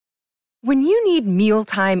When you need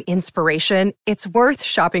mealtime inspiration, it's worth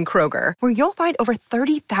shopping Kroger, where you'll find over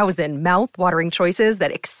 30,000 mouth-watering choices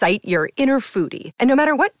that excite your inner foodie. And no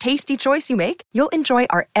matter what tasty choice you make, you'll enjoy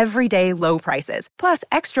our everyday low prices, plus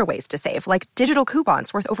extra ways to save, like digital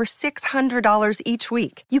coupons worth over $600 each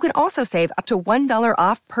week. You can also save up to $1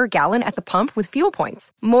 off per gallon at the pump with fuel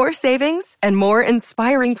points. More savings and more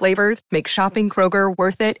inspiring flavors make shopping Kroger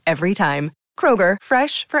worth it every time. Kroger,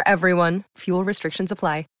 fresh for everyone. Fuel restrictions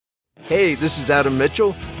apply. Hey, this is Adam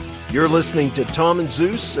Mitchell. You're listening to Tom and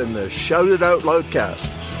Zeus and the Shout It Out Loudcast.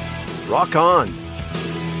 Rock on.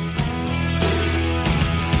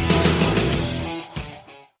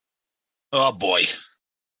 Oh, boy.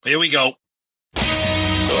 Here we go. This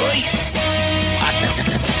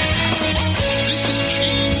is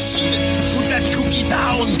Gene Simmons. Put that cookie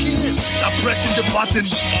down. Kiss. Stop pressing the button.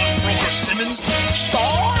 Star Brother Simmons. Star?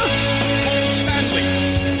 Paul Stanley.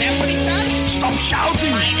 Is that what he does? Stop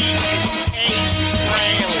shouting. My name is Ace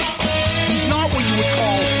Frehley. He's not what you would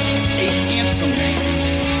call a handsome man.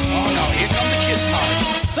 Oh, no. Here come the kiss times.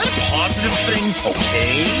 Is that a positive thing?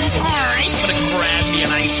 Okay. All right. I'm going to grab me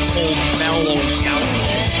an ice cold mellow yellow.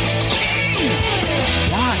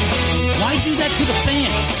 Why? Why do that to the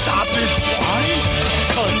fan? Stop it. Why?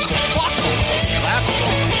 Because fuck them. That's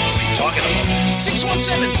why. What are you talking about?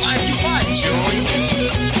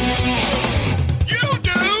 617-525-0850. You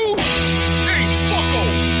do? Hey, fucko.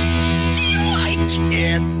 Do you like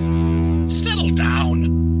Kiss? Settle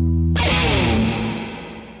down.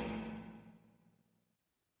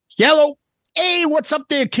 Yellow. Hey, what's up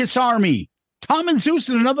there, Kiss Army? Tom and Zeus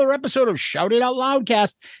in another episode of Shout It Out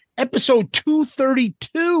Loudcast, episode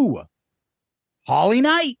 232. Holly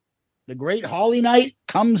Knight, the great Holly Knight,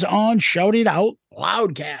 comes on Shout It Out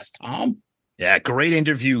Loudcast, Tom. Yeah, great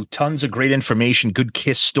interview. Tons of great information, good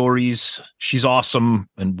Kiss stories. She's awesome,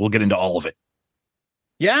 and we'll get into all of it.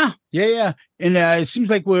 Yeah. And it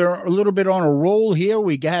seems like we're a little bit on a roll here.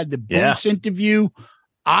 We had the Bruce interview,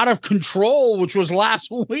 Out of Control, which was last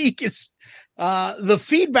week. It's the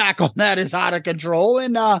feedback on that is out of control.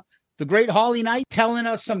 And the great Holly Knight telling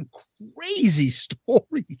us some crazy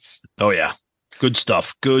stories. Oh, yeah. Good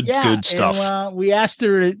stuff. Good stuff. And, we asked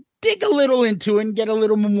her to dig a little into it and get a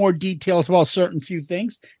little more details about certain few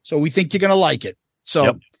things. So we think you're going to like it.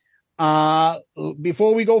 So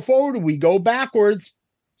before we go forward, we go backwards.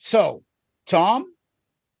 So, Tom,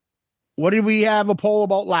 what did we have a poll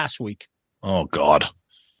about last week? Oh, God.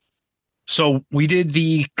 So we did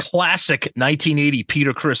the classic 1980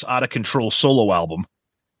 Peter Criss Out of Control solo album.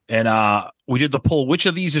 And we did the poll, which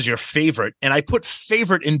of these is your favorite? And I put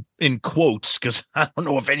favorite in quotes because I don't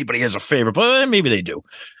know if anybody has a favorite, but maybe they do.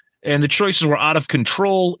 And the choices were Out of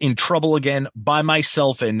Control, In Trouble Again, By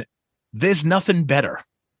Myself, and There's Nothing Better.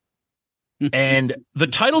 And the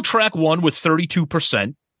title track won with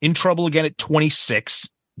 32%, In Trouble Again at 26%,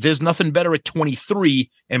 There's Nothing Better at 23%,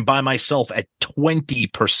 and By Myself at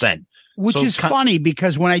 20%. Which is funny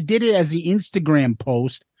because when I did it as the Instagram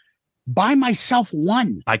post, By Myself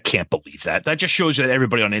won. I can't believe that. That just shows you that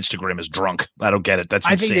everybody on Instagram is drunk. I don't get it. That's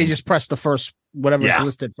insane. I think they just pressed the first, whatever's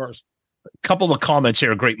listed first. A couple of comments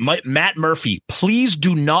here are great. Matt Murphy, please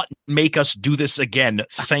do not make us do this again.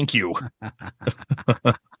 Thank you.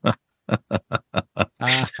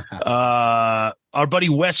 Our buddy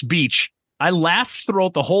Wes Beach. I laughed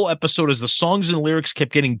throughout the whole episode as the songs and lyrics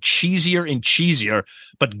kept getting cheesier and cheesier,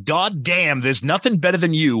 but goddamn, there's nothing better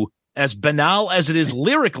than you. As banal as it is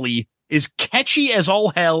lyrically, is catchy as all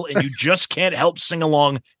hell, and you just can't help sing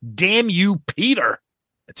along. Damn you, Peter.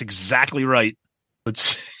 That's exactly right.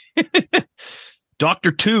 Let's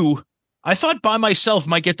Dr. 2. I thought By Myself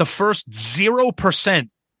might get the first 0%.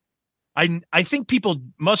 I think people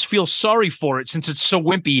must feel sorry for it since it's so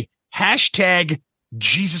wimpy. Hashtag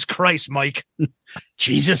Jesus Christ, Mike.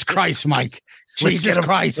 Jesus Christ, Mike. Jesus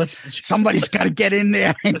Christ. Somebody's got to get in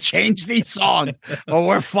there and change these songs or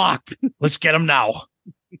we're fucked. Let's get them now.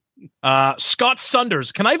 Scott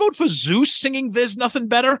Sunders. Can I vote for Zeus singing There's Nothing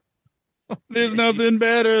Better? There's nothing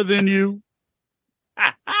better than you.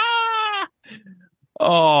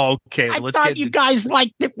 Oh, okay. I thought you guys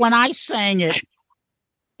liked it when I sang it.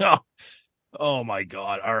 Oh, my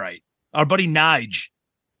God. All right. Our buddy Nige.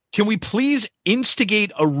 Can we please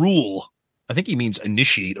instigate a rule? I think he means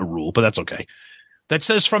initiate a rule, but that's okay. That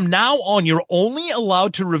says from now on, you're only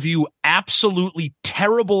allowed to review absolutely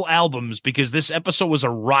terrible albums because this episode was a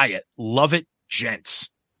riot. Love it, gents.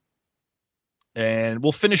 And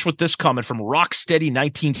we'll finish with this comment from Rocksteady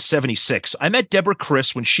 1976. I met Deborah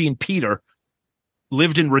Criss when she and Peter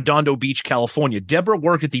lived in Redondo Beach, California. Deborah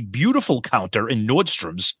worked at the Beautiful counter in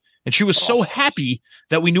Nordstrom's, and she was so happy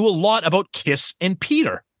that we knew a lot about Kiss and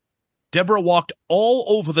Peter. Deborah walked all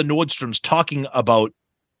over the Nordstroms talking about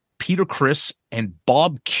Peter Criss and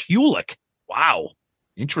Bob Kulick. Wow.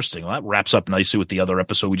 Interesting. Well, that wraps up nicely with the other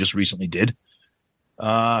episode we just recently did.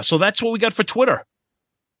 So that's what we got for Twitter.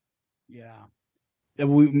 Yeah.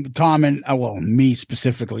 Tom and, me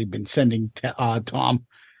specifically, been sending Tom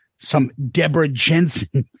some Deborah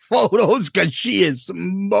Jensen photos because she is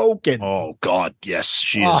smoking. Oh, God. Yes,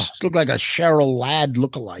 she is. She looked like a Cheryl Ladd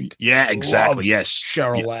lookalike. Yeah, exactly. Yes.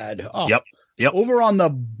 Cheryl Ladd. Oh. Yep. Over on the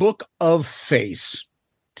Book of Face,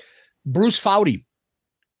 Bruce Foudy.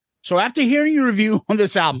 So after hearing your review on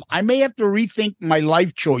this album, I may have to rethink my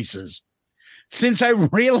life choices since I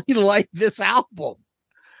really like this album.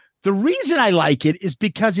 The reason I like it is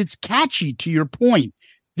because it's catchy, to your point.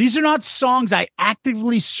 These are not songs I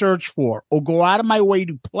actively search for or go out of my way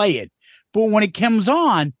to play it. But when it comes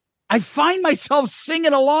on, I find myself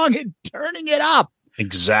singing along and turning it up.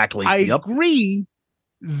 Exactly. I agree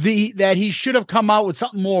that he should have come out with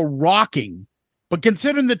something more rocking. But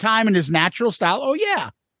considering the time and his natural style,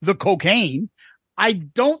 the cocaine, I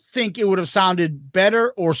don't think it would have sounded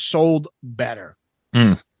better or sold better.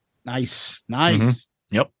 Nice. Mm-hmm.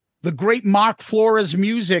 Yep. The great Mark Flores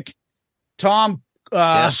music. Tom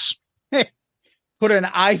yes. put an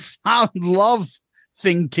I Found Love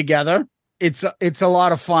thing together. It's a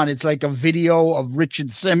lot of fun. It's like a video of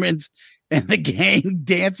Richard Simmons and the gang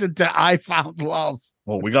dancing to I Found Love.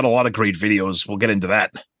 Well, we got a lot of great videos. We'll get into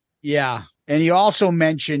that. Yeah. And he also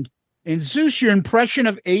mentioned, in Zeus, your impression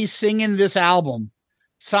of Ace singing this album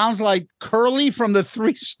sounds like Curly from the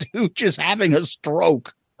Three Stooges having a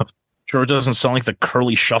stroke. Sure, it doesn't sound like the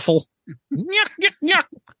Curly Shuffle. You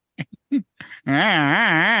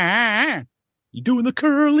doing the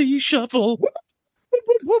Curly Shuffle?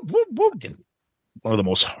 One of the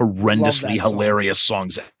most horrendously hilarious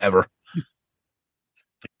songs ever.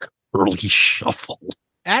 The Curly Shuffle.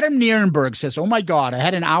 Adam Nierenberg says, "Oh my God, I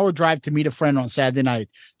had an hour drive to meet a friend on Saturday night,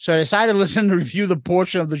 so I decided to listen and review the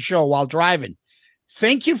portion of the show while driving.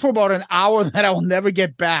 Thank you for about an hour that I will never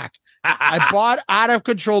get back. I bought Out of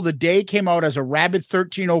Control the day it came out as a rabid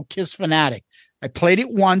 13-0 Kiss fanatic. I played it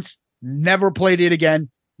once, never played it again.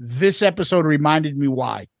 This episode reminded me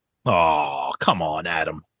why." Oh, come on,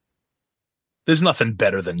 Adam. There's nothing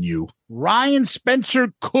better than you. Ryan,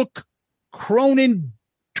 Spencer, Cook, Cronin,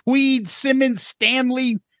 Tweed, Simmons,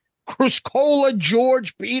 Stanley, Criscola,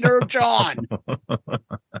 George, Peter, John.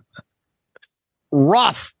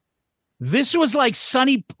 Rough. This was like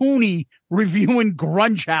Sonny Pooney reviewing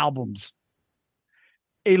grunge albums.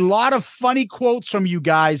 A lot of funny quotes from you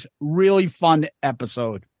guys. Really fun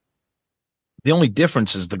episode. The only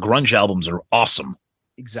difference is the grunge albums are awesome.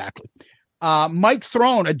 Exactly. Mike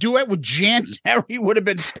Throne, a duet with Jan Terry would have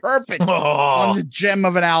been perfect on the gem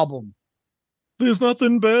of an album. There's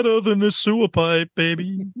nothing better than this sewer pipe,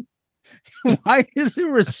 baby. Why is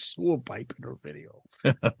there a sewer pipe in her video?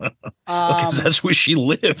 Because that's where she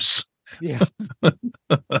lives. Yeah.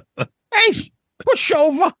 Hey, push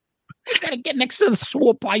over. I gotta get next to the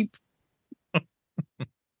sewer pipe. An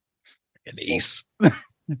ace.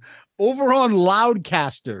 Over on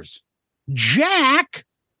Loudcasters, Jack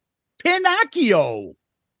Pinocchio.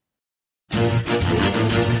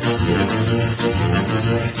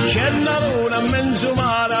 C'è una luna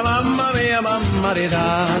menzumata, mamma mia, mamma di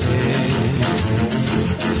date.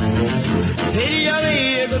 Figlia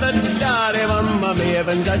mia, cosa dare, mamma mia,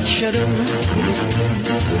 pensaccia tu.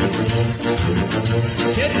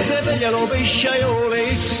 Siete vegliano pesciaiole,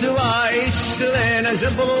 issu va, issu lena,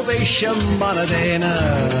 sempre lo pesce a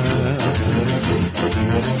manatena.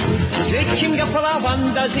 Se ci ingappa la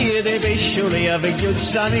fantasia dei pescioli a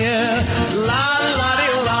vecchiuzza mia, la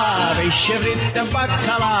riola, pesce fritta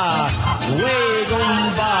baccalà, uè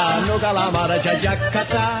gomba, no calamara,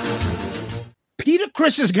 giacciacata. Peter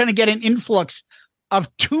Criss is going to get an influx of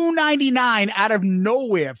 $2.99 out of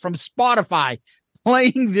nowhere from Spotify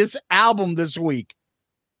playing this album this week.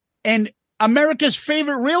 And America's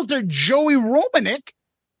favorite realtor, Joey Romanek,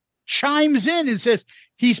 chimes in and says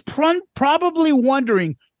he's probably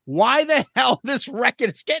wondering why the hell this record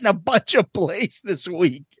is getting a bunch of plays this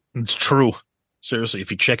week. It's true. Seriously, if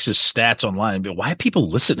he checks his stats online, why are people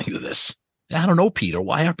listening to this? I don't know, Peter.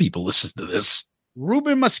 Why are people listening to this?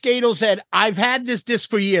 Ruben Moscato said, I've had this disc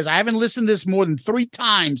for years. I haven't listened to this more than 3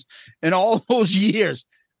 times in all those years.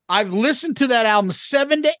 I've listened to that album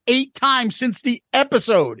 7 to 8 times since the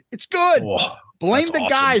episode. It's good. Oh, blame the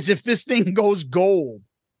guys if this thing goes gold.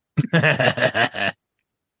 That's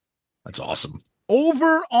awesome.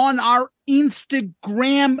 Over on our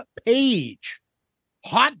Instagram page,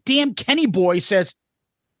 Hot Damn Kenny Boy says,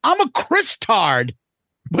 I'm a Christard,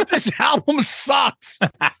 but this album sucks.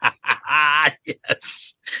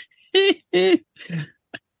 Yes.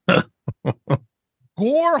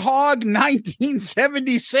 Gore Hog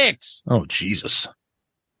 1976. Oh, Jesus.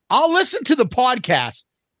 I'll listen to the podcast,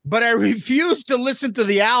 but I refuse to listen to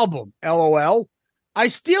the album. LOL. I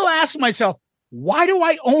still ask myself, why do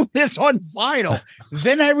I own this on vinyl?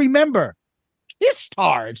 Then I remember, Kiss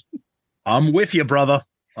Tard. I'm with you, brother.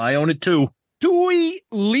 I own it too. Dewey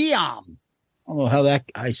Liam. I don't know how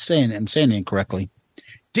I'm saying it incorrectly.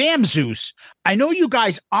 Damn, Zeus. I know you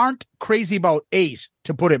guys aren't crazy about Ace,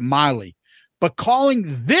 to put it mildly, but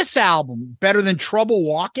calling this album better than Trouble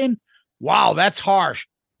Walking, wow, that's harsh.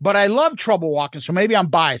 But I love Trouble Walking, so maybe I'm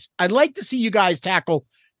biased. I'd like to see you guys tackle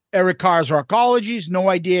Eric Carr's Rockologies. No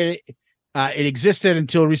idea it existed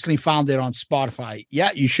until recently found it on Spotify.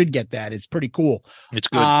 Yeah, you should get that. It's pretty cool. It's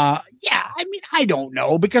good. Yeah, I mean, I don't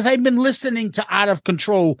know, because I've been listening to Out of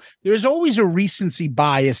Control. There's always a recency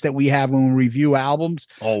bias that we have when we review albums.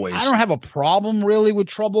 Always. I don't have a problem really with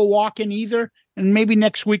Trouble Walking either. And maybe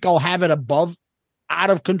next week I'll have it above Out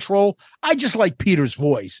of Control. I just like Peter's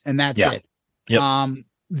voice, and that's it. Yep.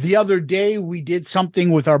 The other day we did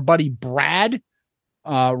something with our buddy Brad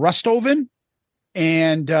Rustoven,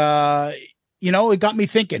 and it got me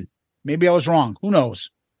thinking. Maybe I was wrong. Who knows?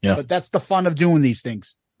 Yeah. But that's the fun of doing these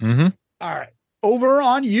things. Mm-hmm. All right. Over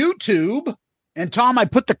on YouTube, and Tom, I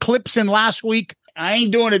put the clips in last week. I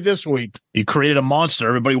ain't doing it this week. You created a monster.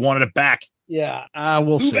 Everybody wanted it back. Yeah,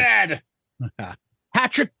 we'll Too see. bad.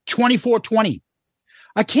 Patrick 2420.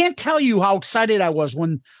 I can't tell you how excited I was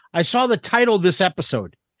when I saw the title of this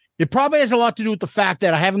episode. It probably has a lot to do with the fact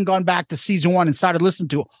that I haven't gone back to season 1 and started listening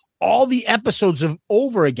to all the episodes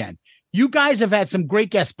over again. You guys have had some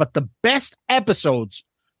great guests, but the best episodes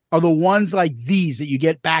are the ones like these that you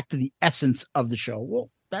get back to the essence of the show.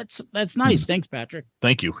 Well, that's nice. Thanks, Patrick.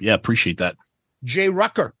 Thank you. Yeah, appreciate that. Jay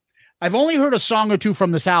Rucker. I've only heard a song or two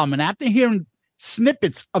from this album, and after hearing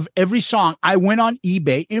snippets of every song, I went on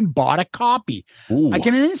eBay and bought a copy. Ooh. I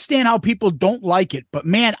can understand how people don't like it, but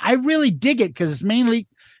man, I really dig it because it's mainly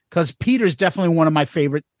because Peter's definitely one of my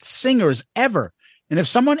favorite singers ever. And if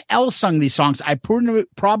someone else sung these songs, I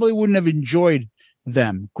probably wouldn't have enjoyed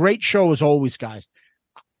them. Great show as always, guys.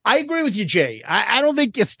 I agree with you, Jay. I don't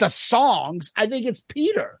think it's the songs. I think it's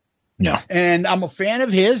Peter. Yeah. And I'm a fan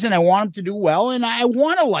of his, and I want him to do well, and I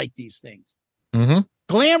want to like these things. Mm-hmm.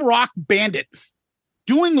 Glam Rock Bandit.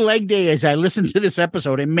 Doing leg day as I listen to this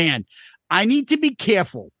episode, and man, I need to be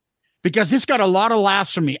careful because this got a lot of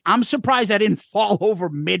laughs from me. I'm surprised I didn't fall over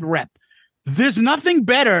mid-rep. There's nothing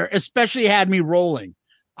better, especially had me rolling.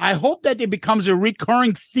 I hope that it becomes a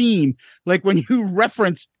recurring theme, like when you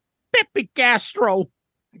reference Pepe Castro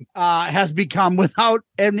has become without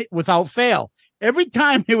fail. Every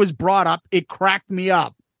time it was brought up, it cracked me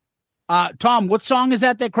up. Tom, what song is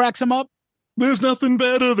that cracks him up? There's nothing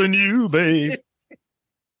better than you, babe.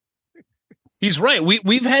 He's right.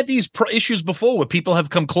 We've had these issues before where people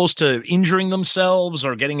have come close to injuring themselves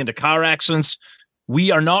or getting into car accidents.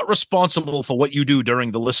 We are not responsible for what you do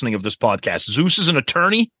during the listening of this podcast. Zeus is an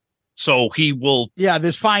attorney, so he will. Yeah,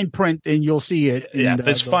 there's fine print, and you'll see it.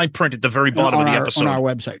 There's fine print at the very bottom of the episode on our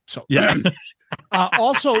website. So yeah.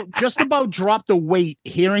 Also, just about dropped the weight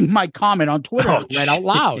hearing my comment on Twitter read out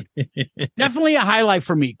loud. Definitely a highlight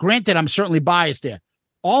for me. Granted, I'm certainly biased there.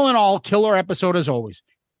 All in all, killer episode as always.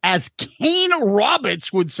 As Kane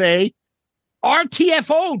Roberts would say,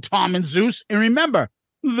 RTFO, Tom and Zeus. And remember,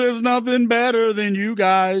 there's nothing better than you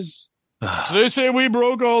guys. They say we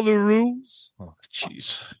broke all the rules. Oh,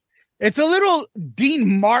 jeez. It's a little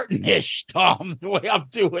Dean Martin-ish, Tom, the way I'm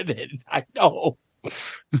doing it. I know.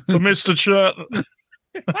 Mr. Chat.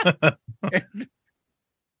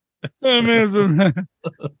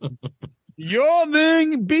 Your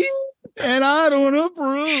thing big, and I don't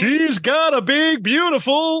approve. She's got a big,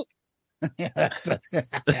 beautiful.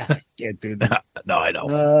 Can't do that. No, I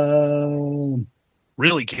don't.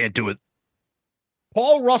 Really can't do it.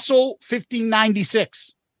 Paul Russell,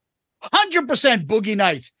 1596. 100% Boogie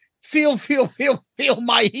Nights. Feel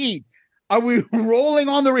my heat. Are we rolling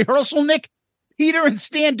on the rehearsal, Nick? Peter and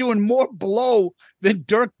Stan doing more blow than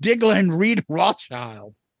Dirk Diggler and Reed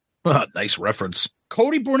Rothschild. Nice reference.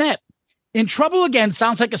 Cody Burnett. In Trouble Again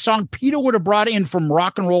sounds like a song Peter would have brought in from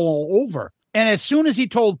Rock and Roll All Over. And as soon as he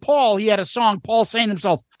told Paul he had a song, Paul saying to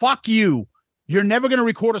himself, fuck you. You're never going to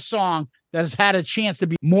record a song that has had a chance to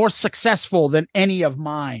be more successful than any of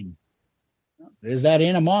mine. There's that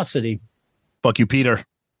animosity. Fuck you, Peter.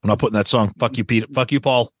 I'm not putting that song. Fuck you, Peter. Fuck you,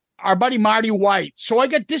 Paul. Our buddy Marty White. So I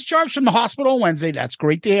got discharged from the hospital on Wednesday. That's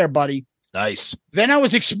great to hear, buddy. Nice. Then I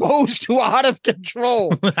was exposed to Out of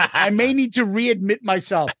Control. I may need to readmit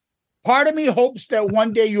myself. Part of me hopes that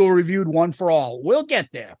one day you'll review One for All. We'll get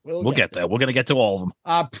there. We'll get there. We're going to get to all of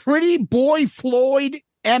them. Pretty Boy Floyd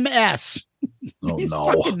MS. Oh, These no.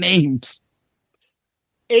 fucking names.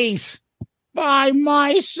 Ace. By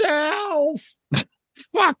myself.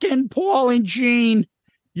 Fucking Paul and Gene.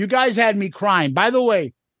 You guys had me crying. By the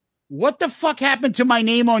way, what the fuck happened to my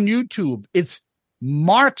name on YouTube? It's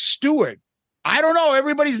Mark Stewart. I don't know.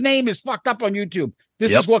 Everybody's name is fucked up on YouTube.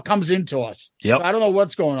 This is what comes into us. Yep. So I don't know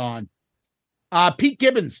what's going on. Pete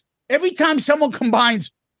Gibbons. Every time someone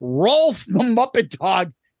combines Rolf the Muppet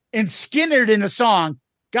Dog and Skinner in a song,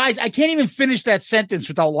 guys, I can't even finish that sentence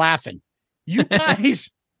without laughing. You guys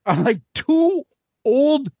are like two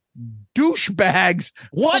old douchebags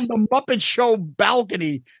on the Muppet Show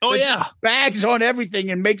balcony. Oh, yeah. Bags on everything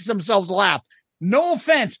and makes themselves laugh. No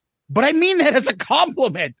offense, but I mean that as a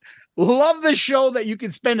compliment. Love the show that you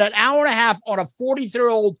can spend an hour and a half on a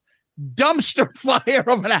 43-year-old dumpster fire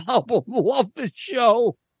of an album. Love the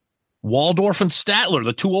show. Waldorf and Statler,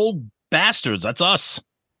 the two old bastards. That's us.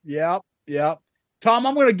 Yep. Tom,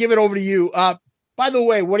 I'm going to give it over to you. By the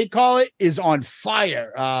way, what do you call it is on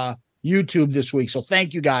fire. YouTube this week. So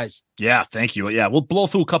thank you guys. Yeah, thank you. Yeah, we'll blow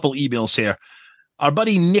through a couple emails here. Our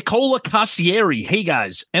buddy Nicola Cassieri. Hey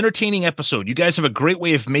guys, entertaining episode. You guys have a great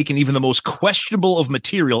way of making even the most questionable of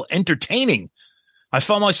material entertaining. I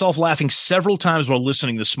found myself laughing several times while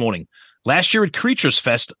listening this morning. Last year at Creatures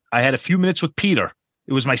Fest, I had a few minutes with Peter.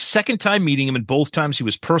 It was my second time meeting him, and both times he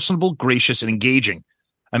was personable, gracious, and engaging.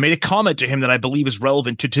 I made a comment to him that I believe is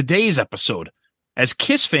relevant to today's episode. As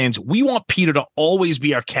Kiss fans, we want Peter to always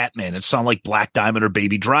be our Catman and sound like Black Diamond or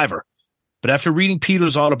Baby Driver. But after reading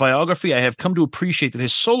Peter's autobiography, I have come to appreciate that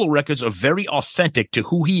his solo records are very authentic to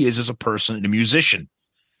who he is as a person and a musician.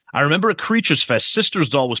 I remember at Creatures Fest, Sisters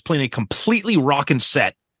Doll was playing a completely rockin'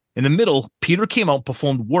 set. In the middle, Peter came out and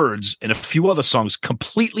performed Words and a few other songs,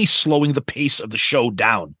 completely slowing the pace of the show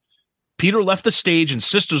down. Peter left the stage and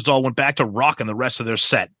Sisters Doll went back to rocking the rest of their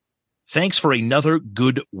set. Thanks for another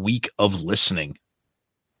good week of listening.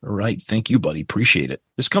 All right. Thank you, buddy. Appreciate it.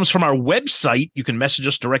 This comes from our website. You can message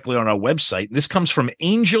us directly on our website. This comes from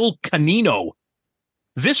Angel Canino.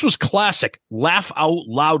 This was classic. Laugh out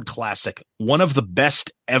loud classic. One of the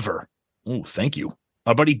best ever. Oh, thank you.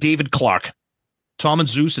 Our buddy David Clark. Tom and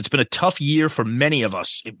Zeus, it's been a tough year for many of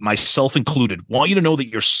us, myself included. Want you to know that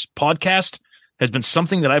your podcast has been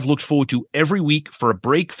something that I've looked forward to every week for a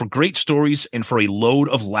break, for great stories, and for a load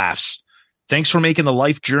of laughs. Thanks for making the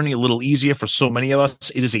life journey a little easier for so many of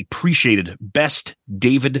us. It is appreciated. Best,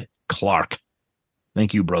 David Clark.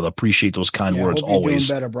 Thank you, brother. Appreciate those kind words always.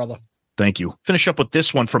 Doing better, brother. Thank you. Finish up with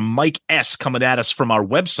this one from Mike S. coming at us from our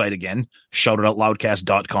website again,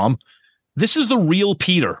 shoutitoutloudcast.com. This is the real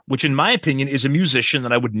Peter, which in my opinion is a musician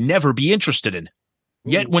that I would never be interested in.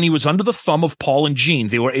 Yet when he was under the thumb of Paul and Gene,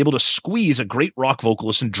 they were able to squeeze a great rock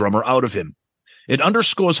vocalist and drummer out of him. It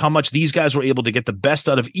underscores how much these guys were able to get the best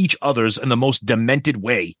out of each other's in the most demented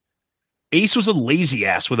way. Ace was a lazy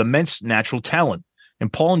ass with immense natural talent,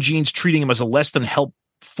 and Paul and Gene's treating him as a less than help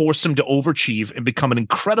forced him to overachieve and become an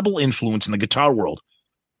incredible influence in the guitar world.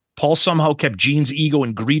 Paul somehow kept Gene's ego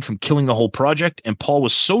and greed from killing the whole project, and Paul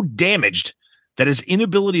was so damaged that his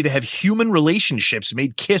inability to have human relationships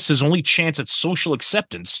made Kiss his only chance at social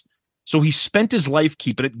acceptance, so he spent his life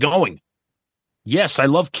keeping it going. Yes, I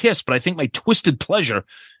love Kiss, but I think my twisted pleasure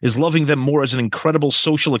is loving them more as an incredible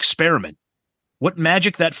social experiment. What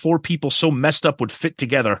magic that four people so messed up would fit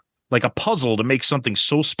together like a puzzle to make something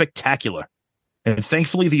so spectacular. And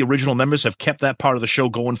thankfully, the original members have kept that part of the show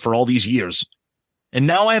going for all these years. And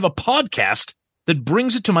now I have a podcast that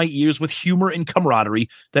brings it to my ears with humor and camaraderie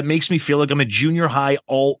that makes me feel like I'm a junior high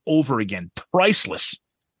all over again. Priceless.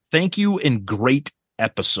 Thank you and great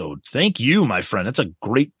episode. Thank you, my friend. That's a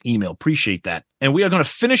great email. Appreciate that. And we are going to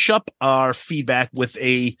finish up our feedback with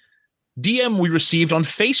a DM we received on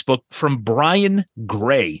Facebook from Brian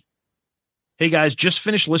Gray. Hey guys, just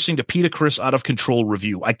finished listening to Peter Criss Out of Control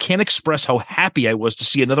review. I can't express how happy I was to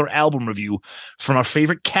see another album review from our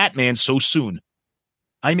favorite Catman so soon.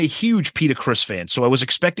 I'm a huge Peter Criss fan, so I was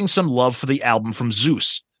expecting some love for the album from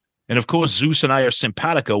Zeus. And of course, Zeus and I are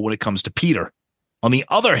simpatico when it comes to Peter. On the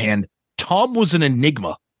other hand, Tom was an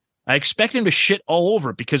enigma. I expected him to shit all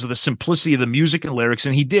over it because of the simplicity of the music and lyrics,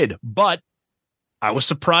 and he did. But I was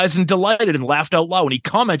surprised and delighted and laughed out loud when he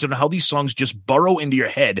commented on how these songs just burrow into your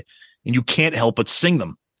head and you can't help but sing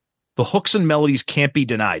them. The hooks and melodies can't be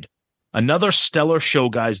denied. Another stellar show,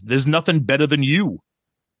 guys. There's nothing better than you.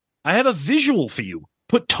 I have a visual for you.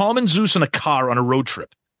 Put Tom and Zeus in a car on a road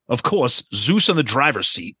trip. Of course, Zeus in the driver's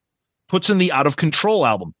seat. Puts in the Out of Control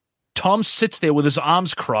album. Tom sits there with his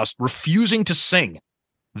arms crossed, refusing to sing.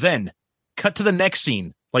 Then, cut to the next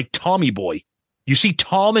scene. like Tommy Boy. You see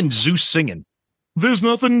Tom and Zeus singing, "There's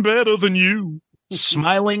nothing better than you,"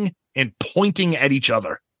 smiling and pointing at each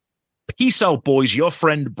other. Peace out, boys. Your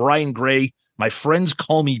friend, Brian Gray. My friends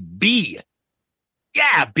call me B.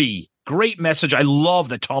 Yeah, B. Great message. I love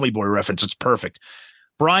the Tommy Boy reference. It's perfect.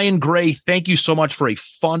 Brian Gray, thank you so much for a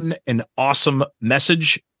fun and awesome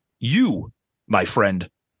message. You, my friend,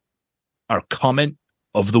 are comment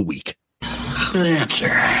of the week. Good answer.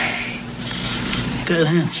 Good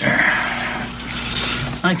answer.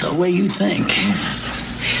 I like the way you think.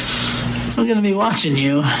 I'm going to be watching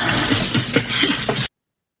you.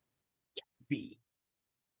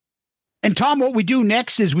 And Tom, what we do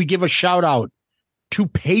next is we give a shout out to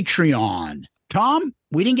Patreon. Tom,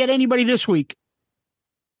 we didn't get anybody this week.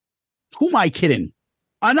 Who am I kidding?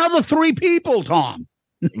 Another 3 people, Tom.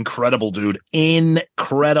 Incredible, dude.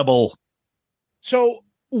 Incredible. So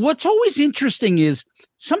what's always interesting is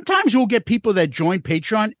sometimes we'll get people that join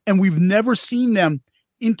Patreon and we've never seen them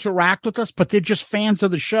interact with us, but they're just fans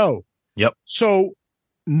of the show. Yep. So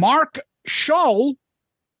Mark Shull,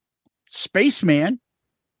 Spaceman,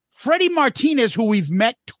 Freddie Martinez, who we've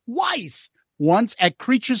met twice, once at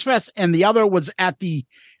Creatures Fest and the other was at the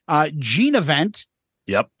Gene event.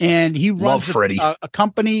 Yep. And he runs a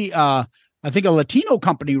company, I think a Latino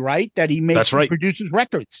company, right? That he makes, That's right. Produces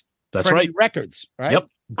records. That's Freddie right. Records, right? Yep.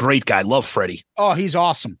 Great guy. Love Freddie. Oh, he's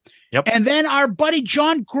awesome. Yep. And then our buddy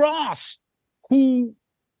John Gross, who,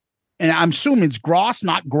 and I'm assuming it's Gross,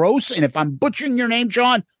 not Gross. And if I'm butchering your name,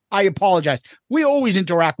 John, I apologize. We always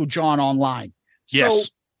interact with John online. Yes. So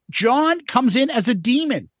John comes in as a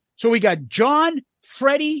demon. So we got John,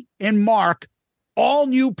 Freddie, and Mark, all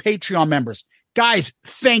new Patreon members. Guys,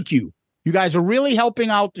 thank you. You guys are really helping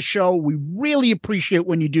out the show. We really appreciate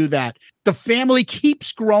when you do that. The family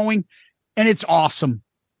keeps growing, and it's awesome.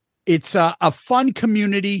 It's a fun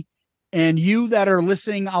community, and you that are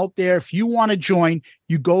listening out there, if you want to join,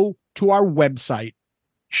 you go to our website,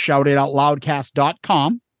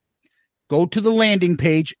 shoutitoutloudcast.com. Go to the landing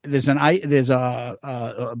page. There's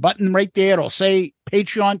a button right there. It'll say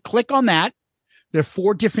Patreon. Click on that. There are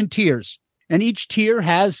 4 different tiers, and each tier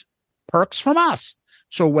has perks from us.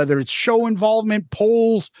 So whether it's show involvement,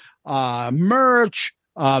 polls, merch,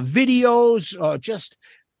 videos,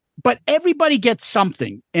 but everybody gets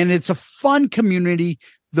something, and it's a fun community.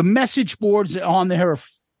 The message boards on there are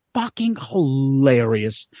fucking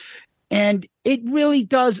hilarious. And it really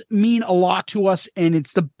does mean a lot to us, and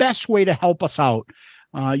it's the best way to help us out.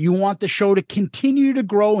 You want the show to continue to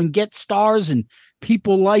grow and get stars and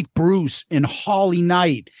people like Bruce and Holly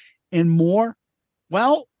Knight and more.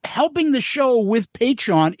 Well, helping the show with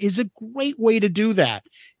Patreon is a great way to do that.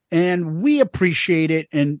 And we appreciate it.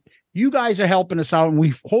 And you guys are helping us out. And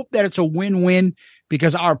we hope that it's a win-win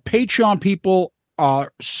because our Patreon people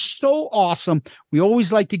are so awesome. We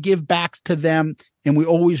always like to give back to them. And we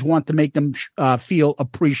always want to make them feel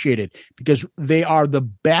appreciated because they are the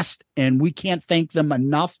best and we can't thank them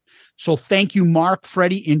enough. So thank you, Mark,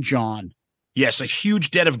 Freddie, and John. Yes, a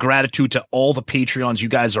huge debt of gratitude to all the Patreons. You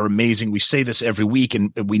guys are amazing. We say this every week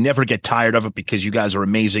and we never get tired of it because you guys are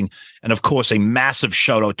amazing. And of course, a massive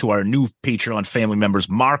shout out to our new Patreon family members,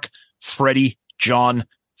 Mark, Freddie, John.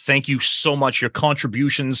 Thank you so much. Your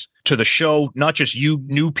contributions to the show, not just you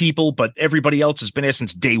new people, but everybody else has been here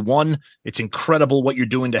since day one. It's incredible what you're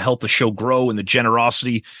doing to help the show grow and the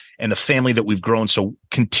generosity and the family that we've grown. So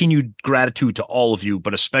continued gratitude to all of you,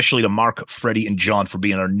 but especially to Mark, Freddie, and John for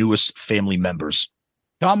being our newest family members.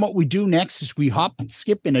 Tom, what we do next is we hop and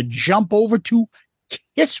skip and a jump over to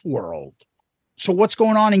Kiss World. So what's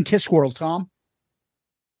going on in Kiss World, Tom?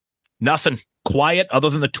 Nothing. Quiet other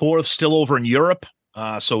than the tour still over in Europe.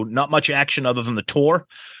 So not much action other than the tour.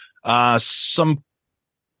 Some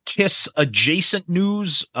Kiss adjacent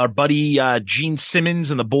news. Our buddy Gene Simmons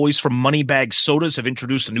and the boys from Moneybag Sodas have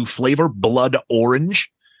introduced a new flavor, Blood Orange.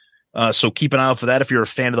 So keep an eye out for that if you're a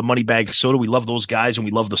fan of the Moneybag Soda. We love those guys and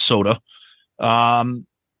we love the soda.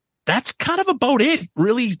 That's kind of about it.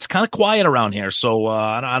 Really, it's kind of quiet around here. So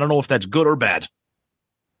I don't know if that's good or bad.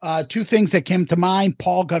 2 things that came to mind.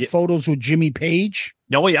 Paul got photos with Jimmy Page.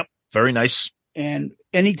 Oh, yep. Very nice. And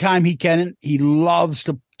anytime he can, he loves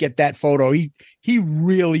to get that photo. He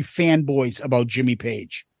really fanboys about Jimmy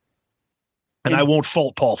Page. And I won't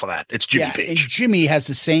fault Paul for that. It's Jimmy Page. And Jimmy has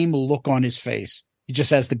the same look on his face. He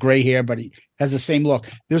just has the gray hair, but he has the same look.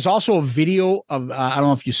 There's also a video of, I don't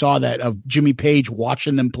know if you saw that, of Jimmy Page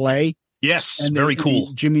watching them play. Yes, and very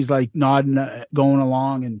cool. Jimmy's like nodding, going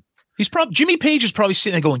along. And Jimmy Page is probably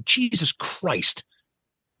sitting there going, Jesus Christ.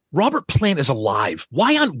 Robert Plant is alive.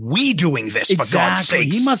 Why aren't we doing this, for God's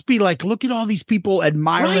sakes? He must be like, look at all these people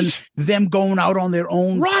admiring them going out on their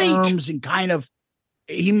own terms and kind of,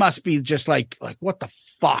 he must be just like what the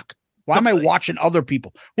fuck? Why am I watching other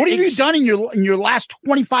people? What have you done in your last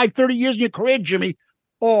 25, 30 years in your career, Jimmy?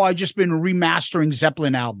 Oh, I just been remastering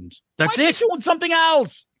Zeppelin albums. That's Why it. Doing something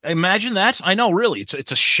else. Imagine that. I know, really.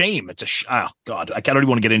 It's a shame. Oh God, I don't even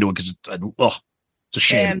want to get into it because it's a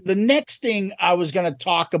shame. And the next thing I was going to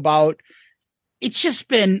talk about, it's just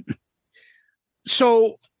been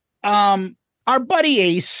so. Our buddy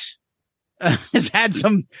Ace has had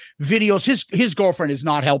some videos. His girlfriend is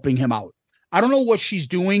not helping him out. I don't know what she's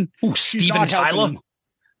doing. Ooh, Steven Tyler.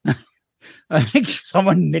 I think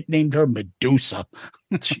someone nicknamed her Medusa.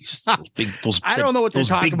 Jeez, I don't know what they're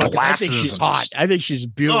talking about. I think she's hot. I think she's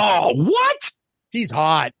beautiful. Oh, what? She's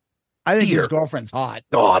hot. I think his girlfriend's hot.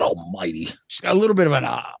 God almighty. She's got a little bit of an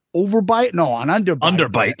overbite. No, an underbite.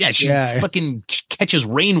 Underbite. Yeah, she fucking catches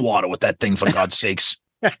rainwater with that thing, for God's sakes.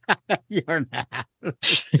 You're an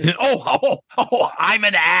ass. Oh, I'm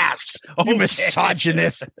an ass. You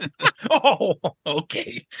misogynist. Oh,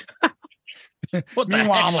 okay.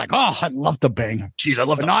 Meanwhile, I'm like, oh, I'd love to bang her. Jeez, I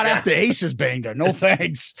love but not after Ace has banged her. No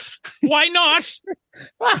thanks. Why not?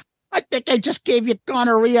 I think I just gave you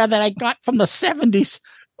gonorrhea that I got from the 70s.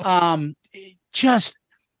 Just,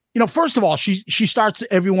 first of all, she starts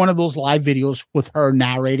every one of those live videos with her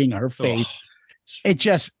narrating her face. It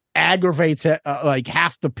just aggravates like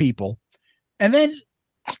half the people. And then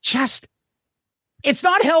it's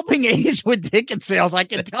not helping Ace with ticket sales. I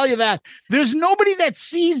can tell you that. There's nobody that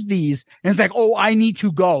sees these and it's like, oh, I need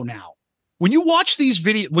to go now. When you watch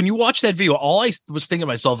that video, all I was thinking to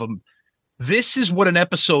myself, this is what an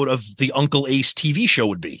episode of the Uncle Ace TV show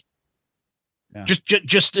would be. Yeah.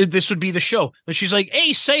 Just this would be the show. And she's like,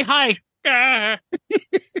 Ace, say hi.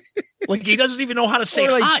 Like he doesn't even know how to say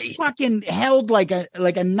hi. Fucking held like a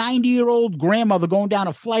 90-year-old grandmother going down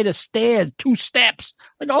a flight of stairs, 2 steps.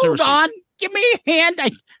 Like, hold Seriously. On, give me a hand.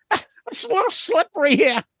 It's a little slippery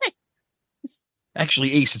here.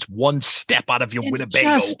 Actually, Ace, it's 1 step out of your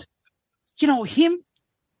Winnebago. Just, him.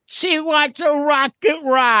 She wants a rocket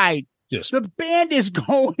ride. Yes. The band is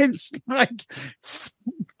going like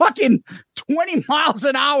fucking 20 miles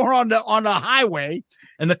an hour on the highway.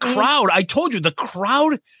 And the crowd, I told you, the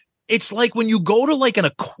crowd, it's like when you go to like an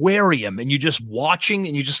aquarium and you're just watching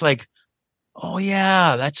and you're just like, oh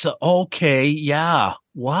yeah, that's okay. Yeah.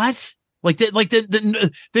 What?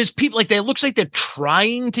 There's people like that. It looks like they're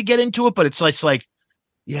trying to get into it, but it's like,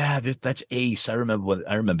 yeah, that's Ace. I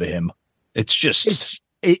remember him. It's just,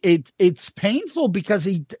 it's painful because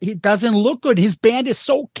he doesn't look good. His band is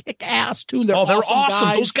so kick ass too. They're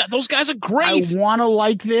awesome. Those guys are great. I want to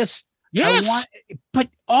like this. Yes. But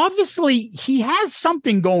obviously he has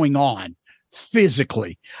something going on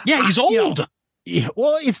physically. Yeah, he's old.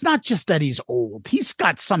 Well, it's not just that he's old. He's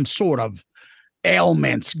got some sort of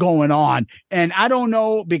ailments going on. And I don't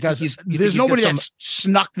know because there's nobody that's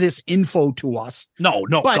snuck this info to us. No.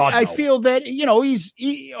 But God, I feel that,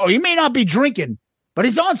 he may not be drinking, but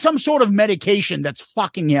he's on some sort of medication that's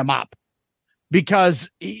fucking him up because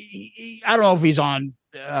I don't know if he's on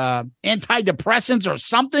antidepressants or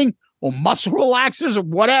something, or muscle relaxers or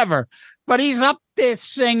whatever, but he's up there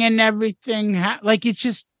singing everything. Like, it's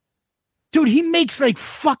just, dude, he makes like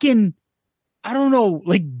fucking, I don't know,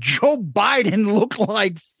 like Joe Biden look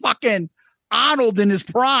like fucking Arnold in his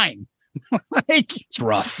prime. Like, it's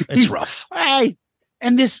rough. It's rough. Hey,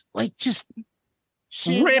 and this, like, just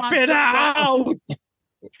rip it out.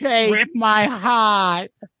 Take my heart.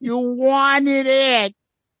 You wanted it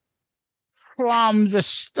from the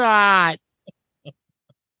start.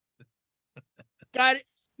 Got it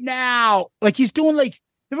now. Like he's doing like,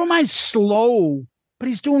 never mind slow, but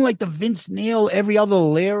he's doing like the Vince Neil every other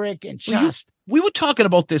lyric and just. We were talking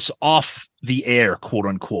about this off the air, quote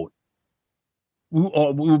unquote. We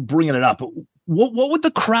were bringing it up. What would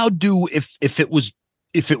the crowd do if it was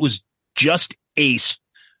just Ace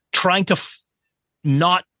trying to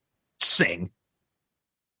not sing?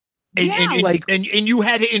 And you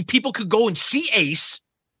had and people could go and see Ace.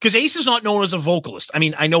 Because Ace is not known as a vocalist. I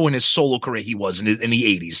mean, I know in his solo career he was in the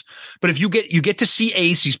 80s. But if you get to see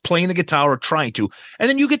Ace, he's playing the guitar or trying to, and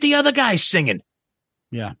then you get the other guys singing.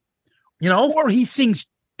 Yeah. Or he sings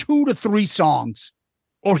 2 to 3 songs.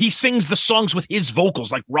 Or he sings the songs with his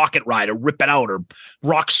vocals, like Rocket Ride or Rip It Out or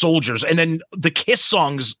Rock Soldiers. And then the Kiss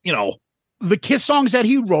songs, The Kiss songs that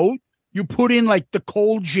he wrote, you put in like the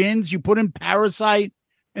Cold Gins, you put in Parasite,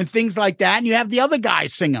 and things like that, and you have the other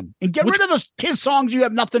guys sing them. And get rid of those Kiss songs you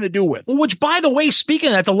have nothing to do with. Which, by the way, speaking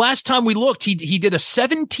of that, the last time we looked, he did a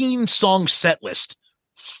 17-song set list.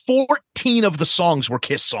 14 of the songs were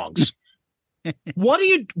Kiss songs.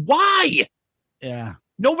 Why? Yeah.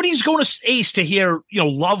 Nobody's going to Ace to hear,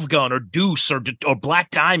 Love Gun or Deuce or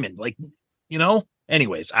Black Diamond. Like,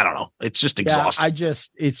 Anyways, I don't know. It's just exhausting.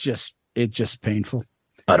 It's just painful.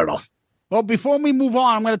 I don't know. Well, before we move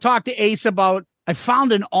on, I'm going to talk to Ace about, I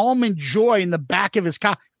found an Almond Joy in the back of his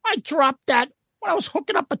car. I dropped that when I was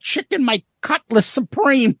hooking up a chick in my Cutlass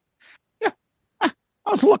Supreme. Yeah, I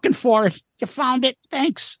was looking for it. You found it.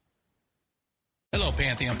 Thanks. Hello,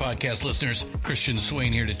 Pantheon Podcast listeners. Christian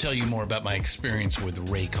Swain here to tell you more about my experience with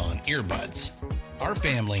Raycon earbuds. Our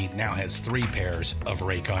family now has 3 pairs of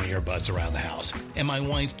Raycon earbuds around the house, and my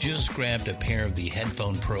wife just grabbed a pair of the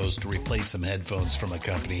Headphone Pros to replace some headphones from a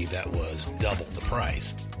company that was double the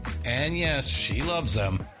price. And yes, she loves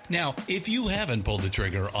them. Now, if you haven't pulled the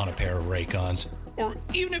trigger on a pair of Raycons, or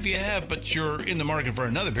even if you have, but you're in the market for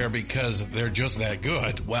another pair because they're just that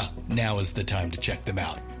good, well, now is the time to check them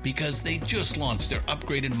out, because they just launched their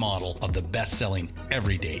upgraded model of the best-selling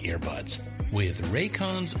everyday earbuds. With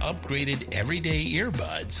Raycon's upgraded everyday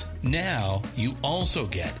earbuds, now you also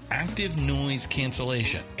get active noise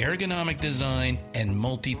cancellation, ergonomic design, and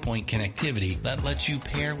multi-point connectivity that lets you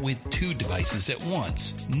pair with 2 devices at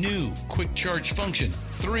once. New quick charge function,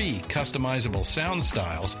 3 customizable sound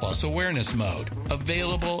styles, plus awareness mode.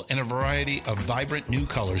 Available in a variety of vibrant new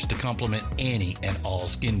colors to complement any and all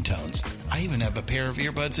skin tones. I even have a pair of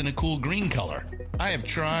earbuds in a cool green color. I have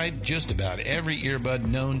tried just about every earbud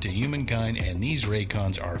known to humankind, and these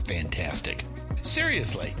Raycons are fantastic.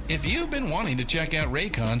 Seriously, if you've been wanting to check out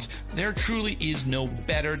Raycons, there truly is no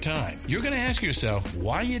better time. You're going to ask yourself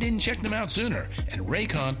why you didn't check them out sooner, and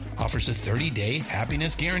Raycon offers a 30-day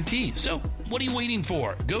happiness guarantee. So what are you waiting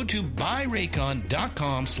for? Go to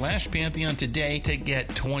buyraycon.com/Pantheon today to get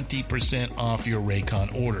 20% off your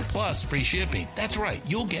Raycon order, plus free shipping. That's right,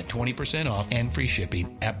 you'll get 20% off and free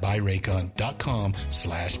shipping at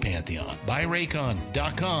buyraycon.com/Pantheon.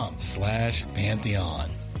 buyraycon.com/Pantheon.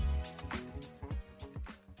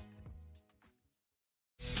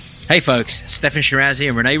 Hey folks, Stefan Shirazi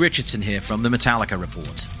and Renee Richardson here from the Metallica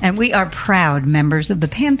Report. And we are proud members of the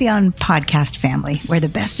Pantheon podcast family, where the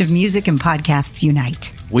best of music and podcasts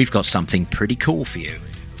unite. We've got something pretty cool for you.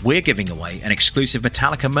 We're giving away an exclusive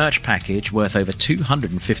Metallica merch package worth over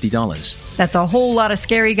 $250. That's a whole lot of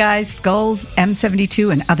Scary Guys, Skulls,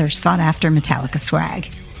 M72, and other sought-after Metallica swag.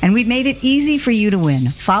 And we've made it easy for you to win.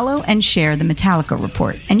 Follow and share the Metallica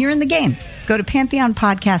Report, and you're in the game. Go to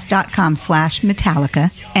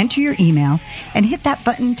pantheonpodcast.com/Metallica, enter your email, and hit that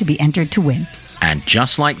button to be entered to win. And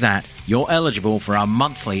just like that, you're eligible for our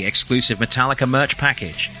monthly exclusive Metallica merch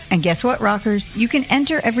package. And guess what, rockers? You can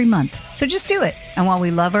enter every month, so just do it. And while we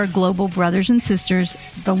love our global brothers and sisters,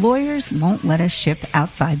 the lawyers won't let us ship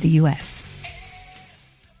outside the U.S.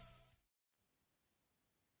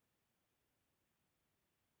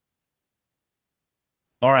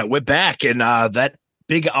 All right, we're back, and that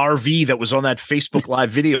big RV that was on that Facebook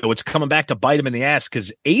Live video, it's coming back to bite him in the ass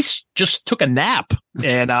because Ace just took a nap,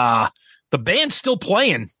 and the band's still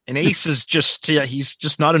playing, and Ace is just he's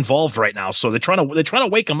just not involved right now. So they're trying to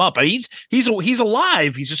wake him up. He's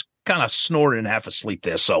alive. He's just kind of snoring and half asleep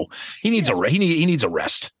there. So he needs he needs a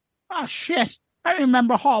rest. Oh shit! I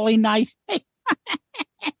remember Holly Knight. Hey.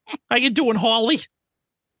 How you doing, Holly?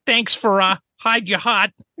 Thanks for Hide Your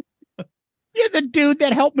Heart. You're the dude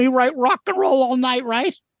that helped me write Rock and Roll All Night,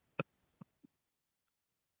 right?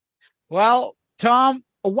 Well, Tom,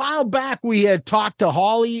 a while back we had talked to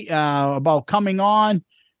Holly about coming on,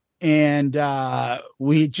 and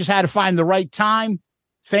we just had to find the right time.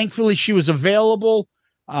 Thankfully, she was available.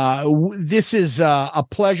 This is a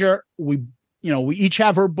pleasure. We each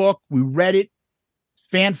have her book. We read it.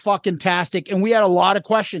 Fan-fucking-tastic. And we had a lot of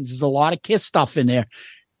questions. There's a lot of Kiss stuff in there.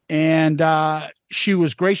 And she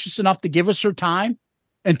was gracious enough to give us her time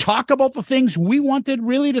and talk about the things we wanted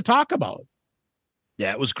really to talk about.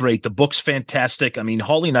 Yeah, it was great. The book's fantastic. I mean,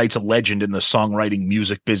 Holly Knight's a legend in the songwriting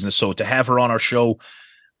music business. So to have her on our show,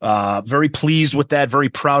 very pleased with that, very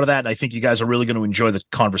proud of that. And I think you guys are really going to enjoy the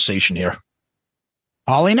conversation here.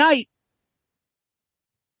 Holly Knight.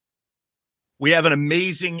 We have an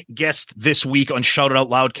amazing guest this week on Shout It Out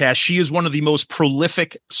Loudcast. She is one of the most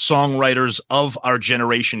prolific songwriters of our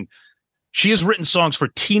generation. She has written songs for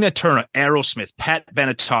Tina Turner, Aerosmith, Pat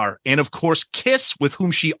Benatar, and of course, Kiss, with whom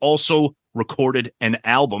she also recorded an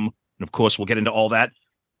album. And of course, we'll get into all that.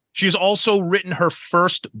 She has also written her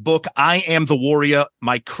first book, I Am the Warrior,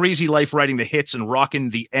 My Crazy Life Writing the Hits and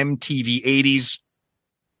Rocking the MTV 80s.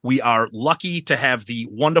 We are lucky to have the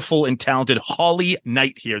wonderful and talented Holly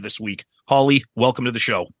Knight here this week. Holly, welcome to the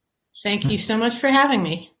show. Thank you so much for having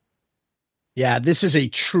me. Yeah, this is a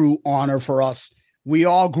true honor for us. We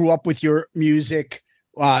all grew up with your music.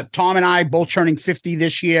 Tom and I both turning 50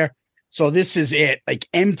 this year. So this is it. Like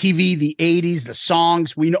MTV, the 80s, the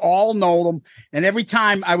songs, we all know them. And every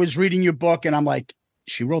time I was reading your book and I'm like,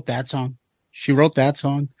 she wrote that song. She wrote that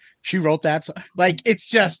song. She wrote that song. Like,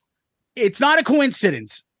 it's not a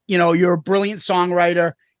coincidence. You know, you're a brilliant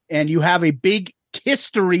songwriter and you have a big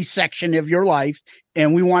history section of your life,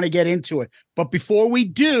 and we want to get into it. But before we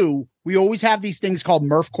do, we always have these things called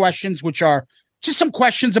Murph questions, which are just some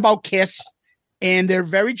questions about Kiss, and they're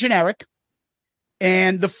very generic.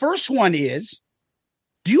 And the first one is,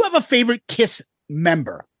 do you have a favorite Kiss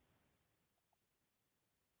member?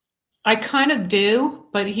 I kind of do,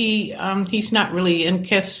 but he's not really in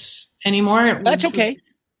Kiss anymore. That's okay.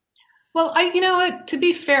 Well, to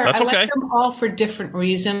be fair, I like them all for different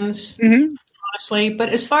reasons, honestly. But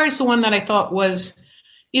as far as the one that I thought was,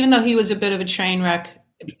 even though he was a bit of a train wreck,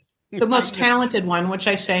 the most talented one, which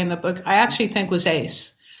I say in the book, I actually think was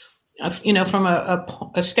Ace. From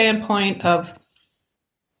a standpoint of,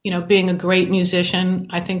 being a great musician,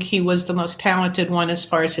 I think he was the most talented one as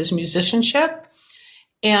far as his musicianship.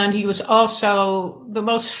 And he was also the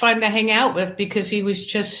most fun to hang out with because he was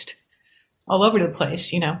just all over the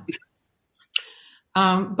place,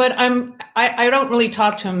 But I don't really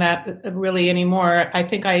talk to him that really anymore. I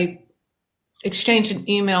think I exchanged an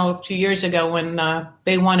email a few years ago when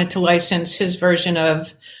they wanted to license his version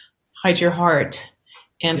of Hide Your Heart.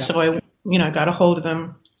 And so I got a hold of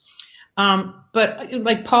them. But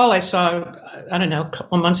like Paul, I saw, I don't know, a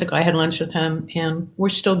couple of months ago, I had lunch with him and we're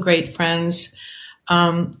still great friends.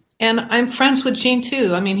 And I'm friends with Gene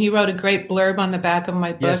too. I mean, he wrote a great blurb on the back of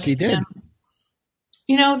my book. Yes, he did.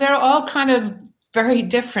 And, they're all kind of very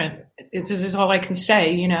different. This is all I can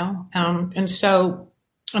say, and so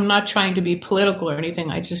I'm not trying to be political or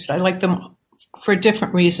anything. I like them for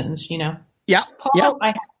different reasons, Yeah. Paul,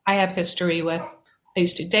 I have history with. I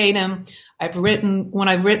used to date him. I've written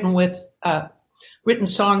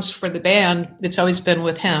songs for the band. It's always been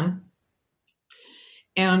with him.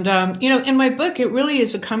 And, in my book, it really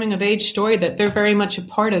is a coming of age story that they're very much a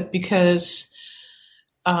part of because,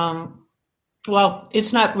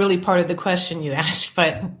 it's not really part of the question you asked,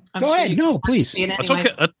 but go ahead. No, please. Anyway. That's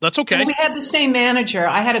okay. That's okay. Well, we had the same manager.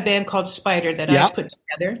 I had a band called Spider that I put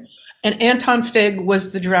together, and Anton Fig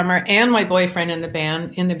was the drummer and my boyfriend in the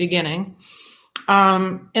band in the beginning.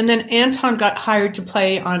 And then Anton got hired to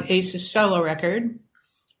play on Ace's solo record.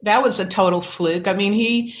 That was a total fluke. I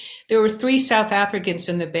mean, there were 3 South Africans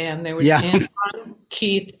in the band. There was Anton,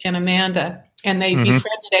 Keith, and Amanda. And they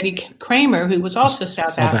befriended Eddie Kramer, who was also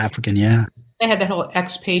South African. Yeah. They had that whole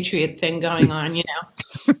expatriate thing going on,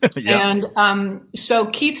 And so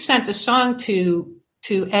Keith sent a song to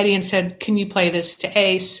Eddie and said, can you play this to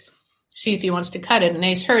Ace? See if he wants to cut it. And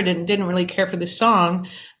Ace heard it and didn't really care for the song,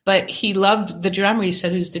 but he loved the drummer. He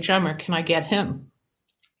said, who's the drummer? Can I get him?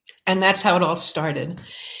 And that's how it all started.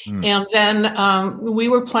 And then we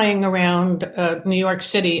were playing around New York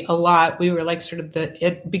City a lot. We were like sort of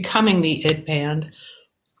becoming the it band.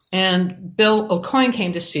 And Bill Aucoin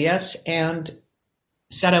came to see us and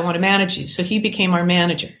said, I want to manage you. So he became our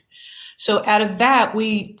manager. So out of that,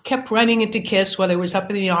 we kept running into Kiss, whether it was up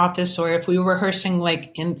in the office or if we were rehearsing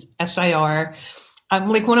like in SIR.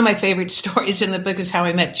 Like one of my favorite stories in the book is how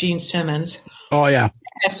I met Gene Simmons. Oh, yeah.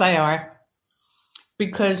 SIR.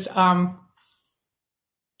 Because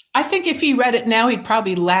I think if he read it now, he'd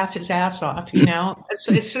probably laugh his ass off, So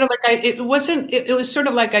it's sort of like it was sort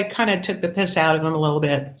of like I kind of took the piss out of him a little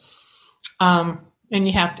bit. And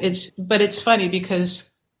you have to, but it's funny because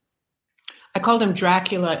I called him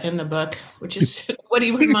Dracula in the book, which is what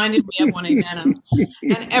he reminded me of when I met him.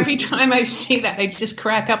 And every time I see that, I just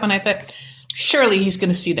crack up and I thought, surely he's going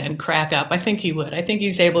to see that and crack up. I think he would. I think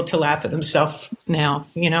he's able to laugh at himself now,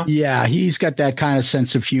 Yeah, he's got that kind of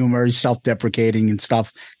sense of humor. He's self-deprecating and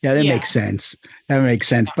stuff. Yeah, that makes sense. That makes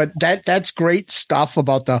sense. But that's great stuff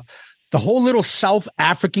about the whole little South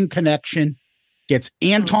African connection. Gets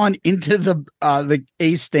Anton into the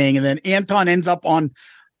Ace thing, and then Anton ends up on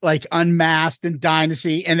like Unmasked and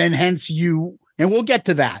Dynasty, and then hence you. And we'll get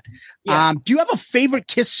to that. Yeah. Do you have a favorite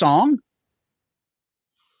Kiss song?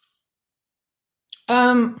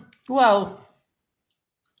 Well,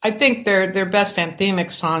 I think their best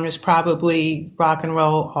anthemic song is probably Rock and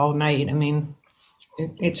Roll All Night. I mean,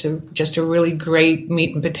 it's just a really great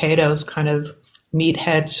meat and potatoes kind of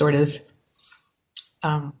meathead sort of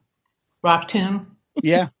rock tune.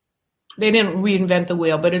 Yeah. They didn't reinvent the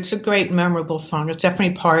wheel, but it's a great, memorable song. It's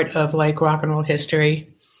definitely part of like rock and roll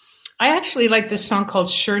history. I actually like this song called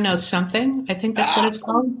Sure Knows Something. I think that's what it's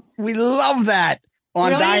called. We love that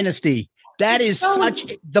on Dynasty. That is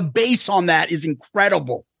the bass on that is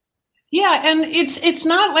incredible. Yeah, and it's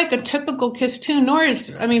not like a typical Kiss tune, nor is,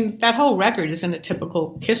 that whole record isn't a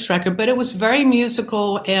typical Kiss record, but it was very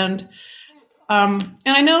musical and And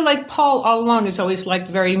I know, like, Paul all along has always liked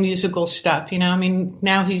very musical stuff. You know, I mean,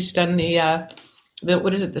 now he's done the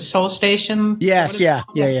what is it, the Soul Station? Yes, yeah.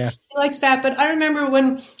 He likes that. But I remember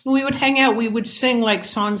when we would hang out, we would sing like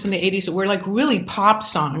songs in the 80s that were like really pop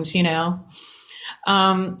songs, you know.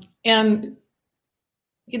 And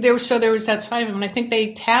there was that side of him, and I think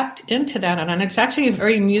they tapped into that, and it's actually a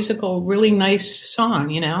very musical, really nice song,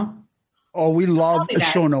 you know. Oh, we love A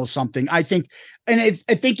Show Knows Something. I think, and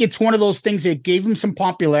I think it's one of those things that gave him some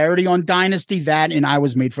popularity on Dynasty, that and I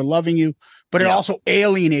Was Made for Loving You, but it also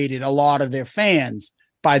alienated a lot of their fans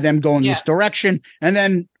by them going this direction, and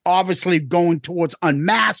then obviously going towards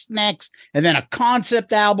Unmasked next, and then a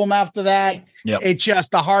concept album after that. It's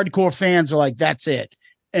just the hardcore fans are like, that's it.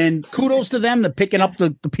 And kudos to them, they're picking up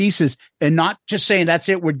the pieces and not just saying, that's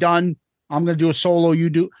it, we're done, I'm going to do a solo, you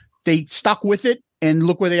do. They stuck with it, and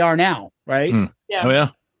look where they are now, right? Yeah. Oh,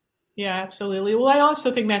 yeah. Yeah, absolutely. Well, I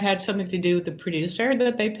also think that had something to do with the producer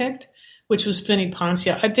that they picked, which was Vinny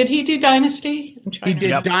Poncia. Did he do Dynasty? He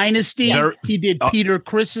did Dynasty. He did Peter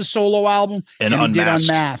Chris's solo album, and Unmasked. He did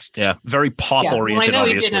Unmasked. Yeah, very pop-oriented, well, I know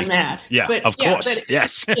obviously. He did Unmasked. Yeah, of course.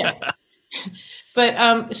 Yes.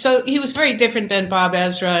 But so he was very different than Bob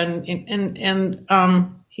Ezra, and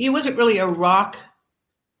he wasn't really a rock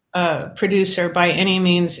producer by any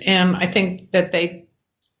means. And I think that they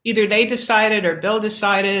decided or Bill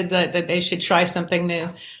decided that they should try something new.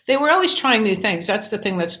 They were always trying new things. That's the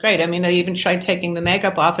thing that's great. I mean, they even tried taking the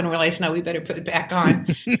makeup off and realized, no, we better put it back on.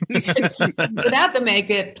 Without the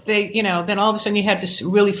makeup, then all of a sudden you had to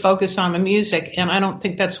really focus on the music. And I don't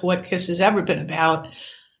think that's what Kiss has ever been about.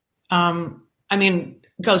 I mean,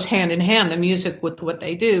 it goes hand in hand, the music with what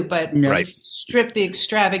they do, but if you strip the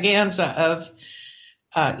extravaganza of,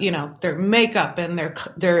 their makeup and their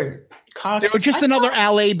costumes. They were just another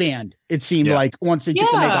LA band, it seemed like, once they get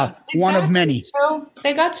the makeup, one of many. So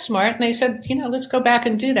they got smart and they said, let's go back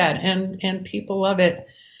and do that. And people love it.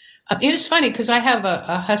 It's funny because I have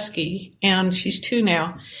a husky, and she's 2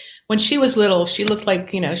 now. When she was little, she looked like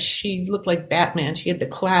Batman. She had the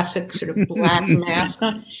classic sort of black mask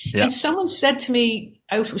on. Yeah. And someone said to me,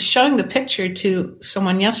 I was showing the picture to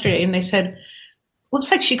someone yesterday, and they said, looks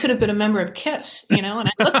like she could have been a member of Kiss, And I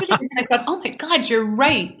looked at it and I thought, oh my God, you're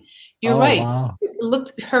right. You're right. Wow.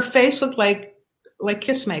 Her face looked like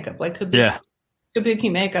Kiss makeup, like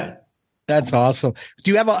Kabuki makeup. That's awesome.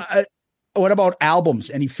 Do you have what about albums?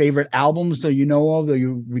 Any favorite albums that you know of that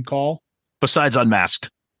you recall? Besides Unmasked.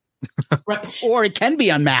 Right. Or it can be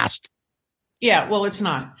Unmasked. Yeah, well, it's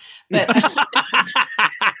not. But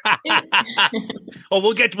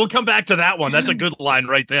we'll come back to that one. That's a good line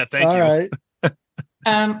right there. Thank you. Right.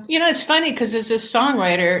 It's funny because as a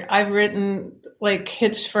songwriter, I've written like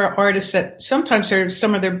hits for artists that sometimes are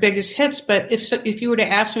some of their biggest hits. But if you were to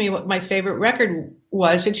ask me what my favorite record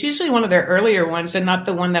was, it's usually one of their earlier ones and not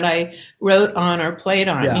the one that I wrote on or played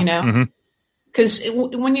on. Mm-hmm. Because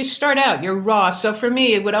when you start out, you're raw. So for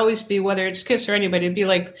me, it would always be, whether it's Kiss or anybody, it'd be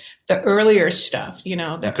like the earlier stuff,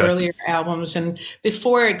 earlier albums. And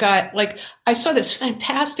before it got I saw this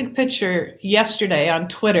fantastic picture yesterday on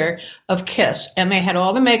Twitter of Kiss, and they had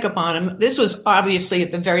all the makeup on them. This was obviously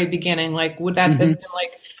at the very beginning. Would that have been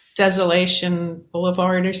Desolation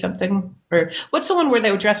Boulevard or something? Or what's the one where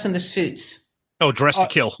they were dressed in the suits? Oh, Dress to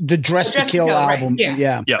Kill. The Dress to Kill album. Right.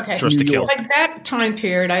 Yeah. Okay. Dress to Kill. Like that time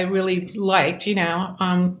period, I really liked,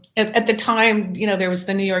 at the time, there was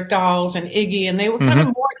the New York Dolls and Iggy, and they were kind of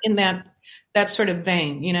more in that sort of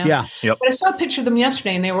vein, Yeah. Yep. But I saw a picture of them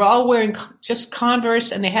yesterday, and they were all wearing just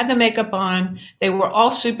Converse, and they had the makeup on. They were all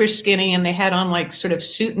super skinny, and they had on sort of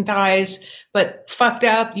suit and ties, but fucked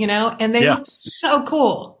up, and they looked so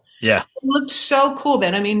cool. Yeah. It looked so cool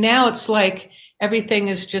then. I mean, now it's like everything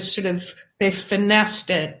is just sort of, they finessed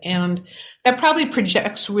it, and that probably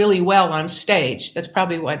projects really well on stage. That's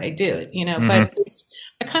probably why they do it, but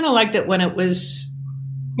I kind of liked it when it was,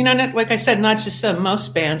 like I said, not just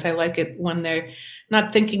most bands. I like it when they're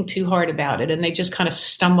not thinking too hard about it and they just kind of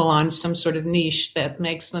stumble on some sort of niche that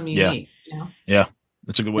makes them unique. Yeah.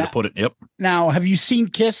 That's a good way to put it. Yep. Now, have you seen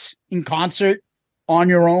Kiss in concert on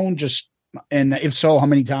your own? And if so, how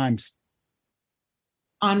many times?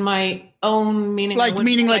 On my own, meaning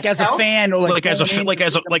as a fan, or as a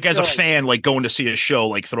fan, going to see a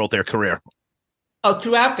show throughout their career. Oh,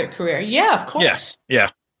 throughout their career, yeah, of course, yeah,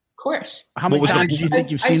 of course. How many times do you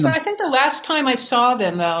think you've seen them? I think the last time I saw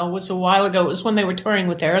them though was a while ago. It was when they were touring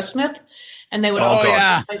with Aerosmith, and they would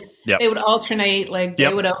they would alternate.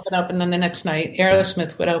 They would open up, and then the next night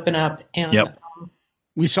Aerosmith would open up. And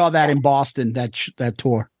we saw that in Boston. That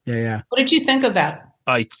tour. Yeah. What did you think of that?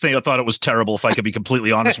 I thought it was terrible, if I could be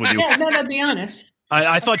completely honest with you. No, be honest.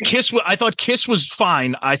 I thought Kiss was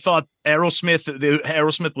fine. I thought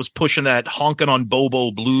Aerosmith was pushing that Honkin' on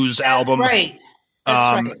Bobo blues album. Right.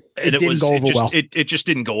 That's right. And it just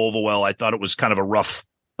didn't go over well. I thought it was kind of a rough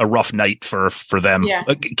night for them. Yeah.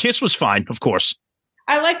 Kiss was fine, of course.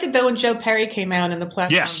 I liked it though when Joe Perry came out in the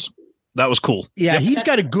platform. Yes. That was cool. Yeah, he's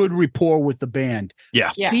got a good rapport with the band. Yeah.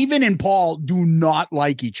 Steven and Paul do not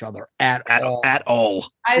like each other at all.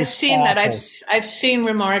 I've seen awful. that. I've seen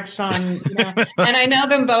remarks on, and I know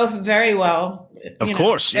them both very well. Of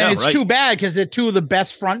course. Yeah. And it's too bad because they're two of the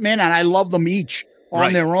best frontmen, and I love them each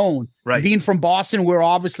on their own. Right. Being from Boston, we're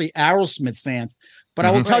obviously Aerosmith fans. But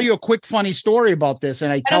I will tell you a quick funny story about this.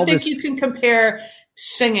 And I don't think you can compare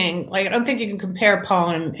singing. Like, I don't think you can compare Paul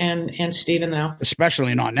and Steven, though.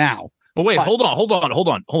 Especially not now. But wait, hold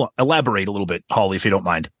on. Elaborate a little bit, Holly, if you don't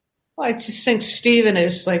mind. Well, I just think Steven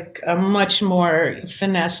is like a much more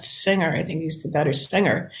finessed singer. I think he's the better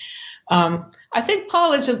singer. I think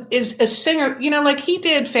Paul is a singer, like he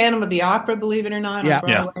did Phantom of the Opera, believe it or not, on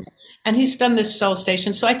Broadway. And he's done this Soul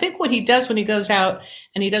Station. So I think what he does when he goes out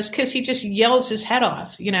and he does Kiss, he just yells his head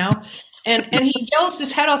off, and he yells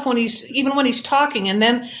his head off when he's talking. And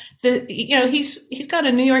then he's got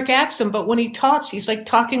a New York accent, but when he talks, he's like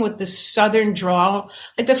talking with this Southern drawl.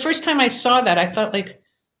 Like the first time I saw that, I thought like,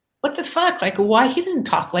 what the fuck? Like, why he doesn't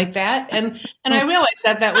talk like that? And I realized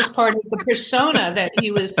that was part of the persona that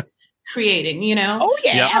he was creating, Oh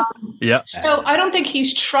yeah. Yeah. So I don't think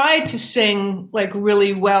he's tried to sing like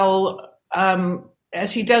really well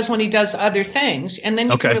as he does when he does other things. And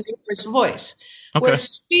then you can really hear his voice. Okay.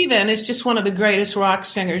 Whereas Steven is just one of the greatest rock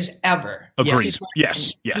singers ever. Agreed.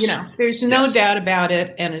 Yes. There's no doubt about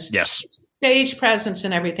it. And his stage presence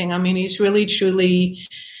and everything. I mean, he's really, truly,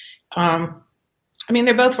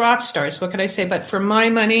 they're both rock stars. What could I say? But for my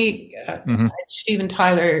money, Steven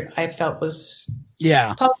Tyler, I felt was...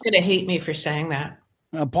 Yeah. Paul's going to hate me for saying that.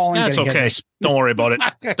 Paul, that's okay. Don't worry about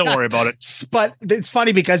it. Don't worry about it. But it's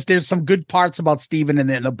funny because there's some good parts about Steven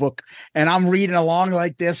in the book, and I'm reading along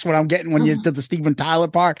like this when you get to the Steven Tyler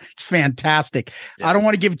part. It's fantastic. Yeah. I don't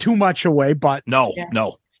want to give too much away, but no.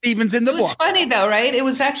 Steven's in the book. It was funny though, right? It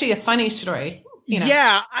was actually a funny story.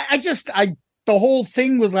 Yeah, I the whole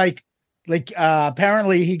thing was like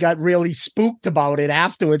apparently he got really spooked about it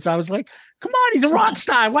afterwards. I was like, come on, he's a rock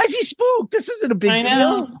star. Why is he spooked? This isn't a big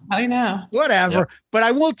deal. I know. Whatever. Yeah. But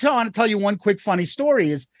I will tell you one quick funny story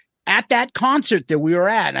is at that concert that we were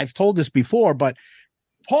at, and I've told this before, but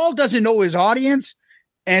Paul doesn't know his audience.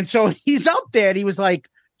 And so he's up there and he was like,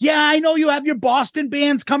 yeah, I know you have your Boston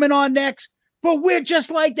bands coming on next, but we're just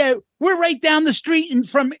like that. We're right down the street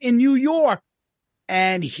in New York.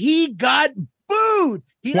 And he got booed.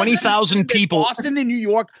 20,000 people. Boston and New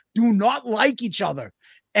York do not like each other.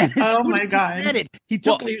 And oh my God! He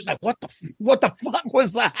was like, "What the fuck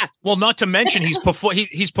was that?" Well, not to mention he's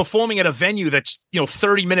performing at a venue that's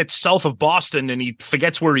 30 minutes south of Boston, and he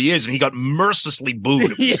forgets where he is, and he got mercilessly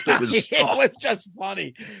booed. It was just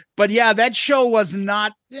funny, but yeah, that show was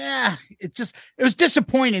not. Yeah, it was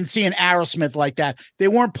disappointing seeing Aerosmith like that. They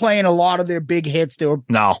weren't playing a lot of their big hits. They were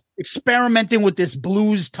experimenting with this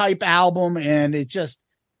blues type album, and it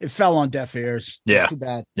fell on deaf ears. Yeah, too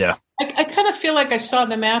bad. Yeah. I kind of feel like I saw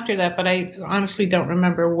them after that, but I honestly don't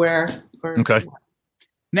remember where. Okay.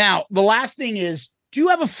 Now, the last thing is, do you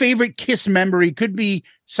have a favorite Kiss memory? Could be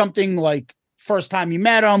something like first time you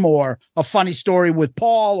met him or a funny story with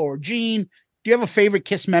Paul or Gene. Do you have a favorite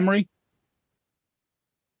Kiss memory?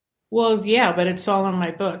 Well, yeah, but it's all in my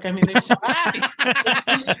book. I mean, there's so many.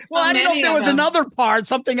 Well, I didn't know if there was another part,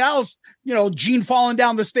 something else, Gene falling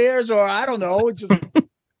down the stairs, or I don't know. It's just...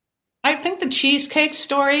 I think the cheesecake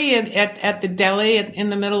story at the deli in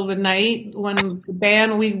the middle of the night when the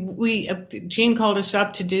band Gene called us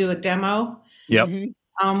up to do a demo. Yep.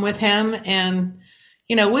 With him, and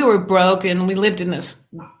we were broke and we lived in this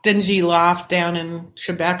dingy loft down in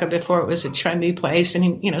Tribeca before it was a trendy place, and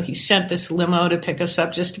he sent this limo to pick us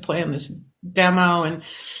up just to play on this demo, and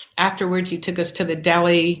afterwards he took us to the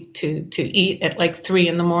deli to eat at like 3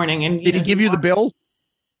 a.m. And did he give you the bill?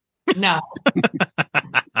 No.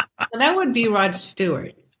 That would be Rod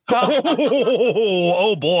Stewart.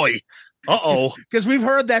 Oh boy. Uh-oh. Because we've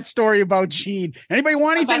heard that story about Gene. Anybody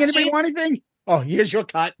want anything? Oh, here's your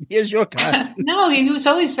cut. No, he was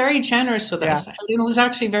always very generous with us. It was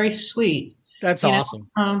actually very sweet. That's awesome.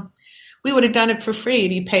 We would have done it for free.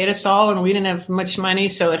 He paid us all, and we didn't have much money,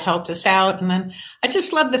 so it helped us out. And then I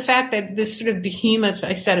just love the fact that this sort of behemoth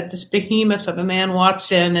of a man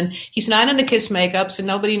walks in, and he's not in the Kiss makeup, so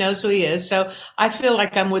nobody knows who he is. So I feel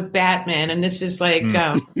like I'm with Batman, and this is like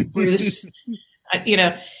Bruce,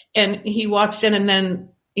 and he walks in, and then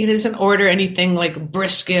he doesn't order anything like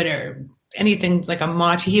brisket or anything like a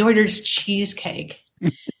matcha. He orders cheesecake.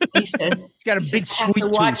 He says he's got a big sweet to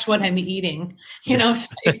watch what I'm eating. You know,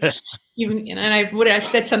 even and I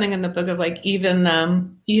said something in the book of like even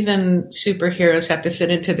superheroes have to fit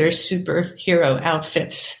into their superhero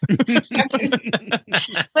outfits. But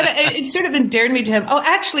it sort of endeared me to him. Oh,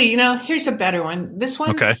 actually, you know, here's a better one. This one,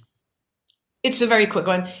 okay. It's a very quick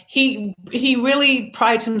one. He really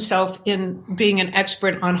prides himself in being an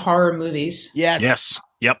expert on horror movies. Yes.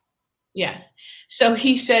 Yep. Yeah. So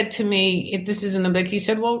he said to me, if this is in the book, he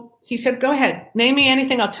said, go ahead. Name me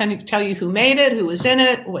anything. I'll tell you who made it, who was in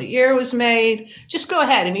it, what year it was made. Just go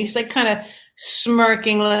ahead. And he's like kind of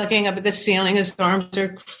smirking, looking up at the ceiling. His arms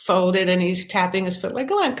are folded and he's tapping his foot like,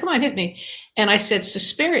 go on, come on, hit me. And I said,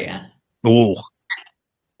 Suspiria. Ooh.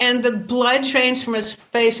 And the blood drains from his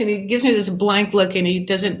face and he gives me this blank look and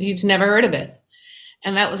he's never heard of it.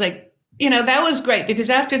 And that was like, you know, that was great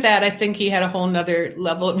because after that, I think he had a whole nother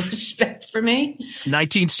level of respect for me.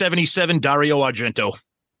 1977, Dario Argento.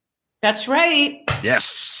 That's right.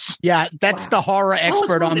 Yes. Yeah, that's the horror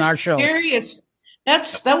expert on our show.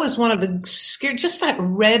 That was one of the scary. Just that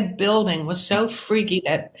red building was so freaky.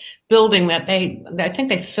 That building that I think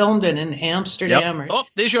they filmed it in Amsterdam. Yep. Oh,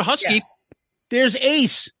 there's your husky. Yeah. There's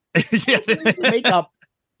Ace. Makeup.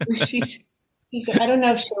 She's. I don't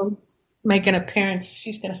know if she'll make an appearance.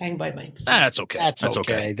 She's going to hang by my feet. That's okay. That's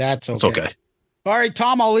okay. That's okay. It's okay. All right,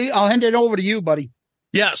 Tom, I'll hand it over to you, buddy.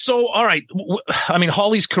 Yeah. So, all right. I mean,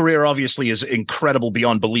 Holly's career obviously is incredible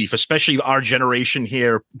beyond belief, especially our generation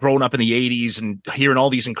here, growing up in the 80s and hearing all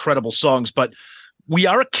these incredible songs. But we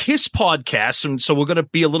are a Kiss podcast. And so we're going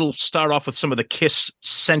to start off with some of the Kiss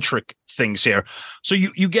centric things here. So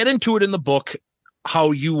you get into it in the book,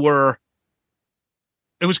 how you were.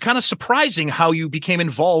 It was kind of surprising how you became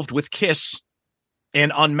involved with Kiss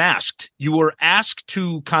and Unmasked. You were asked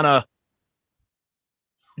to kind of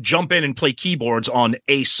jump in and play keyboards on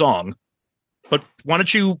a song, but why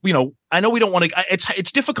don't you? You know, I know we don't want to.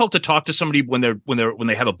 It's difficult to talk to somebody when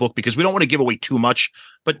they have a book because we don't want to give away too much.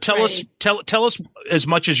 But tell us as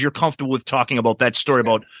much as you're comfortable with talking about that story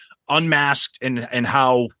about Unmasked and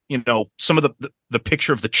how, you know, some of the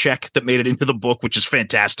picture of the check that made it into the book, which is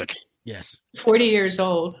fantastic. Yes. 40 years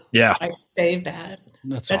old. Yeah. I saved that.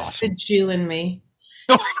 That's awesome. The Jew in me.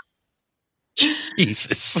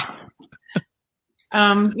 Jesus.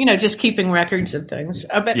 You know, just keeping records and things.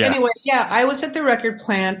 Anyway, I was at the record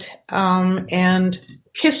plant, and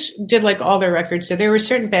Kiss did like all their records. So there were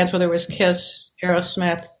certain bands where there was Kiss,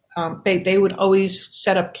 Aerosmith. They would always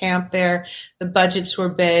set up camp there. The budgets were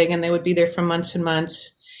big and they would be there for months and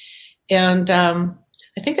months. And,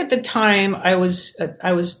 I think at the time I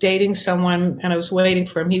was dating someone and I was waiting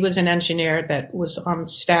for him. He was an engineer that was on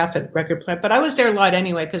staff at Record Plant, but I was there a lot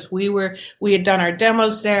anyway because we had done our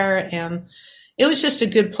demos there and it was just a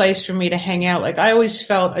good place for me to hang out. Like I always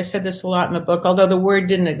felt, I said this a lot in the book, although the word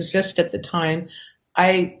didn't exist at the time,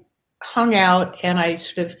 I hung out and I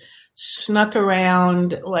sort of snuck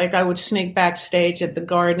around, like I would sneak backstage at the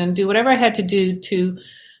Garden and do whatever I had to do to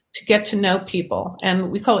get to know people.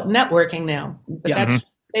 And we call it networking now, but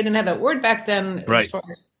they didn't have that word back then as far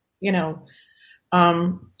as, you know,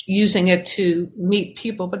 using it to meet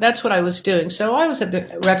people, but that's what I was doing. So I was at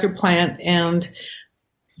the record plant and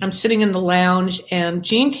I'm sitting in the lounge and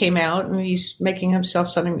Gene came out and he's making himself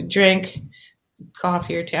something to drink,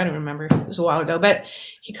 coffee or tea. I don't remember. It was a while ago, but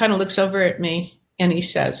he kind of looks over at me and he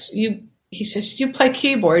says, you play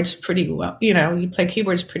keyboards pretty well. You know, you play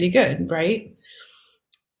keyboards pretty good, right?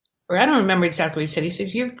 Or I don't remember exactly what he said. He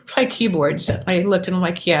says, you play keyboards. I looked at him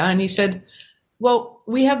like, yeah. And he said, well,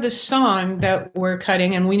 we have this song that we're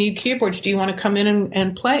cutting and we need keyboards. Do you want to come in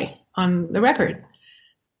and play on the record?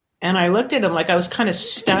 And I looked at him like I was kind of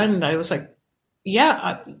stunned. I was like,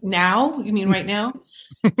 yeah, now? You mean right now?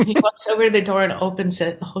 He walks over to the door and opens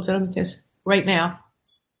it and holds it up and says, right now.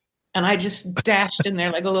 And I just dashed in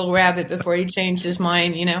there like a little rabbit before he changed his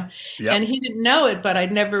mind, you know. Yep. And he didn't know it, but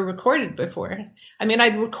I'd never recorded before. I mean,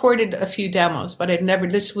 I'd recorded a few demos, but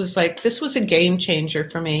this was a game changer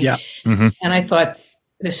for me. Yeah. Mm-hmm. And I thought,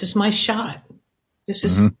 this is my shot. This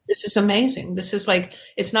is amazing. This is like,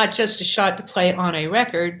 it's not just a shot to play on a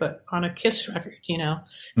record, but on a Kiss record, you know.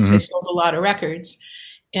 So they sold a lot of records.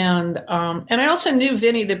 And I also knew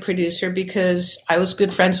Vinny, the producer, because I was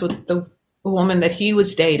good friends with the woman that he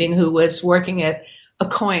was dating who was working at a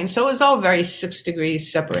coin. So it was all very 6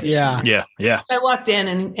 degrees separation. Yeah. So I walked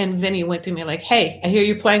in and Vinny went to me like, hey, I hear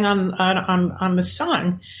you're playing on the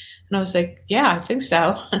song. And I was like, yeah, I think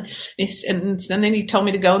so. And then he told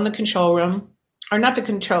me to go in the control room, or not the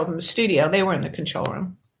control room, the studio. They were in the control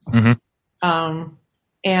room. Mm-hmm.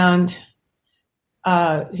 And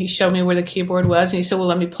he showed me where the keyboard was, and he said, well,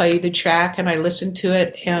 let me play you the track. And I listened to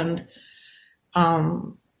it, and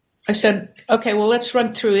I said, okay, well, let's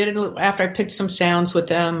run through it. And after I picked some sounds with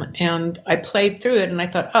them, and I played through it, and I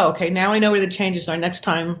thought, oh, okay, now I know where the changes are. Next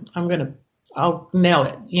time I'll nail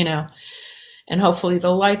it, you know, and hopefully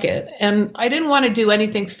they'll like it. And I didn't want to do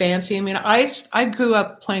anything fancy. I mean, I grew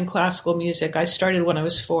up playing classical music. I started when I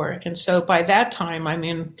was 4. And so by that time, I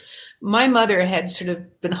mean, my mother had sort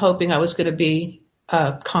of been hoping I was going to be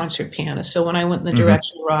a concert pianist. So when I went in the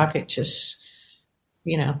direction of rock, it just,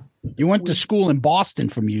 you know. You went to school in Boston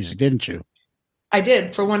for music, didn't you? I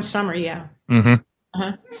did for one summer. Yeah.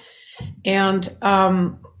 And,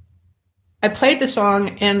 I played the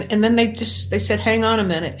song, and then they said, hang on a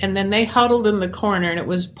minute. And then they huddled in the corner, and it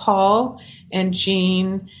was Paul and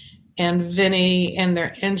Gene and Vinny and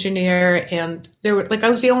their engineer. And there were, like, I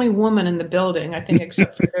was the only woman in the building, I think,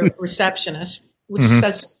 except for their receptionist, which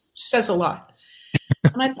says a lot.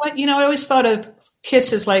 And I thought, you know, I always thought of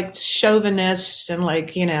Kiss as like chauvinists and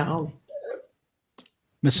like, you know,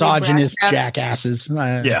 misogynist jackasses,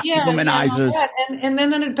 womanizers. And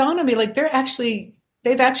then it dawned on me, like,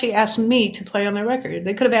 they've actually asked me to play on their record.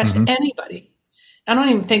 They could have asked anybody. I don't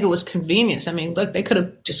even think it was convenience. I mean, look, they could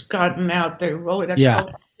have just gotten out their Rolodex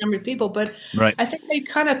number of people, but I think they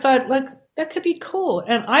kind of thought, like, that could be cool.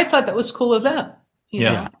 And I thought that was cool of them. You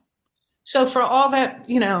know? So for all that,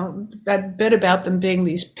 you know, that bit about them being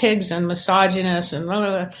these pigs and misogynists and blah,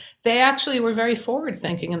 blah, blah, they actually were very forward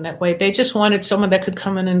thinking in that way. They just wanted someone that could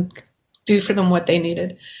come in and do for them what they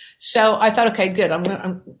needed. So I thought, okay, good.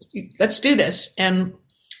 Let's do this. And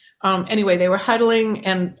anyway, they were huddling,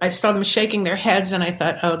 and I saw them shaking their heads, and I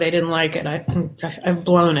thought, oh, they didn't like it. I've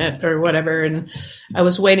blown it or whatever. And I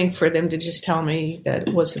was waiting for them to just tell me that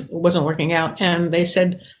it wasn't working out. And they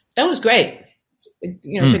said, that was great.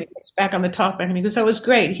 You know, then he gets back on the talkback, and he goes, that was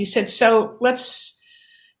great. He said,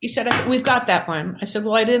 he said, we've got that one. I said,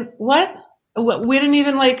 well, what? We didn't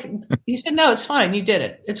even he said, no, it's fine. You did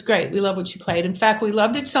it. It's great. We love what you played. In fact, we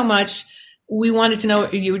loved it so much. We wanted to know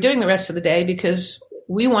what you were doing the rest of the day because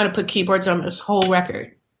we want to put keyboards on this whole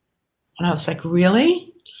record. And I was like,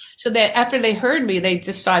 really? So after they heard me, they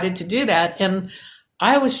decided to do that. And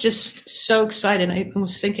I was just so excited. I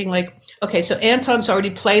was thinking, like, okay, so Anton's already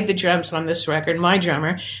played the drums on this record, my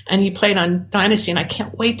drummer, and he played on Dynasty. And I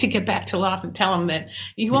can't wait to get back to Loft and tell him that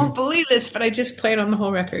you won't believe this, but I just played on the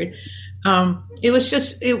whole record.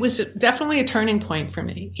 It was definitely a turning point for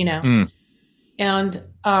me, you know, and,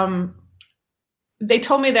 they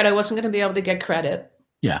told me that I wasn't going to be able to get credit.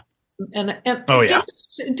 Yeah. And it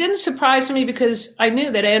didn't surprise me because I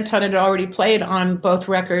knew that Anton had already played on both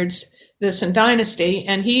records, this and Dynasty,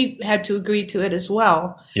 and he had to agree to it as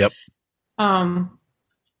well. Yep. But,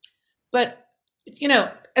 you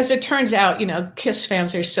know, as it turns out, you know, Kiss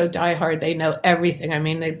fans are so diehard, they know everything. I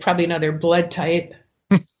mean, they probably know their blood type.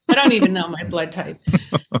 I don't even know my blood type.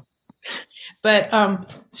 But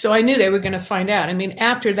so I knew they were going to find out. I mean,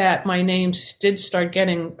 after that, my name did start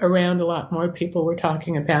getting around a lot more. People were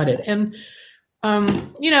talking about it. And,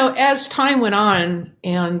 you know, as time went on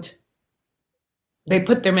and they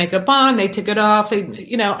put their makeup on, they took it off.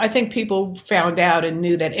 You know, I think people found out and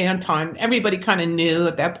knew that everybody kind of knew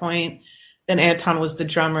at that point that Anton was the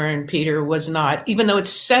drummer and Peter was not, even though it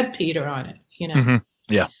said Peter on it, you know.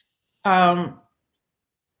 Yeah.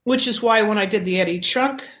 Which is why when I did the Eddie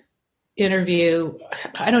Trunk interview,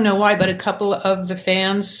 I don't know why, but a couple of the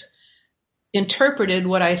fans interpreted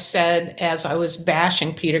what I said as I was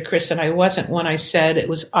bashing Peter Criss, and I wasn't when I said it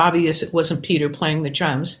was obvious it wasn't Peter playing the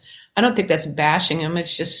drums. I don't think that's bashing him.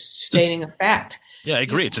 It's just stating a fact. Yeah, I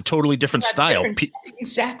agree. It's a totally different style.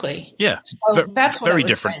 Exactly. Yeah. So that's what very I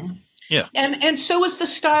was different. saying. Yeah. And so was the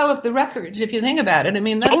style of the records, if you think about it. I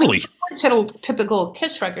mean, that's totally typical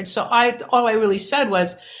Kiss record. So all I really said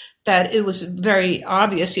was that it was very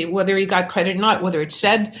obvious whether he got credit or not, whether it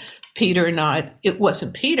said Peter or not, it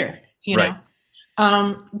wasn't Peter, you know.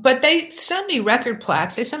 But they sent me record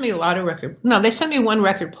plaques. They sent me they sent me one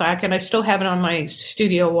record plaque, and I still have it on my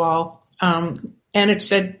studio wall. And it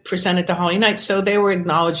said presented to Holly Knight. So they were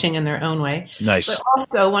acknowledging in their own way. Nice. But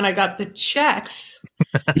also when I got the checks,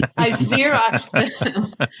 I Xeroxed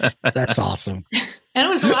them. That's awesome. And it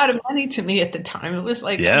was a lot of money to me at the time. It was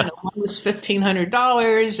like, I don't know, one was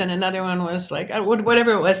 $1,500 and another one was like,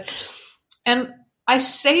 whatever it was. And I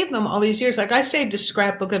saved them all these years. Like I saved a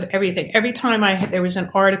scrapbook of everything. Every time there was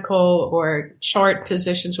an article or chart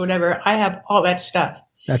positions, whatever, I have all that stuff.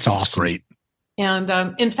 That's awesome. Great.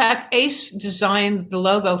 And in fact, Ace designed the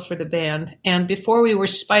logo for the band. And before we were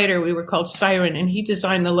Spider, we were called Siren. And he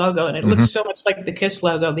designed the logo. And it looks so much like the Kiss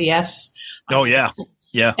logo, the S. Oh, yeah.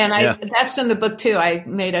 Yeah. And that's in the book too. I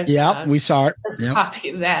made a we saw it. Copy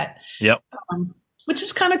of that. Yep. Which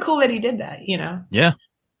was kind of cool that he did that, Yeah.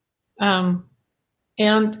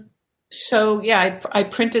 And so, I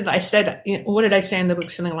printed, I said, what did I say in the book?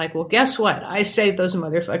 Something like, well, guess what? I saved those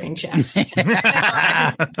motherfucking checks.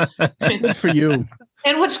 Good for you.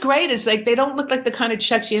 And what's great is like, they don't look like the kind of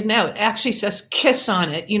checks you have now. It actually says Kiss on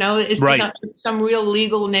it. It's not some real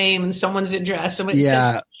legal name and someone's address. So it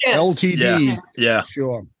says Kiss. LTD. Yeah.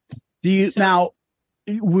 Sure. Now,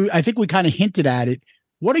 I think we kind of hinted at it.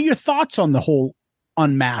 What are your thoughts on the whole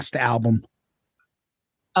Unmasked album?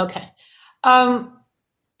 Okay.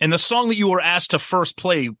 And the song that you were asked to first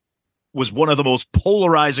play was one of the most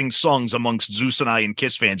polarizing songs amongst Zeus and I and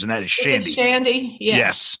Kiss fans, and that is Shandy. Shandy? Yeah.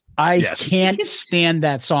 Yes. I can't stand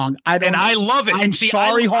that song. I love it. I'm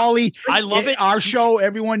sorry, Holly. I love it. Our show,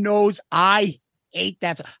 everyone knows I hate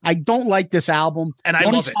that. I don't like this album. And I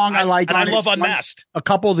love it. I like, and I love Unmasked. A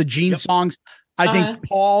couple of the Gene songs. I think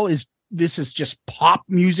Paul this is just pop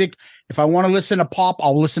music. If I want to listen to pop,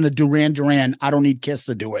 I'll listen to Duran Duran. I don't need Kiss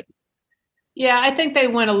to do it. Yeah, I think they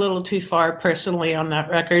went a little too far personally on that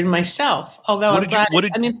record myself. Although what did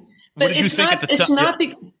you think at the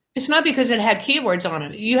time? It's not because it had keywords on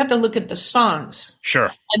it. You have to look at the songs.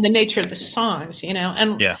 Sure. And the nature of the songs, and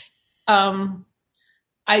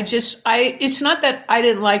it's not that I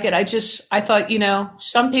didn't like it. I thought,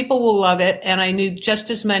 some people will love it. And I knew just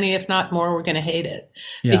as many, if not more, were going to hate it.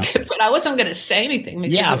 Yeah. But I wasn't going to say anything.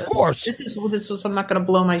 Yeah, of course. This was, I'm not going to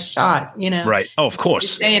blow my shot, Right. Oh, of course.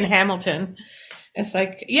 Stay in Hamilton. It's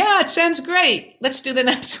like, it sounds great. Let's do the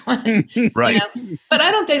next one. Right. But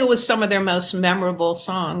I don't think it was some of their most memorable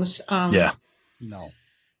songs. No.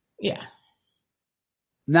 Yeah.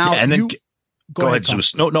 Now, and then go ahead,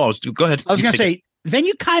 Zeus. No, go ahead. I was going to say, then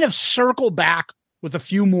you kind of circle back with a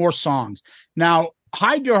few more songs. Now,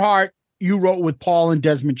 Hide Your Heart, you wrote with Paul and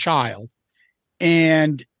Desmond Child.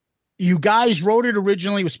 And you guys wrote it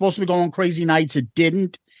originally. It was supposed to be going Crazy Nights. It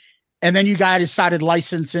didn't. And then you guys decided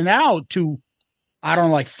licensing out to, I don't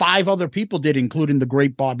know, like 5 other people did, including the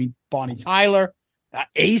great Bonnie Tyler.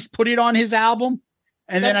 Ace put it on his album.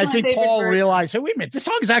 And then I think Paul realized, hey, wait a minute, this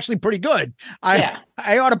song is actually pretty good. I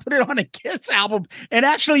ought to put it on a Kiss album and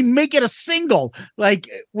actually make it a single. Like,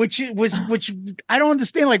 which I don't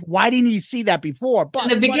understand. Like, why didn't he see that before? But in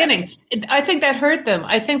the beginning, I think that hurt them.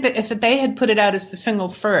 I think that if they had put it out as the single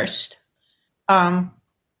first, then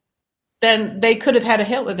they could have had a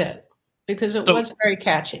hit with it because it was very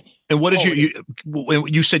catchy. And what is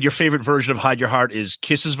you said your favorite version of Hide Your Heart is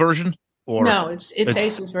Kiss's version? Or no, it's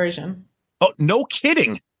Ace's version. Oh, no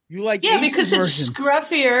kidding. You like Ace's because version. It's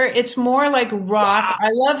scruffier. It's more like rock. Wow. I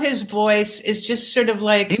love his voice. It's just sort of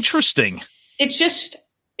like interesting. It's just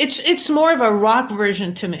it's more of a rock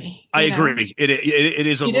version to me. I agree. It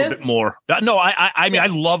is a little bit more. No, I mean I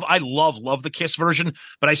love the Kiss version,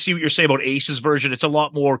 but I see what you're saying about Ace's version. It's a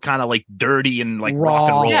lot more kind of like dirty and like rock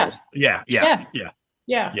and roll. Yeah. I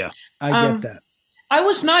get that. I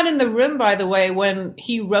was not in the room, by the way, when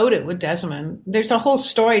he wrote it with Desmond. There's a whole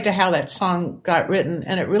story to how that song got written,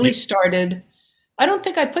 and it really started. I don't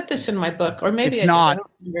think I put this in my book, or maybe it's not.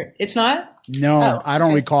 It's not? No, I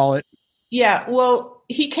don't recall it. Yeah, well,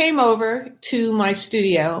 he came over to my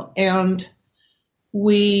studio, and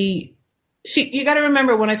you got to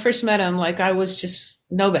remember when I first met him, like I was just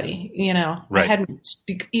nobody, Right. I hadn't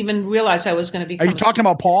even realized I was going to become. Are you talking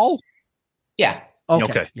about Paul? Yeah.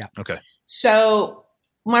 Okay. Yeah. Okay. So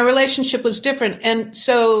my relationship was different. And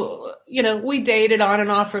so, we dated on and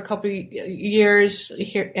off for a couple of years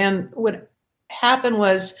here. And what happened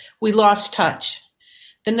was we lost touch.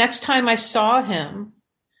 The next time I saw him,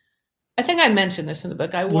 I think I mentioned this in the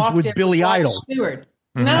book. I walked with in Billy with Rod Idol. Stewart.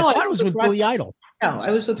 Mm-hmm. No, I thought it was with Billy Idol. No,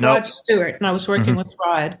 I was with Rod Stewart, and I was working with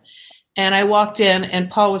Rod. And I walked in, and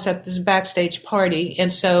Paul was at this backstage party.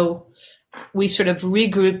 And so we sort of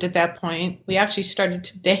regrouped at that point. We actually started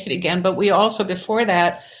to date again, but we also, before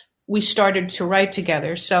that, we started to write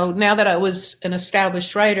together. So now that I was an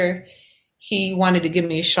established writer, he wanted to give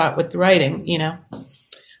me a shot with the writing,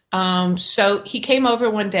 So he came over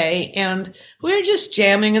one day and we were just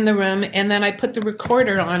jamming in the room. And then I put the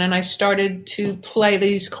recorder on and I started to play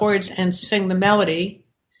these chords and sing the melody,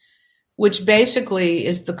 which basically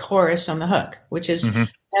is the chorus on the hook, which is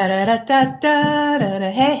da da da da da da da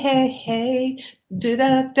hey hey hey da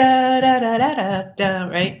da da da da da da,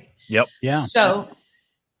 right? Yep. Yeah. So,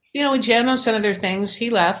 we jammed on some other things. He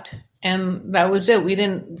left, and that was it. We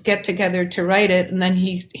didn't get together to write it. And then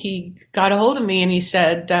he got a hold of me and he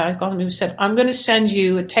said, I called him. He said, "I'm going to send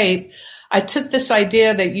you a tape. I took this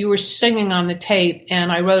idea that you were singing on the tape, and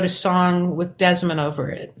I wrote a song with Desmond over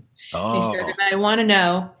it." Oh. He said, "And I want to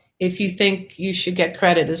know if you think you should get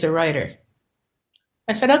credit as a writer.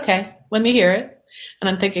 I said, okay, let me hear it. And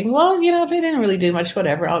I'm thinking, well, they didn't really do much,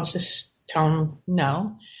 whatever. I'll just tell them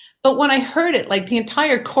no. But when I heard it, like the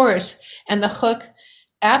entire chorus and the hook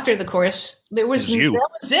after the chorus, that was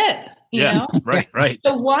it. You know? Right.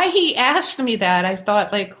 So why he asked me that, I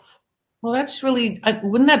thought like, well, that's really,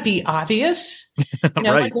 wouldn't that be obvious?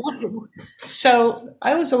 Right. So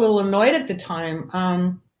I was a little annoyed at the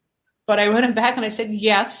time. But I wrote him back and I said,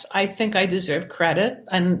 yes, I think I deserve credit.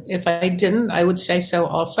 And if I didn't, I would say so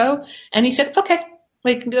also. And he said, okay.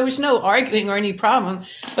 Like there was no arguing or any problem,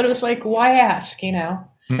 but it was like, why ask, Can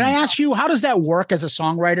I ask you, how does that work as a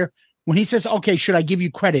songwriter? When he says, okay, should I give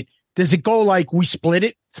you credit? Does it go like we split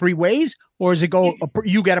it 3 ways, or does it go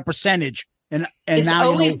you get a percentage? And it's now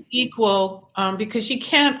always equal because you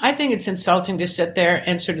can't. I think it's insulting to sit there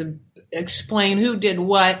and sort of explain who did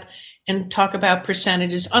what and talk about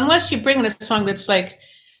percentages, unless you bring in a song that's like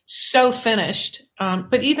so finished.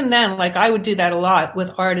 But even then, like I would do that a lot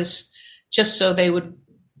with artists, just so they would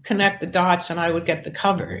connect the dots and I would get the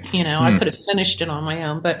cover. I could have finished it on my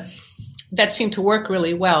own, but that seemed to work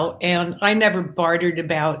really well. And I never bartered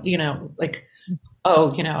about, like,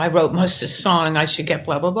 I wrote most of the song, I should get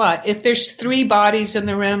blah, blah, blah. If there's 3 bodies in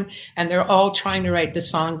the room and they're all trying to write the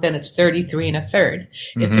song, then it's 33 1/3.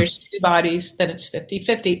 Mm-hmm. If there's 2 bodies, then it's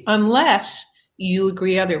 50-50, unless you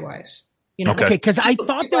agree otherwise. Okay, because I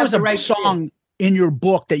thought there was a song in your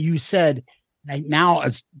book that you said, like, now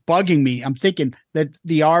it's bugging me. I'm thinking that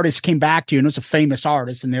the artist came back to you and it's a famous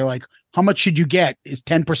artist and they're like, how much should you get? Is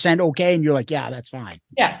 10% okay? And you're like, yeah, that's fine.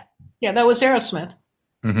 Yeah. Yeah. That was Aerosmith.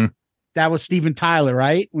 Mm-hmm. That was Steven Tyler,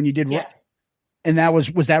 right? When you did, and that was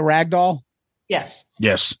that Ragdoll? Yes.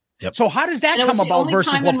 Yes. Yep. So how does that come about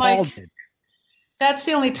versus what Paul did? That's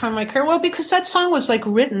the only time I care. Well, because that song was like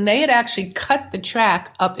written, they had actually cut the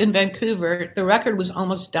track up in Vancouver. The record was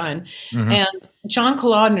almost done. Mm-hmm. And John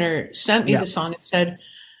Kalodner sent me the song and said,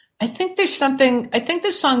 I think this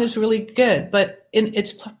song is really good, but in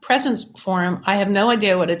its present form, I have no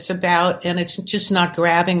idea what it's about and it's just not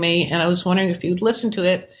grabbing me. And I was wondering if you'd listen to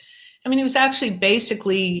it. I mean, he was actually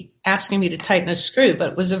basically asking me to tighten a screw,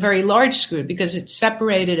 but it was a very large screw because it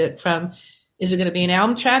separated it from, is it going to be an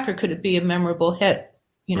album track or could it be a memorable hit?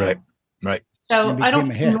 Right. So I don't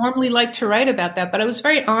normally like to write about that, but I was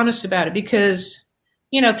very honest about it because,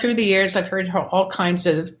 through the years, I've heard all kinds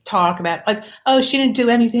of talk about like, oh, she didn't do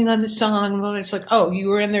anything on the song. Well, it's like, oh, you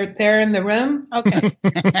were there in the room. Okay.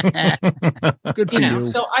 Good for you.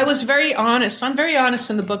 So I was very honest. I'm very honest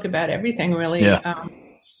in the book about everything, really. Yeah.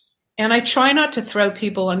 And I try not to throw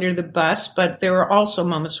people under the bus, but there were also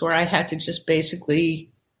moments where I had to just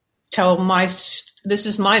basically tell this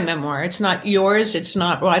is my memoir. It's not yours. It's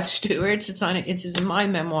not Rod Stewart's. It is my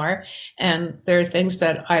memoir. And there are things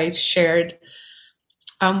that I shared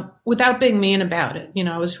without being mean about it.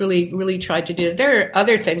 I was really, really tried to do it. There are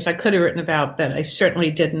other things I could have written about that I certainly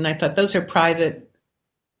didn't. I thought those are private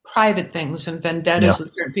things and vendettas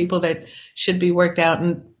with certain people that should be worked out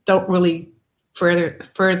and don't really further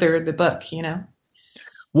the book,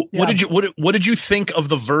 What did you think of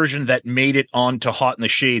the version that made it onto Hot in the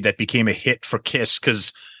Shade that became a hit for Kiss?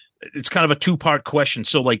 Because it's kind of a 2-part question.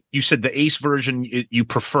 So, like you said, the Ace version you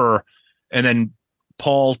prefer, and then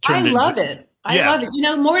Paul turned. I love it.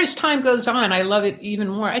 More as time goes on, I love it even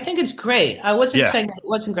more. I think it's great. I wasn't saying that it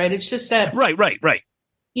wasn't great. It's just that right.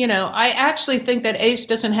 I actually think that Ace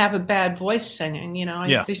doesn't have a bad voice singing.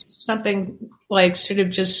 There's something like sort of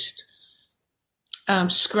just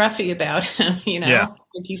scruffy about him,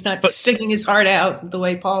 Like he's not singing his heart out the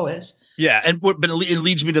way Paul is. Yeah, but it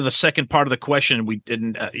leads me to the second part of the question. We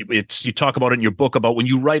didn't. You talk about it in your book about when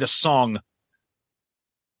you write a song,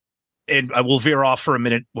 and I will veer off for a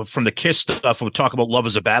minute from the Kiss stuff. We'll talk about "Love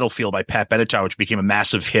Is a Battlefield" by Pat Benatar, which became a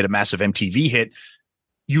massive hit, a massive MTV hit.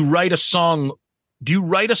 You write a song. Do you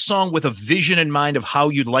write a song with a vision in mind of how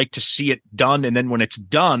you'd like to see it done, and then when it's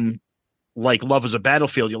done, like "Love Is a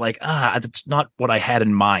Battlefield," you're like, that's not what I had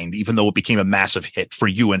in mind, even though it became a massive hit for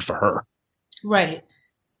you and for her. Right.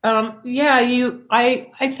 I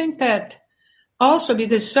think that also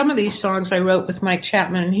because some of these songs I wrote with Mike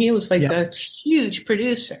Chapman, and he was like a huge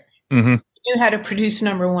producer. Mm-hmm. He knew how to produce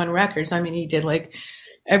 #1 records. I mean, he did like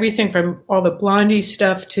everything from all the Blondie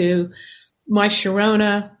stuff to My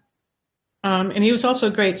Sharona. And he was also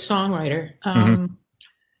a great songwriter.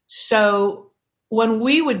 So when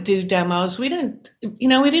we would do demos, we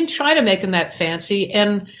didn't try to make them that fancy.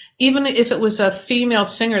 And even if it was a female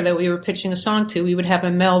singer that we were pitching a song to, we would have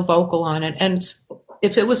a male vocal on it. And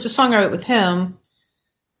if it was a song I wrote with him,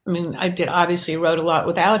 I mean, I did obviously wrote a lot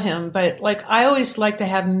without him, but like I always like to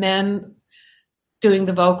have men doing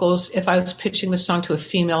the vocals if I was pitching the song to a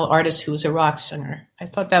female artist who was a rock singer. I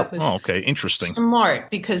thought that was interesting, smart,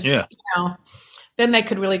 because then they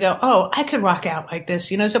could really go, oh, I could rock out like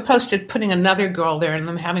this, as opposed to putting another girl there and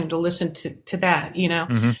them having to listen to that,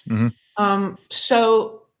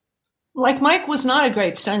 So like Mike was not a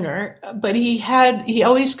great singer, but he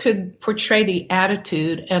always could portray the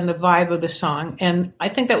attitude and the vibe of the song. And I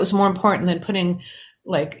think that was more important than putting,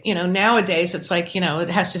 like, nowadays it's like, it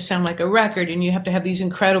has to sound like a record and you have to have these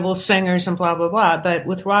incredible singers and blah, blah, blah. But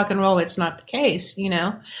with rock and roll, it's not the case,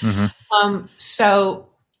 So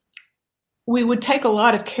we would take a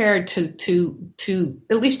lot of care to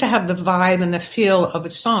at least to have the vibe and the feel of a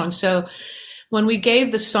song. So when we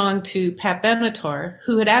gave the song to Pat Benatar,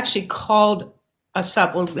 who had actually called us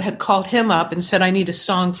up, or had called him up and said, I need a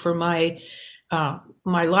song for my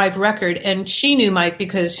live record. And she knew Mike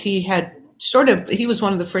because he was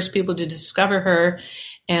one of the first people to discover her.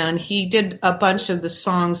 And he did a bunch of the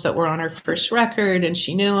songs that were on her first record, and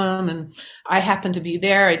she knew him. And I happened to be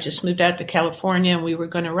there. I just moved out to California and we were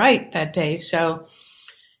going to write that day. So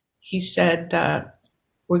he said,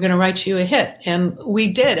 we're going to write you a hit. And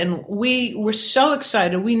we did. And we were so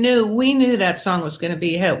excited. We knew that song was going to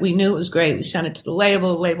be a hit. We knew it was great. We sent it to the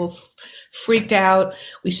label. The label freaked out.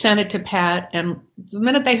 We sent it to Pat. And the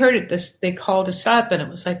minute they heard it, they called us up, and it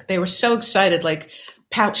was like, they were so excited. Like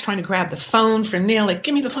Pat was trying to grab the phone from Neil, like,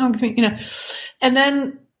 give me the phone, And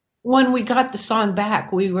then when we got the song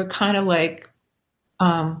back, we were kind of like,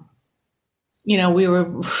 we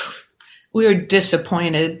were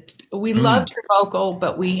disappointed. We loved her vocal,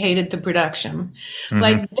 but we hated the production.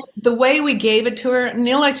 Like the way we gave it to her,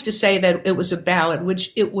 Neil likes to say that it was a ballad,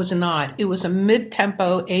 which it was not. It was a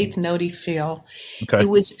mid-tempo, eighth notey feel. Okay. It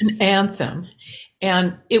was an anthem.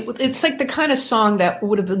 And it's like the kind of song that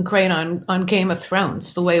would have been great on Game of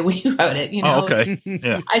Thrones, the way we wrote it. Oh, okay.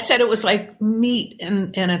 Yeah. I said it was like meat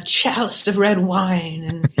and a chalice of red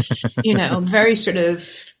wine, and, very sort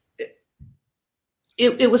of,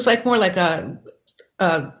 it was like more like a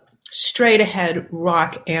straight ahead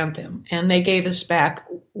rock anthem. And they gave us back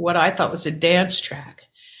what I thought was a dance track.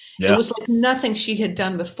 Yeah. It was like nothing she had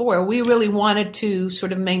done before. We really wanted to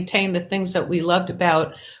sort of maintain the things that we loved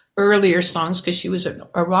about earlier songs, because she was a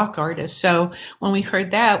rock artist. So when we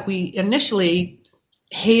heard that, we initially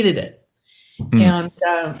hated it. And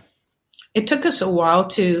it took us a while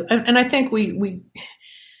to, and I think we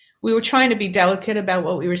were trying to be delicate about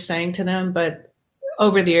what we were saying to them, but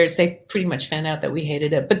over the years, they pretty much found out that we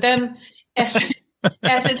hated it. But then as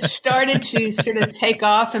it started to sort of take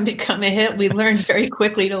off and become a hit, we learned very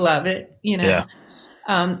quickly to love it, Yeah.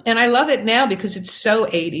 And I love it now because it's so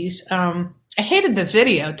 80s. I hated the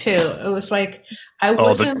video too. It was like, I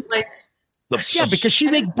wasn't because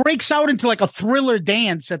she breaks out into like a Thriller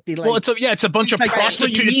dance at the Well, it's a bunch of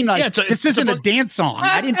prostitutes. This isn't a dance song.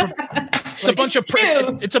 I didn't.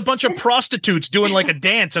 It's a bunch of prostitutes doing like a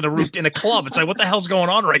dance in a club. It's like, what the hell's going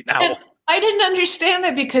on right now? And I didn't understand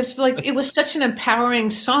that because like it was such an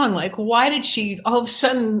empowering song. Like, why did she all of a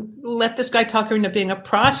sudden let this guy talk her into being a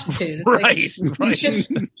prostitute? Right. Just,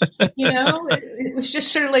 it was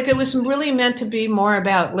just sort of like, it was really meant to be more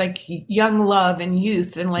about like young love and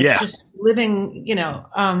youth and like just living,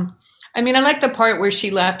 I mean, I like the part where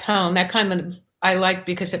she left home. That kind of I liked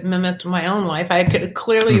because it mimicked my own life. I could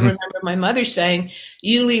clearly remember my mother saying,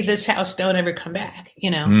 you leave this house, don't ever come back,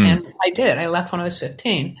 and I did. I left when I was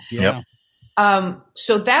 15. Yeah.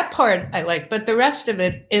 So that part I liked, but the rest of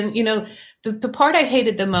it, and, the part I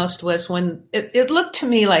hated the most was when it looked to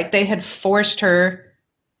me like they had forced her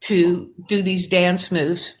to do these dance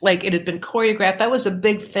moves. Like it had been choreographed. That was a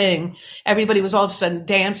big thing. Everybody was all of a sudden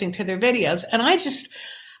dancing to their videos. And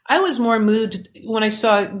I was more moved when I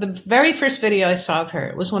saw the very first video I saw of her.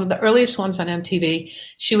 It was one of the earliest ones on MTV.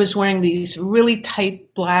 She was wearing these really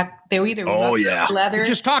tight black, they were either leather. We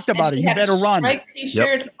just talked about it. You better run. Striped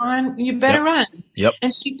t-shirt on. You better run. Yep.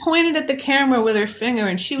 And she pointed at the camera with her finger,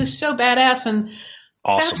 and she was so badass. And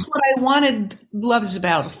awesome. That's what I wanted Love's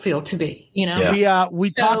Battlefield to be, Yeah. We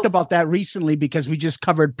talked about that recently because we just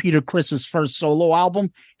covered Peter Criss's first solo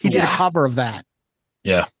album. He did a cover of that.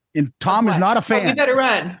 Yeah. And Tom is not a fan. You better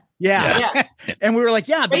run. Yeah. And we were like,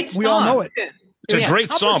 we all know it. It's a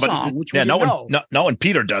great song, but no one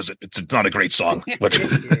Peter does it. It's not a great song.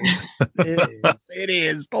 It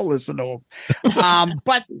is. Don't listen to him.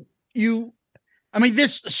 But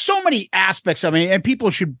there's so many aspects. And people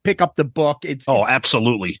should pick up the book.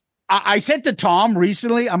 Absolutely. I said to Tom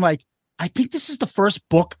recently, I'm like, I think this is the first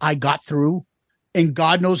book I got through in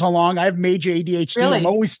God knows how long. I have major ADHD. Really? I'm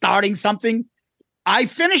always starting something. I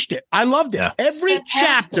finished it. I loved it. Yeah. Every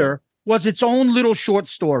chapter was its own little short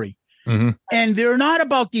story. Mm-hmm. And they're not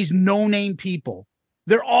about these no-name people.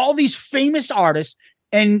 They're all these famous artists.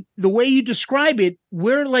 And the way you describe it,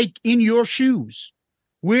 we're like in your shoes.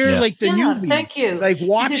 We're like the newbie. Thank you. Like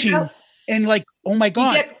watching and like, oh my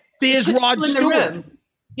God, there's Rod Stewart.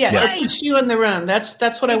 Yeah, it puts you in the room.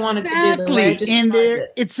 That's what I wanted to do. Exactly. And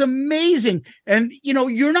it's amazing. And, you know,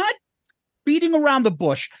 you're not beating around the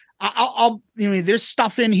bush. There's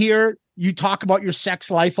stuff in here. You talk about your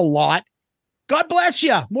sex life a lot. God bless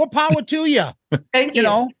you. More power to you. Thank you. You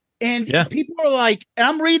know, and people are like, and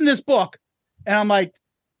I'm reading this book and I'm like,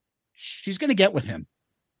 she's going to get with him.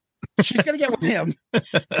 She's going to get with him.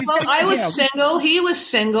 Well, I was single. He was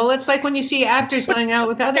single. It's like when you see actors going out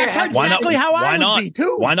with other actors. Why not? Why not?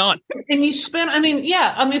 Too. Why not? And you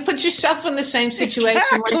put yourself in the same situation.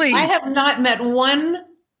 Exactly. I have not met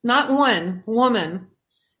not one woman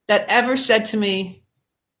that ever said to me,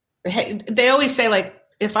 hey, they always say, like,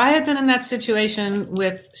 if I had been in that situation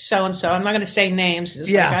with so-and-so, I'm not going to say names.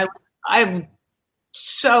 It's like I'm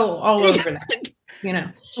so all over that. You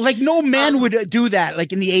know, like no man would do that.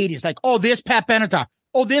 Like in the 80s, like, oh, there's Pat Benatar.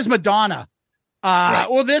 Oh, there's Madonna.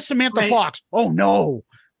 Or there's Samantha Fox. Oh no!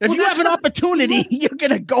 If you have an opportunity, you're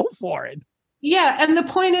gonna go for it. Yeah, and the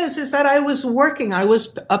point is that I was working. I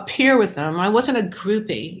was a peer with them. I wasn't a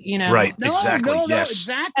groupie. You know, right? Exactly. Yes,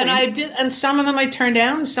 exactly. And I did. And some of them I turned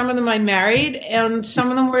down. Some of them I married, and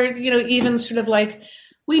some of them were, you know, even sort of like.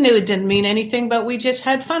 We knew it didn't mean anything, but we just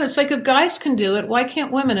had fun. It's like if guys can do it, why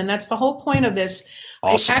can't women? And that's the whole point of this.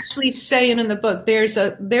 Awesome. I actually say it in the book. There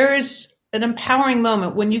is an empowering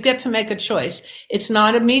moment when you get to make a choice. It's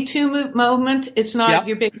not a Me Too moment. It's not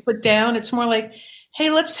you're being put down. It's more like,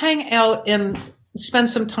 hey, let's hang out and spend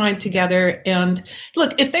some time together. And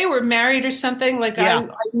look, if they were married or something, like I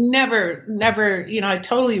never, you know, I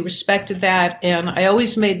totally respected that. And I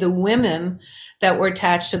always made the women that were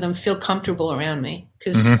attached to them feel comfortable around me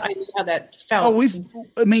because I knew how that felt. Oh,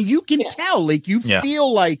 you can tell, like you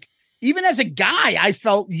feel like, even as a guy, I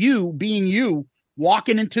felt you being you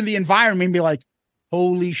walking into the environment and be like,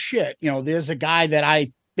 holy shit, you know, there's a guy that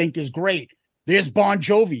I think is great. There's Bon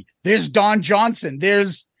Jovi. There's Don Johnson.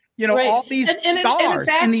 There's, you know, all these stars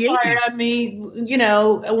in the 80s. On me, you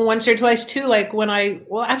know, once or twice too. Like when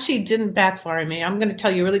actually it didn't backfire on me. I'm going to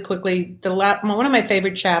tell you really quickly. One of my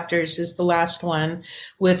favorite chapters is the last one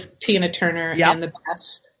with Tina Turner and the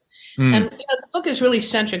Best. And you know, the book is really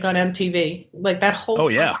centric on MTV. Like that whole. Oh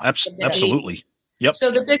yeah, absolutely. Yep.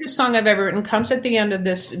 So the biggest song I've ever written comes at the end of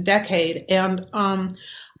this decade, and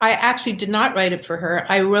I actually did not write it for her.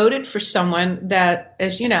 I wrote it for someone that,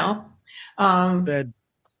 as you know,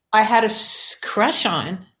 I had a crush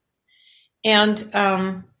on,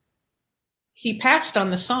 and he passed on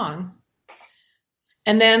the song.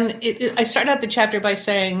 And then I started out the chapter by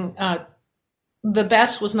saying The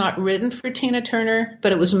Best was not written for Tina Turner,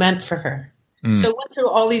 but it was meant for her. So it went through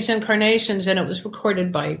all these incarnations, and it was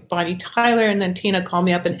recorded by Bonnie Tyler, and then Tina called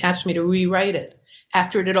me up and asked me to rewrite it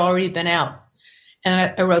after it had already been out.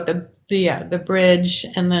 And I wrote the bridge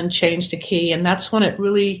and then changed the key, and that's when it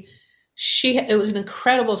really... it was an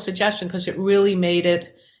incredible suggestion because it really made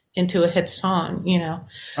it into a hit song, you know?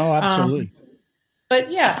 Oh, absolutely.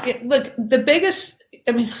 But yeah, look, the biggest,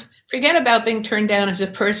 I mean, forget about being turned down as a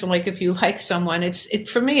person. Like if you like someone,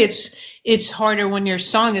 for me, it's harder when your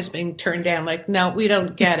song is being turned down. Like, no, we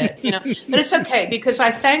don't get it, you know, but it's okay because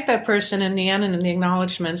I thank that person in the end and in the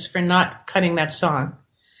acknowledgments for not cutting that song.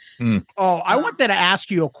 Oh, I wanted to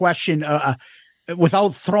ask you a question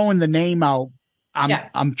without throwing the name out.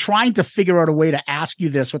 I'm trying to figure out a way to ask you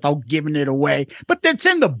this without giving it away, but it's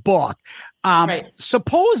in the book.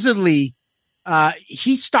 Supposedly,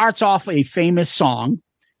 he starts off a famous song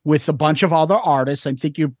with a bunch of other artists. I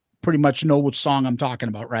think you pretty much know which song I'm talking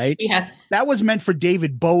about, right? Yes. That was meant for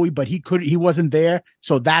David Bowie, but he wasn't there.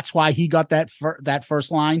 So that's why he got that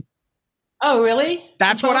first line. Oh, really?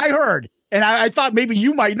 That's what I heard. And I thought maybe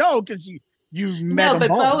you might know because you met him. No, but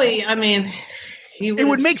Bowie, I mean... It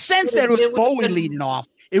would make sense that it was Bowie leading off.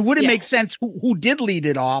 It wouldn't make sense who did lead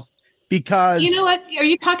it off because... You know what? Are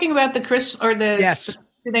you talking about the Chris or the... Yes.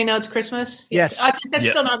 Do they know it's Christmas? Yes. I think that's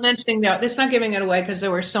still not mentioning that. It's not giving it away because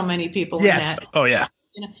there were so many people in that. Oh, yeah.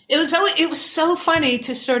 You know, it was so funny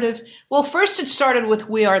to sort of... Well, first it started with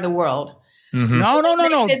We Are the World. Mm-hmm.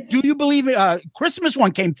 No. Do you believe it? Christmas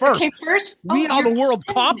one came first. It came first? We Are the World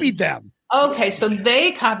copied them. Okay, so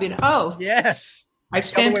they copied... Oh. Yes. I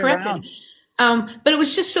stand corrected. But it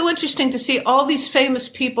was just so interesting to see all these famous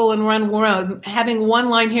people in Run World having one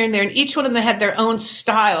line here and there, and each one of them had their own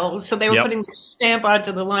style. So they were putting their stamp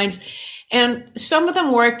onto the lines. And some of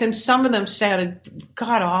them worked and some of them sounded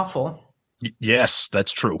god awful. Yes,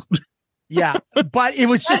 that's true. Yeah, but it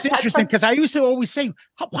was just interesting because I used to always say,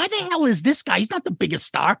 why the hell is this guy? He's not the biggest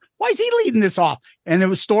star. Why is he leading this off? And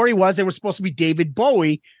the story was they were supposed to be David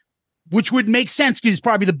Bowie, which would make sense because he's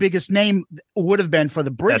probably the biggest name would have been for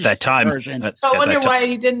the British at that time version. So I wonder why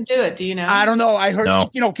he didn't do it. Do you know? I don't know. I heard,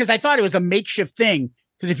 because I thought it was a makeshift thing.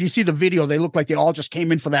 Because if you see the video, they look like they all just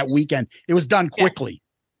came in for that weekend. It was done quickly.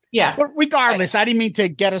 Yeah. But regardless, I didn't mean to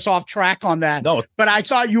get us off track on that. No. But I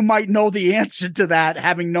thought you might know the answer to that,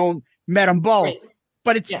 having met them both. Right.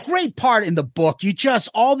 But it's a great part in the book. You just,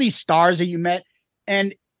 all these stars that you met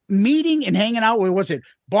and meeting and hanging out, where was it?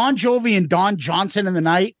 Bon Jovi and Don Johnson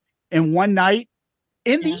in one night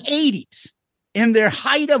in the 80s, in their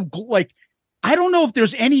height of, like, I don't know if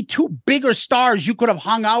there's any two bigger stars you could have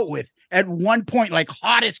hung out with at one point, like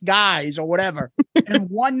hottest guys or whatever. And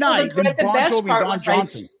one night, then Bon Jovi and Don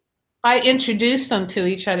Johnson. I introduced them to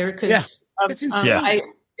each other because I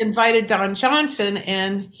invited Don Johnson,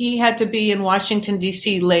 and he had to be in Washington,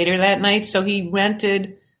 D.C. later that night. So he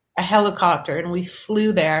rented a helicopter, and we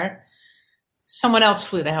flew there. Someone else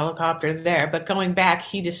flew the helicopter there, but going back,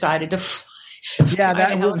 he decided to fly.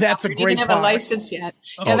 That's a great part. He didn't have a license yet.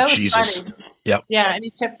 Yeah, that was Jesus. Funny. Yep. Yeah, and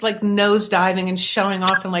he kept like nose diving and showing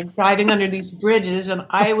off and like driving under these bridges, and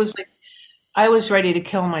I was ready to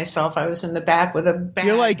kill myself. I was in the back with a bag.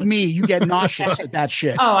 You're like me. You get nauseous at that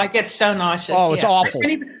shit. Oh, I get so nauseous. Oh, it's awful.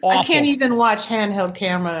 I can't even watch handheld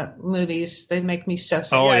camera movies. They make me so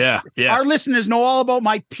sick. Oh, yeah. Our listeners know all about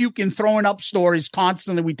my puke and throwing up stories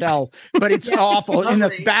constantly we tell, but it's awful. In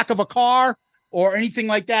the back of a car or anything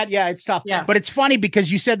like that. Yeah, it's tough. Yeah. But it's funny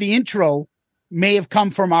because you said the intro may have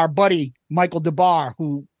come from our buddy, Michael DeBar,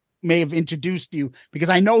 who may have introduced you, because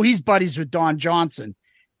I know he's buddies with Don Johnson.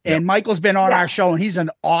 And Michael's been on our show, and he's an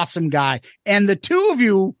awesome guy. And the two of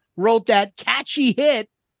you wrote that catchy hit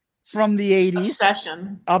from the 80s.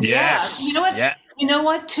 Obsession. Yes. You know what? Yeah. You know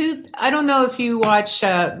what, too? I don't know if you watch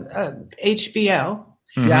HBO,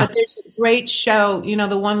 but there's a great show,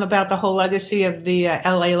 the one about the whole legacy of the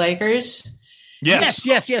LA Lakers. Yes.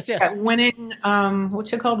 Winning,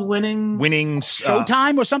 what's it called? Winning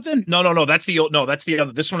Showtime or something? No. That's the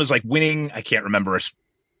other. This one is like Winning. I can't remember it.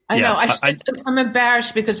 I know. I'm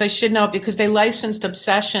embarrassed because I should know, because they licensed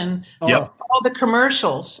Obsession for all the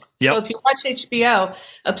commercials. So if you watch HBO,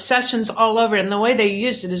 Obsession's all over it. And the way they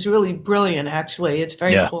used it is really brilliant, actually. It's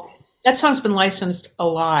very cool. That song's been licensed a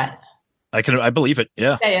lot. I believe it.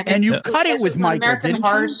 Yeah. And you cut it with Michael, American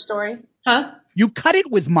Horror Story. Huh? You cut it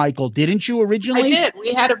with Michael, didn't you, originally? I did.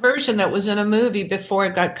 We had a version that was in a movie before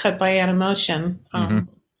it got cut by Animotion.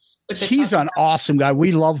 He's an awesome guy.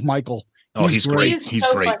 We love Michael. Oh, he's great. He's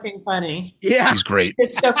so great. Fucking funny. Yeah. He's great.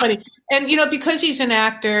 It's so funny. And, because he's an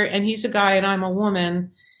actor and he's a guy and I'm a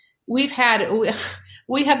woman, we have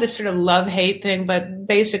this sort of love-hate thing, but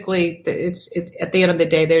basically it's at the end of the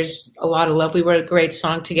day, there's a lot of love. We wrote a great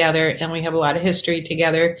song together and we have a lot of history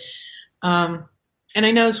together. And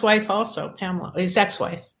I know his wife also, Pamela, his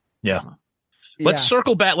ex-wife. Yeah. Let's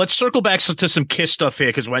circle back. Let's circle back to some Kiss stuff here,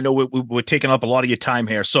 because I know we're taking up a lot of your time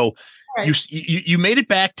here. So you made it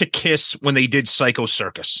back to Kiss when they did Psycho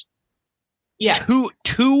Circus. Yeah.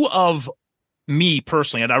 Two of me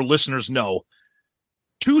personally, and our listeners know,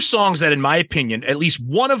 two songs that, in my opinion, at least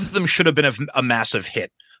one of them should have been a massive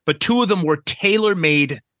hit, but two of them were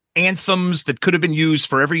tailor-made anthems that could have been used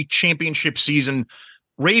for every championship season.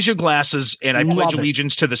 Raise Your Glasses and I Pledge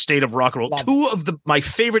Allegiance to the State of Rock and Roll. Two of my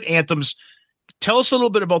favorite anthems. Tell us a little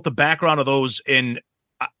bit about the background of those. And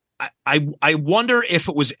I wonder if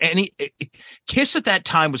it was Kiss at that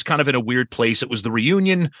time was kind of in a weird place. It was the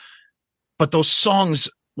reunion, but those songs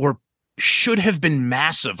should have been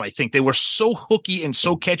massive. I think they were so hooky and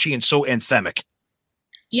so catchy and so anthemic.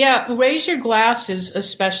 Yeah, Raise Your Glasses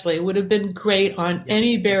especially would have been great on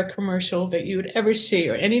any Bear commercial that you would ever see,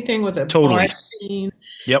 or anything with a bar scene.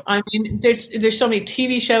 Yep. I mean, there's so many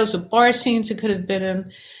TV shows with bar scenes it could have been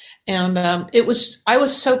in. And I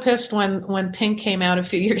was so pissed when Pink came out a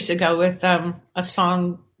few years ago with a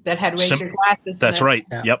song that had Raise Your Glasses. That's right.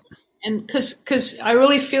 Yeah. Yep. And because I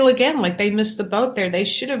really feel, again, like they missed the boat there. They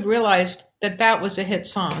should have realized that was a hit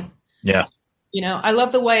song. Yeah. I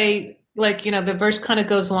love the way, the verse kind of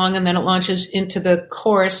goes along and then it launches into the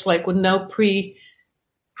chorus, like with no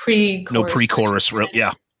pre-chorus. No pre-chorus.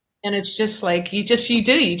 Yeah. And it's just like, you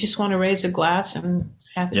just want to raise a glass and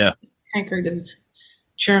have a tankard of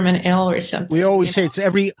German ale or something. We always say it's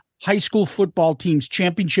every high school football team's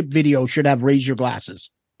championship video should have Raise Your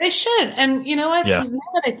Glasses. They should. And you know what? Yeah. Now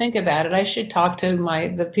that I think about it, I should talk to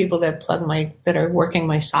the people that that are working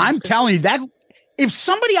my songs. I'm telling you that if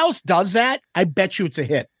somebody else does that, I bet you it's a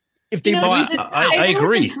hit. If they I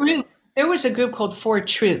agree. There was a group called Four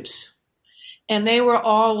Troops, and they were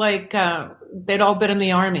all like, they'd all been in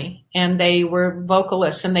the Army, and they were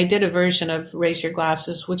vocalists, and they did a version of Raise Your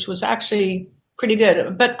Glasses, which was actually pretty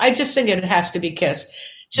good. But I just think it has to be Kiss.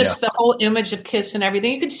 Just the whole image of Kiss and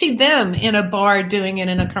everything. You could see them in a bar doing it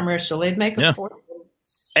in a commercial. They'd make a fortune.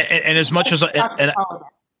 And as much as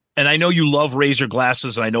and I know you love Raise Your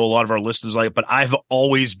Glasses, and I know a lot of our listeners like it, but I've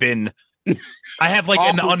always been I have like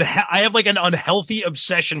an unhealthy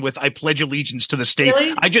obsession with I Pledge Allegiance to the State.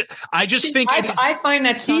 Really? I just think I find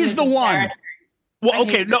that song he's the one. Well,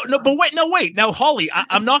 okay, no, wait. Now, Holly,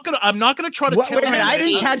 I'm not gonna try to tell you. I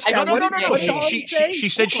didn't catch that. No. She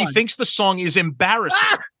said she thinks the song is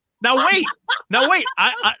embarrassing. Now wait.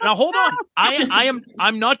 Now hold on.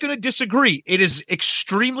 I'm not going to disagree. It is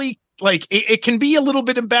extremely it can be a little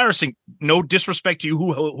bit embarrassing. No disrespect to you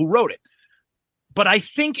who wrote it, but I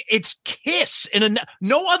think it's Kiss, and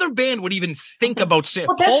no other band would even think about saying.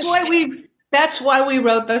 Well, that's why we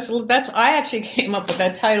wrote this. I actually came up with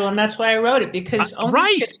that title, and that's why I wrote it, because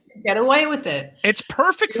only Kiss can get away with it. It's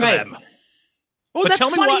perfect for them. Oh, that's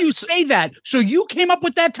funny you say that. So you came up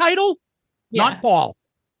with that title, not Paul.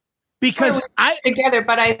 Because together,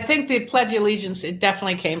 but I think the Pledge Allegiance, it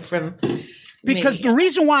definitely came from because the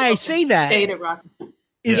reason why I say that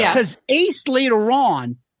is because Ace later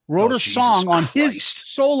on wrote a song on his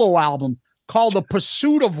solo album called The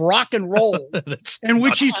Pursuit of Rock and Roll, in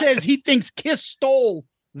which he says he thinks Kiss stole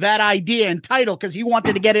that idea and title because he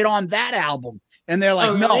wanted to get it on that album. And they're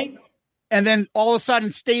like, no. And then all of a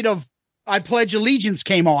sudden, State of I Pledge Allegiance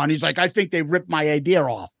came on. He's like, I think they ripped my idea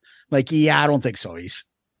off. Like, I don't think so.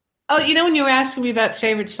 Oh, when you were asking me about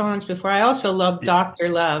favorite songs before, I also love Dr.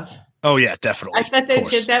 Love. Oh, yeah, definitely. I thought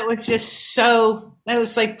that was just so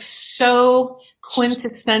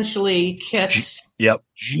quintessentially Kiss. Yep.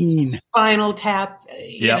 Gene. Spinal Tap,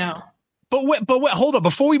 you know. But wait, hold on.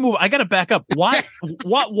 Before we move, I got to back up. Why?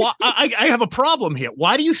 I have a problem here.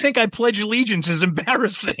 Why do you think I Pledge Allegiance is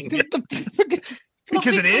embarrassing?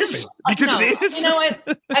 Because it is? Because it is? You know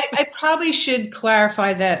what? I probably should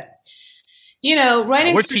clarify that.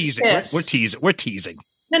 Writing we're teasing. We're teasing.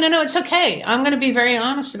 No, it's okay. I'm going to be very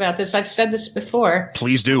honest about this. I've said this before.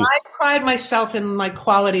 Please do. I pride myself in my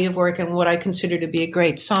quality of work and what I consider to be a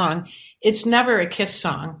great song. It's never a Kiss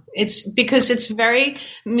song. It's because it's very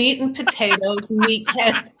meat and potatoes,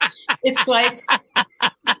 meathead. It's like,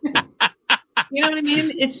 you know what I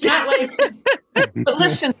mean? It's not like, but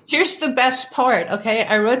listen, here's the best part. Okay.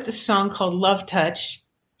 I wrote this song called Love Touch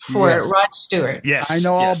for Rod Stewart. Yes. I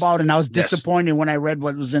know all about it, and I was disappointed when I read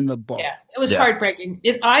what was in the book. Yeah, it was heartbreaking.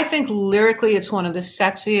 I think lyrically it's one of the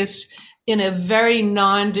sexiest in a very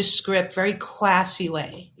nondescript, very classy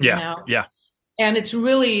way. Yeah. And it's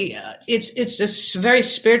really, it's a very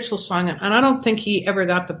spiritual song, and I don't think he ever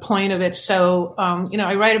got the point of it. So,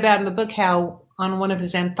 I write about in the book how on one of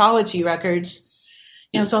his anthology records,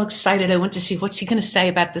 I was all excited. I went to see what's he going to say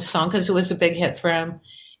about this song because it was a big hit for him.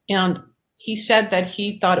 And he said that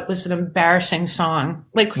he thought it was an embarrassing song.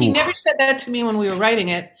 Like, he never said that to me when we were writing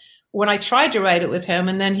it, when I tried to write it with him.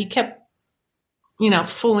 And then he kept,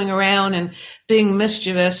 fooling around and being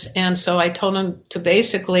mischievous. And so I told him to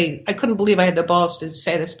basically, I couldn't believe I had the balls to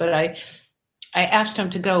say this, but I asked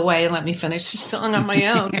him to go away and let me finish the song on my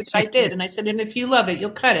own, which I did. And I said, and if you love it,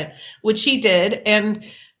 you'll cut it, which he did. And,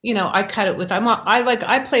 I cut it with,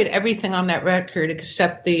 I played everything on that record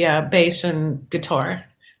except the bass and guitar.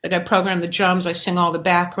 Like, I program the drums, I sing all the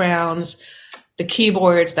backgrounds, the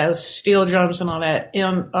keyboards, those steel drums and all that.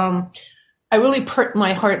 And I really put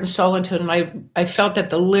my heart and soul into it, and I felt that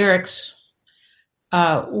the lyrics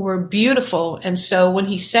were beautiful. And so when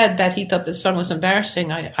he said that he thought the song was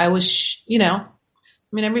embarrassing, I was,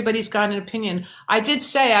 everybody's got an opinion. I did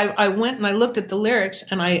say I went and I looked at the lyrics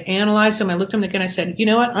and I analyzed them. I looked at them again. I said, you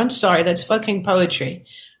know what? I'm sorry. That's fucking poetry.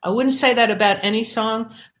 I wouldn't say that about any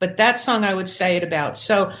song, but that song I would say it about.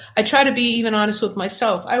 So I try to be even honest with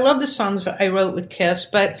myself. I love the songs I wrote with Kiss,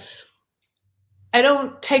 but I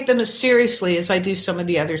don't take them as seriously as I do some of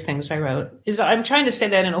the other things I wrote. I'm trying to say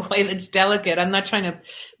that in a way that's delicate. I'm not trying to,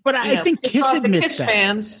 but I think Kiss admits Kiss that.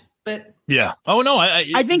 Fans, but yeah. Oh no,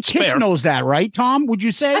 I think Kiss knows that, right, Tom? Would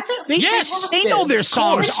you say? They know their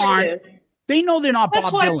songs aren't. They know they're not Bob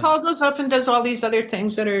Dylan. That's why Paul goes off and does all these other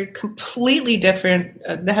things that are completely different,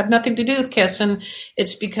 that have nothing to do with Kiss. And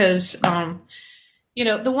it's because, the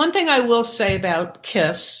one thing I will say about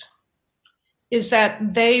Kiss is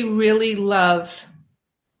that they really love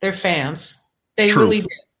their fans. They really do.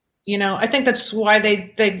 I think that's why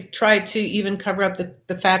they tried to even cover up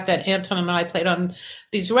the fact that Anton and I played on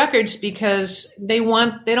these records, because they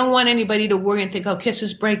don't want anybody to worry and think, oh, Kiss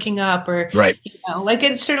is breaking up, or right. Like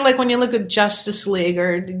it's sort of like when you look at Justice League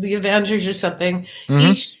or the Avengers or something.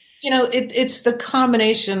 Mm-hmm. it's the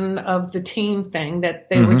combination of the team thing that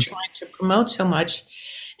they were trying to promote so much,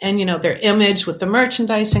 and their image with the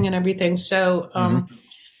merchandising and everything. So,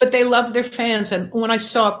 but they love their fans. And when I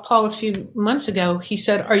saw Paul a few months ago, he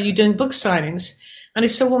said, "Are you doing book signings?" And I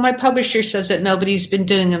said, "Well, my publisher says that nobody's been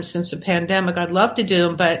doing them since the pandemic. I'd love to do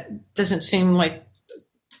them, but it doesn't seem like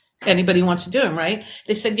anybody wants to do them, right?"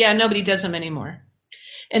 They said, "Yeah, nobody does them anymore."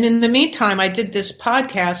 And in the meantime, I did this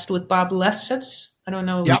podcast with Bob Lefsetz. I don't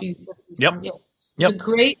know if you. It's a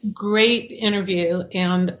great interview,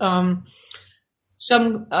 and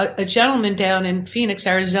a gentleman down in Phoenix,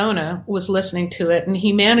 Arizona, was listening to it, and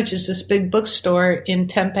he manages this big bookstore in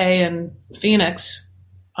Tempe and Phoenix,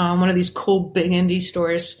 one of these cool big indie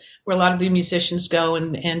stores where a lot of the musicians go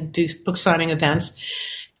and do book signing events.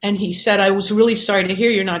 And he said, "I was really sorry to hear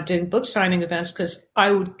you're not doing book signing events, because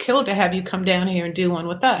I would kill to have you come down here and do one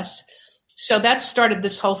with us." So that started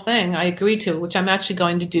this whole thing. I agreed to, which I'm actually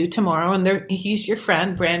going to do tomorrow. And he's your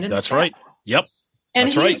friend, Brandon. That's Scott. right. Yep. And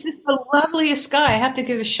That's he's right. just the loveliest guy. I have to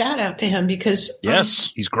give a shout out to him because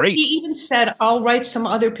he's great. He even said, "I'll write some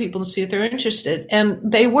other people and see if they're interested." And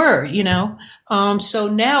they were, So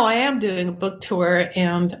now I am doing a book tour.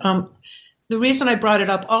 And the reason I brought it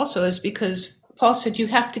up also is because Paul said, "You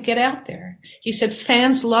have to get out there." He said,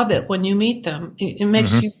 "Fans love it when you meet them. It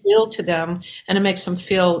makes you real to them, and it makes them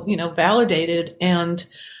feel, validated." And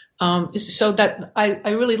so that I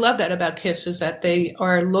really love that about KISS, is that they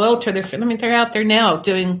are loyal to their. I mean, they're out there now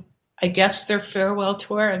doing, I guess, their farewell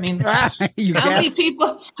tour. I mean, how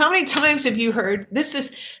many times have you heard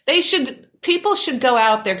this? People should go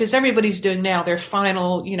out there, because everybody's doing now their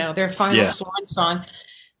final, swan song.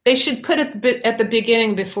 They should put it at the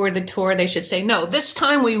beginning before the tour. They should say, "No, this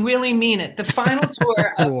time we really mean it. The final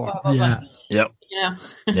tour of blah, blah, blah." Yep.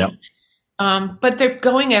 Yep. But they're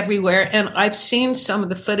going everywhere, and I've seen some of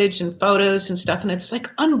the footage and photos and stuff, and it's like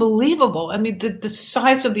unbelievable. I mean, the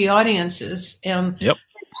size of the audiences and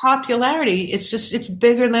popularity, it's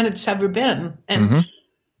bigger than it's ever been. And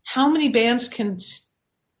how many bands can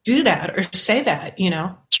do that or say that,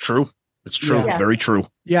 It's true. It's true. Yeah. It's very true.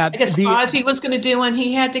 Yeah. I guess Ozzy was going to do one.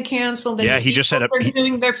 He had to cancel. They're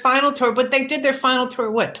doing their final tour, but they did their final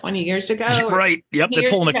tour, 20 years ago? Right. Yep.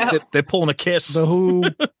 They're pulling a KISS. The Who,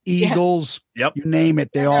 Eagles, you name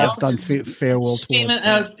it. They all have done farewell tours.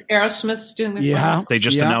 Aerosmith's doing their final. They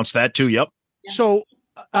just announced that too. Yep. So,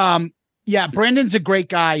 Brandon's a great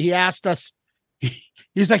guy. He asked us,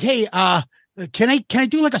 he's like, "Hey, can I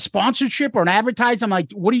do like a sponsorship or an advertise?" I'm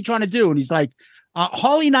like, "What are you trying to do?" And he's like,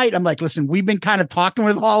 "Holly Night." I'm like, "Listen, we've been kind of talking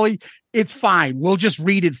with Holly. It's fine. We'll just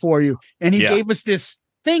read it for you." And he gave us this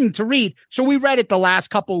thing to read. So we read it the last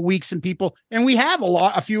couple of weeks, and we have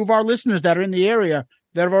a few of our listeners that are in the area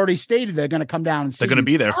that have already stated they're going to come down and see. They're going to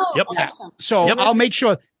be there. Yep. Awesome. So I'll make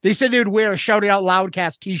sure. They said they would wear a Shout It Out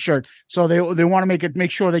Loudcast t-shirt. So they want to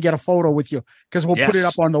make sure they get a photo with you, because we'll put it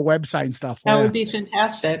up on the website and stuff. That would be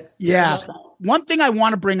fantastic. Yeah. One thing I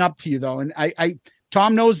want to bring up to you though, and I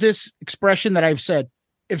Tom knows this expression that I've said.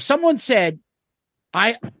 If someone said,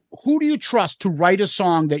 "Who do you trust to write a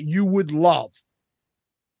song that you would love?"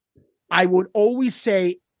 I would always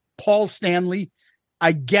say Paul Stanley.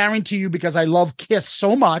 I guarantee you, because I love KISS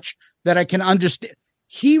so much that I can understand.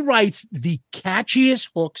 He writes the catchiest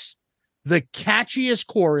hooks, the catchiest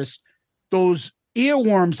chorus, those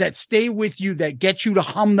earworms that stay with you, that get you to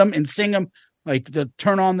hum them and sing them, like the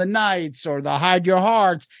Turn on the Nights or the Hide Your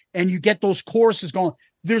Hearts, and you get those choruses going.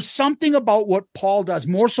 There's something about what Paul does,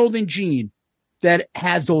 more so than Gene, that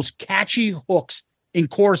has those catchy hooks in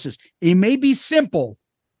choruses. It may be simple,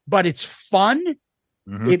 but it's fun.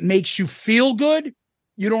 It makes you feel good.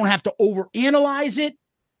 You don't have to overanalyze it.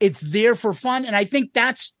 It's there for fun. And I think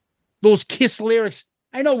that's those KISS lyrics.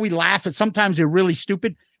 I know we laugh at sometimes they're really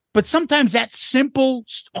stupid, but sometimes that simple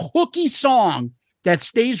hooky song that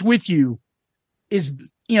stays with you is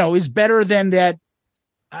better than that,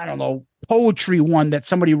 I don't know, poetry one that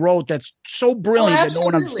somebody wrote that's so brilliant that no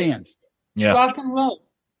one understands. Yeah. Rock and roll.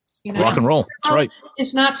 Rock and roll. That's right.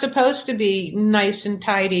 It's not supposed to be nice and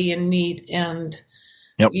tidy and neat and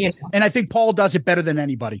And I think Paul does it better than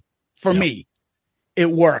anybody. For me, it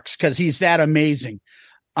works because he's that amazing.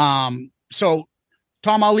 So,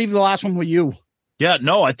 Tom, I'll leave the last one with you. Yeah,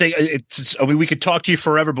 no, I think we could talk to you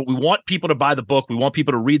forever, but we want people to buy the book. We want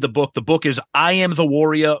people to read the book. The book is I Am the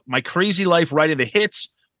Warrior, My Crazy Life Writing the Hits,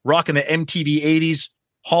 Rocking the MTV 80s.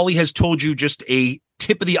 Holly has told you just a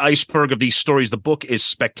tip of the iceberg of these stories. The book is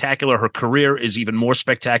spectacular. Her career is even more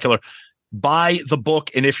spectacular. Buy the book.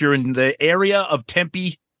 And if you're in the area of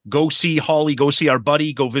Tempe, go see Holly, go see our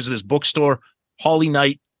buddy, go visit his bookstore. Holly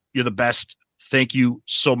Night, you're the best. thank you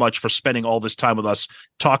so much for spending all this time with us,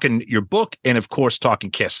 talking your book and, of course,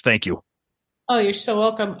 talking Kiss. Thank you. Oh, you're so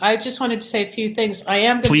welcome. I just wanted to say a few things. I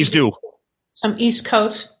am going Please to do do. some East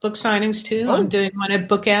Coast book signings, too. I'm doing one at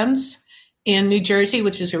Bookends in New Jersey,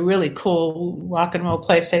 which is a really cool rock and roll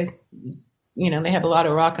place. They have a lot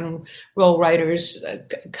of rock and roll writers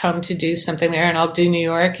come to do something there, and I'll do New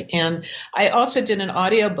York. And I also did an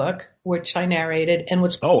audiobook, which I narrated. And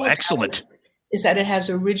what's cool excellent. Is that it has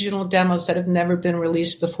original demos that have never been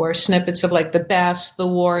released before, snippets of like The Best, The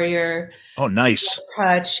Warrior. Oh, nice.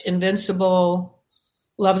 Touch, Invincible,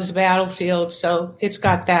 Love's a Battlefield. So it's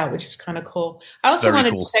got that, which is kind of cool. I also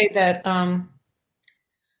wanted to say that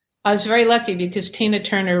I was very lucky because Tina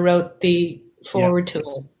Turner wrote the foreword to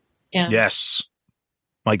it. And yes.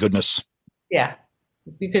 My goodness. Yeah.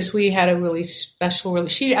 Because we had a really special,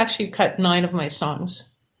 she actually cut 9 of my songs.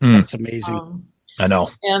 That's amazing. I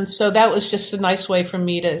know. And so that was just a nice way for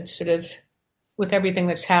me to sort of, with everything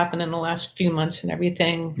that's happened in the last few months and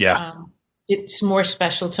everything. Yeah. It's more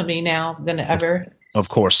special to me now than ever. Of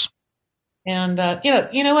course. And,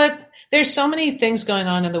 you know what? There's so many things going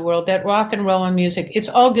on in the world that rock and roll and music, it's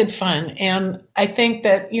all good fun. And I think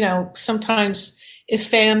that, sometimes if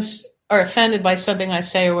fans are offended by something I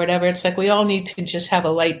say or whatever, it's like we all need to just have a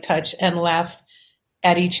light touch and laugh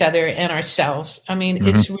at each other and ourselves. I mean,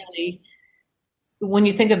 it's really, when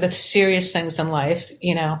you think of the serious things in life,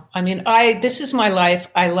 this is my life.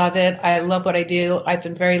 I love it. I love what I do. I've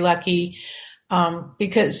been very lucky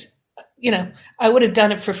because, I would have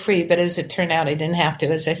done it for free, but as it turned out, I didn't have to,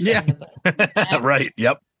 as I said. Yeah. Right.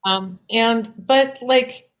 Yep.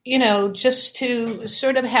 Just to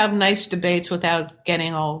sort of have nice debates without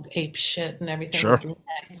getting all ape shit and everything. Sure.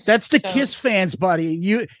 That's the Kiss fans,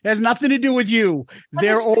 buddy. It has nothing to do with you.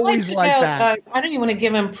 They're always like that. I don't even want to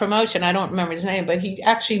give him promotion. I don't remember his name, but he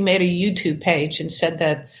actually made a YouTube page and said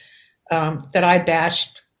that I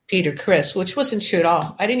bashed Peter Criss, which wasn't true at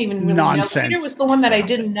all. I didn't even really know. Peter was the one that I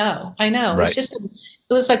didn't know. I know. Right. It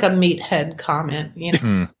was like a meathead comment,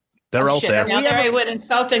 They're out there. Now there I went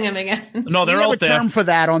insulting him again. No, they're out there. We have a term for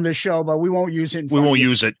that on this show, but we won't use it. We won't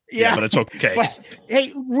use it. Yeah, but it's okay. But,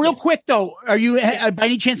 hey, real quick though, are you by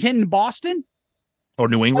any chance hitting Boston or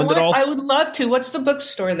New England at all? I would love to. What's the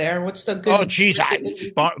bookstore there? What's the good? Oh, geez,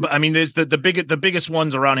 I mean, there's the biggest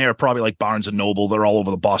ones around here are probably like Barnes and Noble. They're all over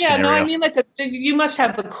the Boston area. I mean, you must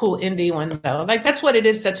have a cool indie one though. Like that's what it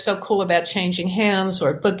is. That's so cool about Changing Hands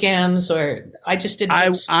or Bookends or I just did.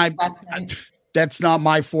 Last night. That's not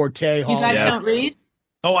my forte. You guys don't read?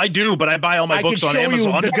 Oh, I do, but I buy all my books on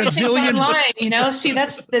Amazon. Online, see,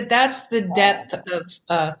 that's the depth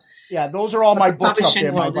of. Those are all my books up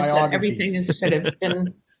there. My biographies. Everything has sort of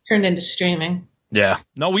been turned into streaming. Yeah,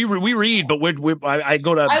 no, we read, but I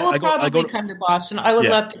go to. I will probably come to Boston. I would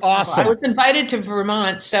love to. Awesome. I was invited to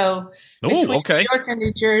Vermont, so between New York and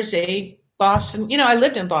New Jersey, Boston. I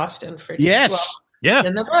lived in Boston for Yeah.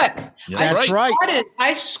 In the book. Yeah, that's right.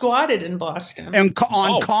 I squatted in Boston. And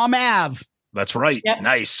on Com Ave. That's right. Yep.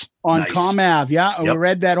 Nice. On Com Ave. Yeah. Yep. We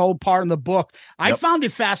read that whole part in the book. I found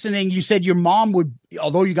it fascinating. You said your mom would,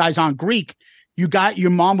 although you guys aren't Greek,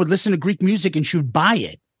 your mom would listen to Greek music and she would buy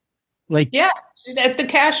it. At the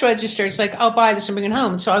cash register, it's like, I'll buy this and bring it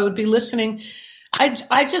home. So I would be listening.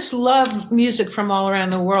 I just love music from all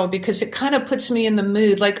around the world because it kind of puts me in the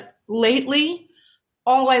mood. Like lately,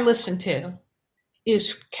 all I listen to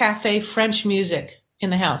is cafe French music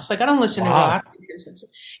in the house. Like I don't listen to rock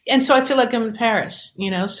and so I feel like I'm in Paris,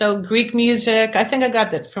 so Greek music. I think I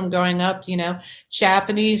got that from growing up,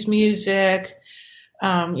 Japanese music,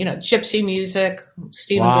 gypsy music,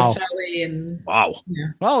 Stephen Buffelli and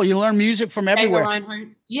Well, you learn music from everywhere.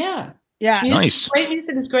 Yeah. Nice. Great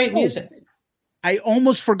music is great music. I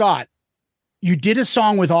almost forgot. You did a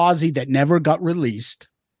song with Ozzy that never got released.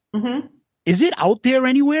 Mm-hmm. Is it out there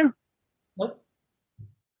anywhere?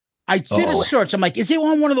 I did a search. I'm like, is it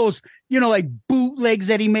on one of those, like bootlegs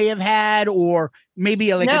that he may have had, or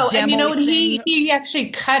maybe a demo? And he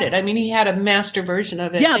actually cut it. I mean, he had a master version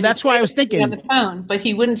of it. Yeah, that's why I was thinking on the phone, but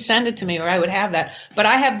he wouldn't send it to me, or I would have that. But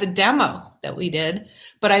I have the demo that we did,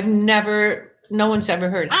 but no one's ever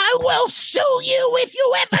heard it. I will sue you if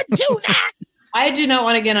you ever do that. I do not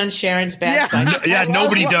want to get on Sharon's bad side. Yeah,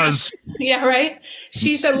 nobody does. Yeah, right.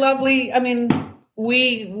 She's a lovely. I mean.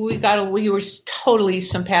 We were totally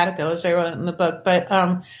simpatico, as I wrote in the book, but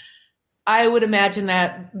I would imagine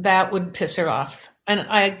that would piss her off. And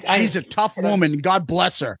she's a tough woman. God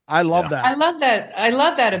bless her. I love that. I love that. I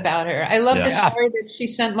love that about her. I love the story that she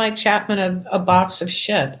sent Mike Chapman a box of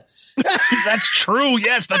shit. That's true.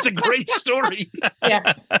 Yes, that's a great story.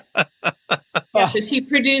 Yeah, because he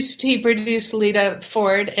produced Lita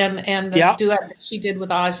Ford and the duet that she did with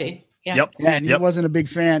Ozzy. Yeah. Yep. Yeah, and he wasn't a big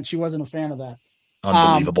fan. She wasn't a fan of that.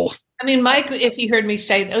 Unbelievable. I mean, Mike, if he heard me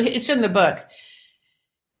say, it's in the book.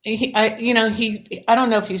 I don't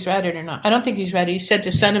know if he's read it or not. I don't think he's read it. He said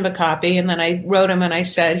to send him a copy. And then I wrote him and I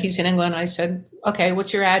said, he's in England. I said, okay,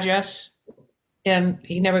 what's your address? And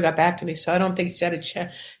he never got back to me. So I don't think he's had a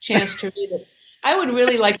chance to read it. I would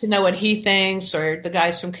really like to know what he thinks, or the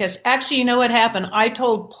guys from KISS. Actually, you know what happened? I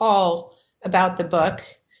told Paul about the book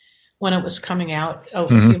when it was coming out a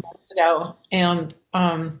few months ago. And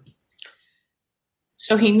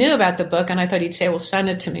so he knew about the book, and I thought he'd say, well, send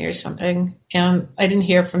it to me or something. And I didn't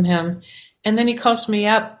hear from him. And then he calls me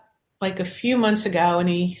up like a few months ago, and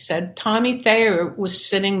he said, Tommy Thayer was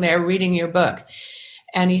sitting there reading your book.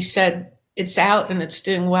 And he said, it's out and it's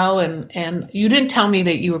doing well. And you didn't tell me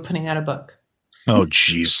that you were putting out a book. Oh,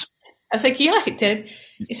 geez. I was like, yeah, I did.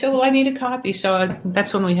 He said, well, I need a copy. So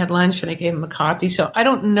that's when we had lunch, and I gave him a copy. So I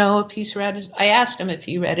don't know if he's read it. I asked him if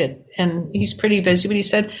he read it, and he's pretty busy, but he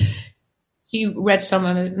said he read some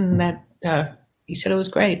of it, and that he said it was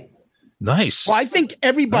great. Nice. Well, I think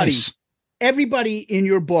everybody in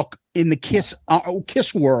your book in the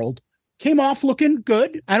KISS world came off looking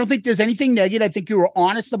good. I don't think there's anything negative. I think you were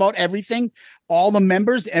honest about everything. All the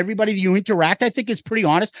members, everybody that you interact, I think is pretty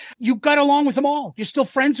honest. You got along with them all. You're still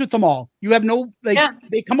friends with them all. You have no,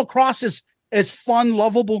 they come across as fun,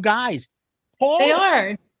 lovable guys. Paul, they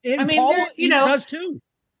are. I mean, Paul, you know, does too.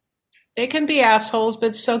 They can be assholes,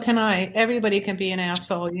 but so can I. Everybody can be an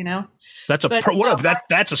asshole, you know. That's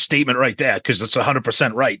that's a statement right there, because it's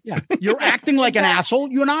 100% right. Yeah, you're acting like an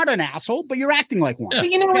asshole. You're not an asshole, but you're acting like one.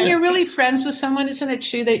 But you know, when you're really friends with someone, isn't it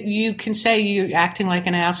true that you can say you're acting like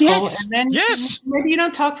an asshole? Yes. And then maybe you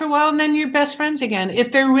don't talk for a while, and then you're best friends again.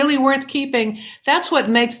 If they're really worth keeping, that's what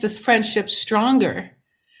makes the friendship stronger.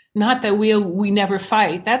 Not that we never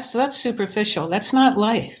fight. That's superficial. That's not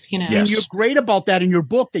life, you know. Yes. And you're great about that in your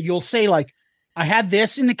book, that you'll say, like, I had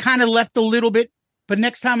this, and it kind of left a little bit. But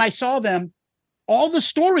next time I saw them, all the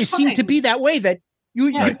stories seemed to be that way, that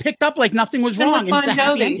you picked up like nothing was wrong. And it's a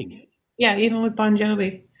happy ending. Yeah, even with Bon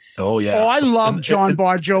Jovi. Oh, yeah. Oh, I love John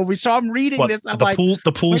Bon Jovi. So I'm reading this. I'm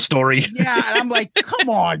the pool story. Yeah. And I'm like, come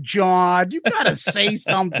on, John, you got to say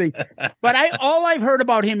something. But all I've heard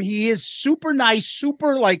about him, he is super nice,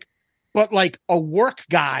 super but like a work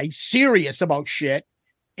guy, serious about shit.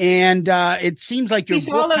 And it seems like he's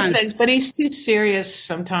all those things, but he's too serious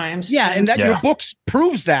sometimes. Yeah, and that your book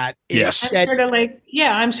proves that. Yes,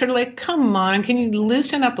 I'm sort of like, come on, can you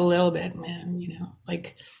loosen up a little bit, man? You know,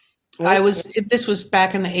 like this was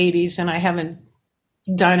back in the 80s, and I haven't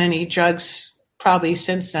done any drugs probably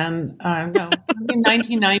since then. No, in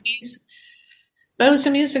 1990s. But it was the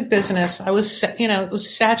music business. I was, it was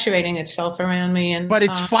saturating itself around me, but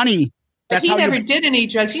it's funny. But he never did any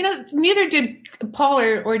drugs. You know, neither did Paul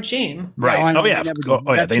or Gene. Right.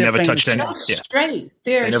 They never touched any. So straight.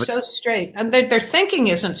 They're so straight. And their thinking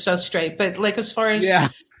isn't so straight, but like as far as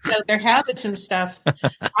their habits and stuff,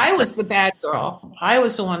 I was the bad girl. I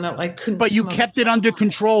was the one that couldn't. But you kept it under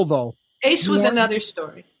control, though. Ace was another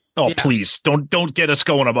story. Oh, please don't get us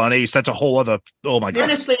going about Ace. That's a whole other. Oh my God.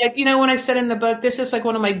 Honestly, when I said in the book, this is like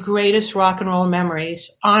one of my greatest rock and roll memories.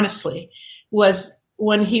 Honestly, was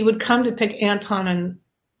when he would come to pick Anton and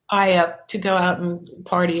I up to go out and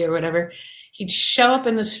party or whatever. He'd show up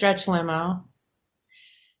in the stretch limo.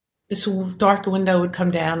 This dark window would come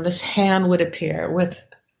down. This hand would appear with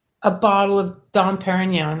a bottle of Dom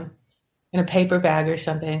Perignon in a paper bag or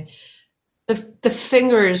something. The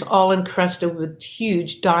fingers all encrusted with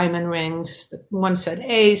huge diamond rings. One said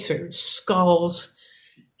Ace or skulls.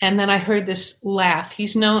 And then I heard this laugh.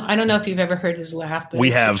 I don't know if you've ever heard his laugh, but we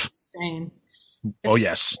have. Insane. Oh,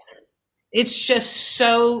 yes. It's just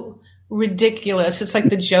so ridiculous. It's like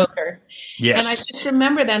the Joker. Yes. And I just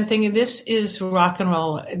remember then thinking, this is rock and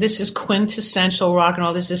roll. This is quintessential rock and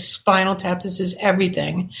roll. This is Spinal Tap. This is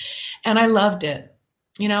everything. And I loved it.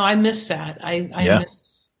 I miss that.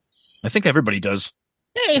 I think everybody does.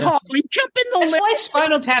 Hey, Holly, jump in the That's why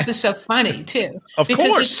Spinal Tap is so funny, too. Of because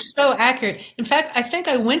course. It's so accurate. In fact, I think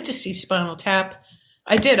I went to see Spinal Tap.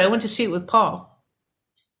 I did. I went to see it with Paul.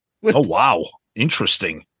 Oh, wow.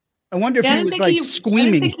 Interesting. I wonder if he was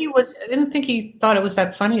squeaming. I didn't think he thought it was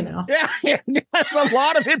that funny, though. Yeah, a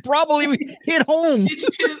lot of it probably hit home.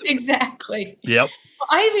 Exactly. Yep.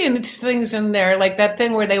 I even things in there, like that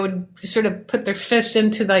thing where they would sort of put their fists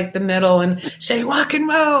into the middle and say rock and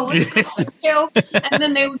roll, let's go and kill, and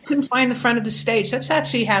then they couldn't find the front of the stage. That's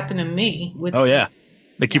actually happened to me.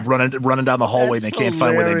 They keep running down the hallway and they can't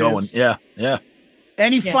find where they're going. Yeah.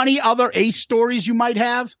 Any funny other Ace stories you might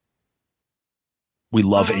have? We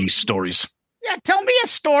love Ace stories. Yeah, tell me a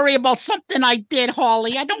story about something I did,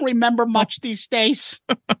 Holly. I don't remember much these days.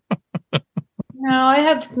 No, I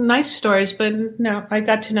have nice stories, but no, I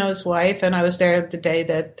got to know his wife, and I was there the day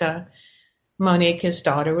that Monique, his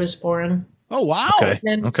daughter, was born. Oh, wow.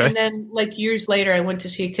 Okay. And then, like, years later, I went to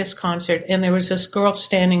see a Kiss concert, and there was this girl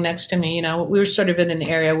standing next to me. You know, we were sort of in an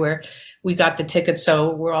area where we got the tickets, so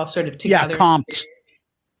we're all sort of together. Yeah, comped.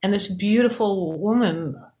 And this beautiful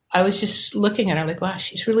woman, I was just looking at her like, wow,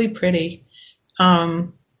 she's really pretty.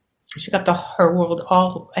 She got her world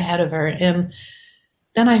all ahead of her. And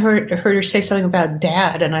then I heard her say something about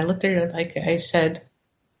dad, and I looked at her like, I said,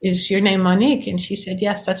 "Is your name Monique?" And she said,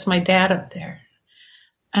 "Yes, that's my dad up there."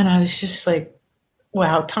 And I was just like,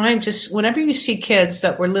 wow, time just, whenever you see kids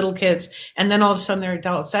that were little kids, and then all of a sudden they're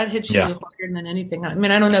adults, that hits you harder than anything. I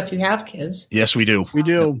mean, I don't know if you have kids. Yes, we do. We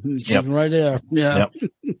do. Yep. Right there. Yeah.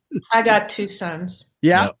 Yep. I got 2 sons.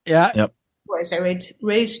 Yeah. Yep. Boys. I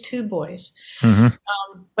raised 2 boys. Mm-hmm.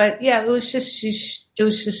 But yeah, it was just,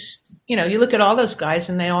 you know, you look at all those guys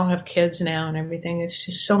and they all have kids now and everything. It's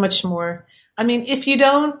just so much more. I mean, if you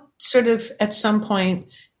don't sort of at some point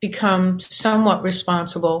become somewhat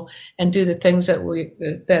responsible and do the things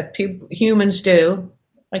that humans do,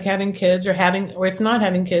 like having kids or if not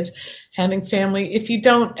having kids, having family, if you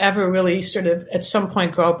don't ever really sort of at some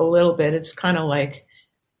point grow up a little bit, it's kind of like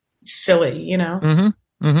silly, you know?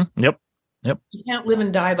 Mm-hmm. Mm-hmm. Yep. You can't live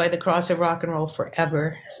and die by the cross of rock and roll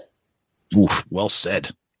forever. Oof, well said.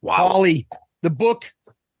 Wow. Holly, the book,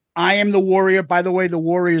 I Am the Warrior. By the way, The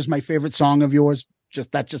Warrior is my favorite song of yours.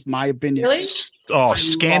 That's just my opinion. Really? Oh,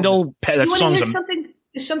 Scandal. That song's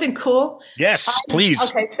something cool. Yes, please.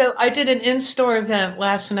 Okay, so I did an in-store event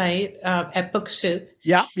last night at Book Soup.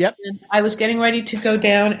 Yeah, yep. And I was getting ready to go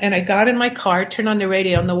down, and I got in my car, turned on the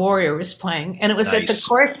radio, and The Warrior was playing. And it was at the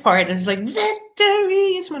chorus part, and it was like,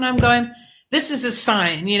 "Victory is when I'm going." This is a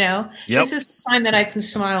sign, you know. Yep. This is a sign that I can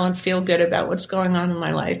smile and feel good about what's going on in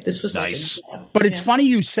my life. This was nice. But it's funny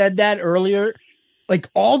you said that earlier. Like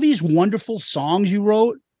all these wonderful songs you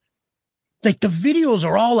wrote, like the videos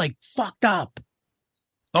are all like fucked up.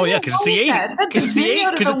 Oh yeah, because it's the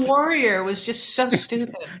 80s. Because the Warrior was just so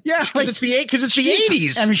stupid. Yeah, because it's the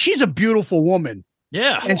 80s. I mean, she's a beautiful woman.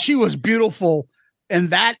 Yeah, and she was beautiful in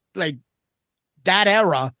that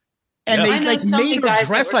era. And they made her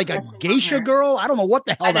dress like a geisha girl. I don't know what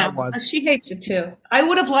the hell that was. She hates it too. I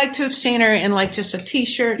would have liked to have seen her in like just a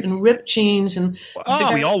t-shirt and ripped jeans and. I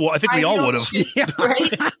think we all would have.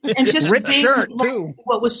 Right? And just ripped shirt too.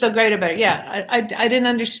 What was so great about it? Yeah, I didn't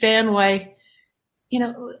understand why. You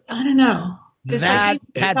know, I don't know. That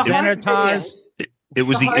had Benatar's. It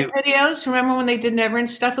was the videos. Remember when they did Never and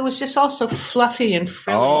stuff? It was just all so fluffy and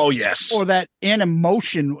frilly. Oh yes. Or that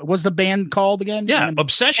Animotion. What was the band called again? Yeah,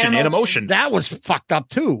 Obsession. Animotion. That was fucked up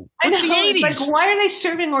too. It's the 80s. Like, why are they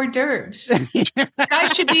serving hors d'oeuvres?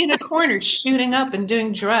 Guys should be in a corner shooting up and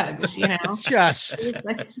doing drugs. You know,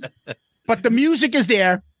 But the music is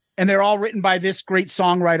there, and they're all written by this great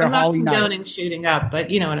songwriter, Holly Knight. I'm not condoning shooting up, but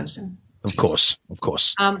you know what I'm saying. Of course.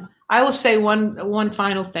 I will say one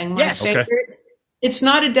final thing. My favorite. Okay. It's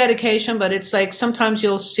not a dedication, but it's like sometimes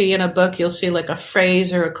you'll see in a book, you'll see like a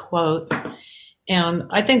phrase or a quote. And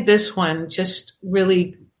I think this one just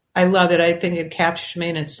really, I love it. I think it captures me.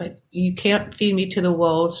 And it's like, you can't feed me to the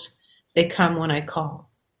wolves. They come when I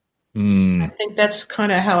call. I think that's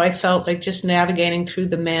kind of how I felt like just navigating through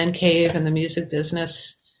the man cave and the music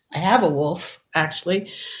business. I have a wolf,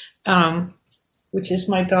 actually, which is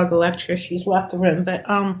my dog Electra. She's left the room. But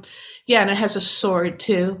yeah, and it has a sword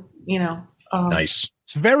too, you know. Nice.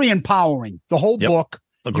 It's very empowering. The whole book,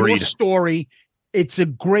 agreed. Your story. It's a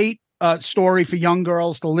great story for young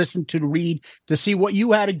girls to listen to read, to see what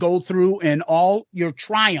you had to go through and all your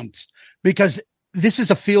triumphs, because this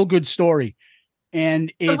is a feel-good story.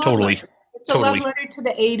 And it's a love letter to the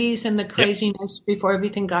 80s and the craziness before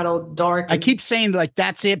everything got all dark. I keep saying like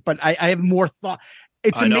that's it, but I have more thought.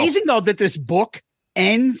 It's amazing though that this book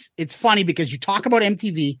ends. It's funny because you talk about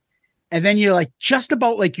MTV. And then you're like, just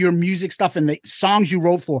about like your music stuff and the songs you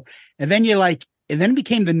wrote for. And then you're like, and then it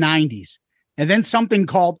became the 90s. And then something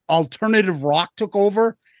called alternative rock took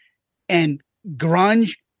over and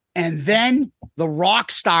grunge. And then the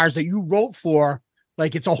rock stars that you wrote for,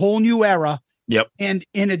 like it's a whole new era. Yep. And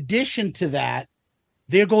in addition to that,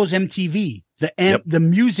 there goes MTV. The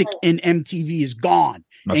music in MTV is gone.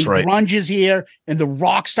 That's right. Grunge is here and the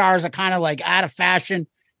rock stars are kind of like out of fashion.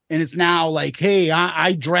 And it's now like, hey,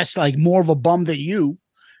 I dress like more of a bum than you.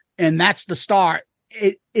 And that's the start.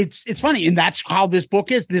 It's funny. And that's how this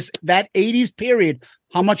book is. That 80s period,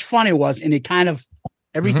 how much fun it was. And it kind of,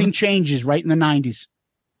 everything changes right in the 90s.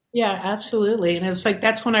 Yeah, absolutely. And it was like,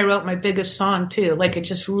 that's when I wrote my biggest song too. Like it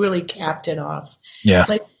just really capped it off. Yeah.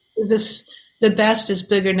 Like the best is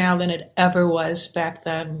bigger now than it ever was back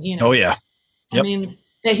then. You know? Oh yeah. I mean,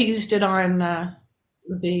 they used it on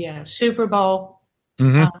the Super Bowl.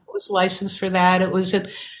 Mm-hmm. It was licensed for that. It was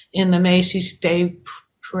in the Macy's Day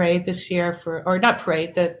Parade this year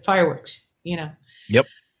the fireworks, Yep.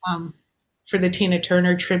 For the Tina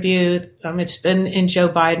Turner tribute. It's been in Joe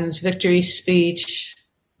Biden's victory speech.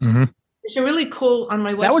 Mm-hmm. It's a really cool on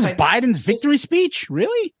my website. That was Biden's victory speech?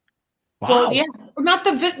 Really? Wow. Well, yeah, not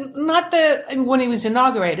the when he was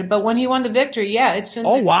inaugurated, but when he won the victory, yeah, it's in.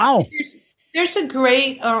 Wow. There's a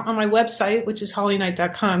great on my website, which is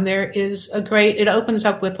hollyknight.com. There is a great. It opens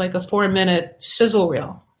up with like a 4-minute sizzle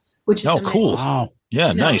reel, which is cool. Wow.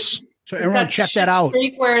 Yeah, nice. So everyone check that out.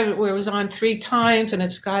 Where it was on 3 times, and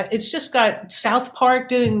it's just got South Park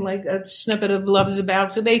doing like a snippet of "Love Is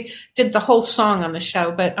About." So they did the whole song on the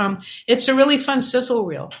show, but it's a really fun sizzle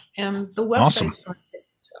reel, and the website's fun.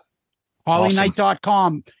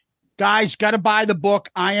 HollyKnight.com. Guys, got to buy the book.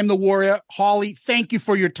 I Am the Warrior. Holly, thank you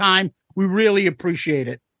for your time. We really appreciate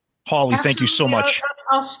it. Holly, thank you so much.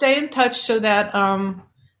 I'll stay in touch so that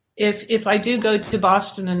if I do go to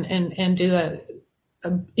Boston and do a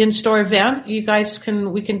in-store event, we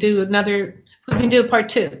can do a part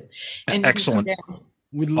 2. And excellent.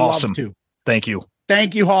 We'd love awesome. to. Thank you.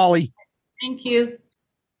 Thank you, Holly. Thank you.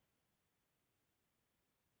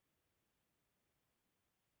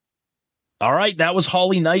 All right, that was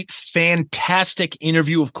Holly Knight. Fantastic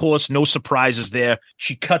interview, of course. No surprises there.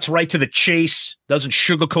 She cuts right to the chase, doesn't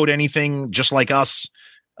sugarcoat anything, just like us.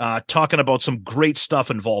 Talking about some great stuff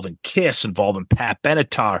involving Kiss, involving Pat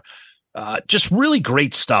Benatar. Just really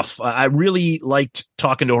great stuff. I really liked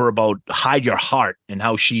talking to her about Hide Your Heart and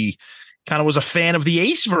how she kind of was a fan of the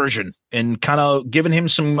Ace version and kind of giving him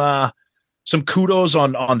some kudos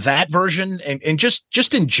on that version and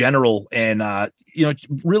just in general. And,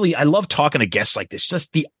 really, I love talking to guests like this,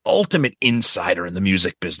 just the ultimate insider in the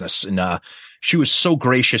music business. And she was so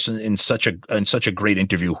gracious in such a great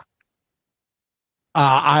interview.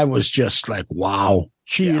 I was just like, wow,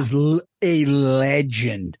 she is a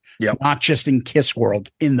legend. Yep. Not just in Kiss world,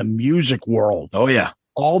 in the music world. Oh, yeah.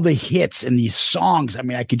 All the hits and these songs. I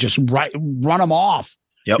mean, I could just run them off.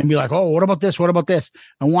 Yep. And be like, oh, what about this? What about this?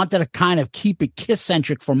 I wanted to kind of keep it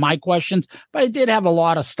Kiss-centric for my questions, but I did have a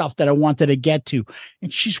lot of stuff that I wanted to get to.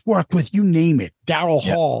 And she's worked with, you name it, Daryl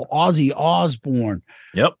Hall, Ozzy Osbourne,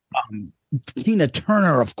 Tina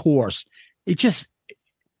Turner, of course. It's just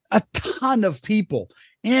a ton of people.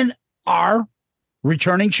 And our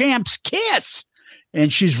returning champs, Kiss.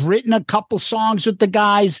 And she's written a couple songs with the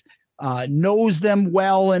guys, knows them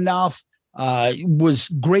well enough. Was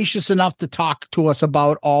gracious enough to talk to us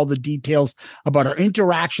about all the details about her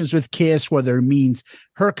interactions with Kiss, whether it means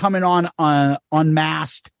her coming on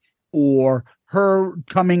Unmasked or her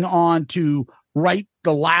coming on to write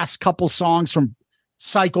the last couple songs from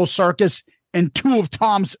Psycho Circus and 2 of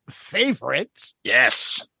Tom's favorites.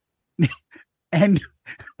 Yes. And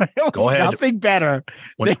there was nothing better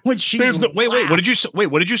than when she wait, what did you say?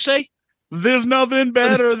 What did you say? There's nothing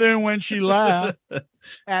better than when she laughed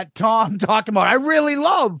at Tom talking about, I really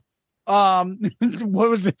love, what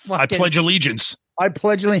was it? I Pledge Allegiance. I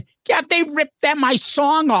Pledge Allegiance. Yeah, they ripped my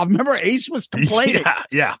song off. Remember, Ace was complaining.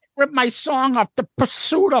 Yeah. Ripped my song off, The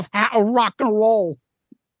Pursuit of Rock and Roll.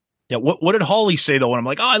 Yeah, what did Holly say, though, when I'm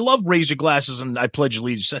like, I love Raise Your Glasses and I Pledge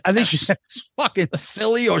Allegiance? I think she said it's fucking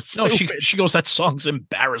silly or stupid. No, she goes, that song's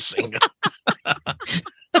embarrassing.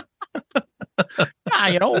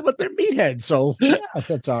 But they're meatheads, so yeah,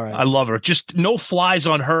 that's all right. I love her. Just no flies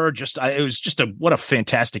on her. It was just what a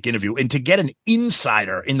fantastic interview. And to get an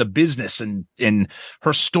insider in the business and in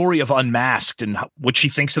her story of Unmasked and what she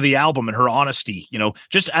thinks of the album and her honesty,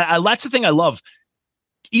 that's the thing I love.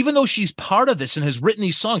 Even though she's part of this and has written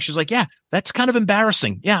these songs, she's like, yeah, that's kind of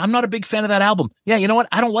embarrassing. Yeah, I'm not a big fan of that album. Yeah, you know what?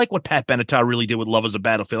 I don't like what Pat Benatar really did with Love Is a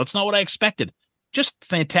Battlefield. It's not what I expected. Just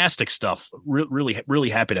fantastic stuff. Really, really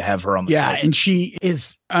happy to have her on the show. Yeah, and she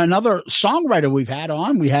is another songwriter we've had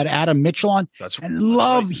on. We had Adam Mitchell on. That's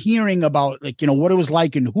love hearing about what it was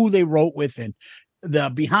like and who they wrote with and the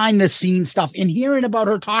behind the scenes stuff and hearing about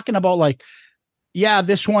her talking about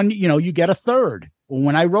this one, you get a third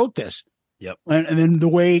when I wrote this. Yep. And then the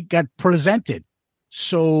way it got presented.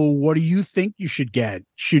 So what do you think you should get?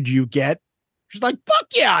 Should you get? She's like, fuck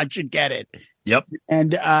yeah, I should get it. Yep.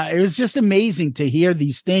 And it was just amazing to hear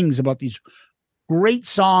these things about these great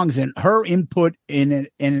songs and her input in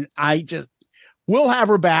it. And we'll have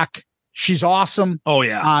her back. She's awesome. Oh,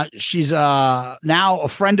 yeah. She's now a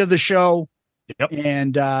friend of the show. Yep.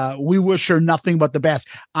 And we wish her nothing but the best.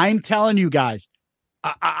 I'm telling you guys,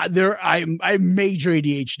 I have major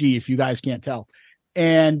ADHD, if you guys can't tell.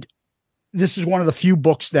 And this is one of the few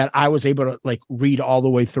books that I was able to like read all the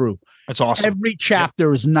way through. That's awesome. Every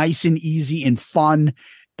chapter is nice and easy and fun,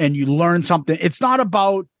 and you learn something. It's not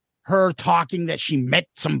about her talking that she met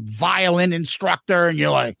some violin instructor, and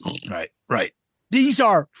you're like, right. These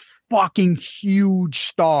are fucking huge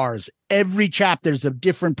stars. Every chapter is a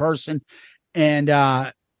different person, and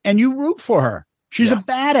you root for her. She's a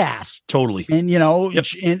badass. Totally. And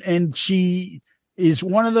and she is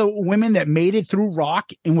one of the women that made it through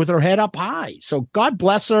rock and with her head up high. So God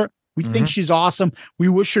bless her. We think she's awesome. We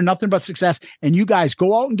wish her nothing but success. And you guys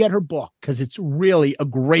go out and get her book because it's really a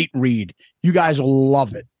great read. You guys will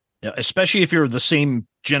love it. Yeah, especially if you're the same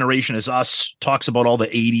generation as us, talks about all the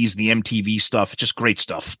 80s, the MTV stuff. Just great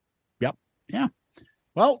stuff. Yep. Yeah.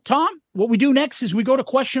 Well, Tom, what we do next is we go to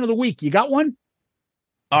question of the week. You got one?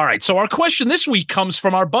 All right. So our question this week comes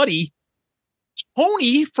from our buddy,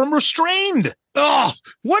 Tony from Restrained. Oh,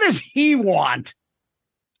 what does he want?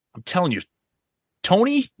 I'm telling you,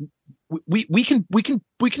 Tony, we can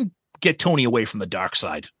get Tony away from the dark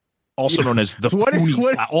side, also known as the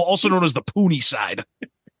also known as the Poonie side.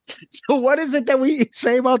 So what is it that we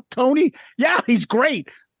say about Tony? Yeah, he's great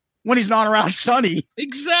when he's not around Sonny.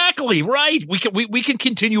 Exactly right. We can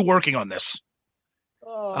continue working on this.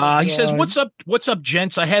 He says, "What's up,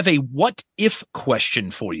 gents? I have a what if question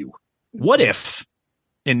for you. What if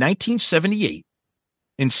in 1978,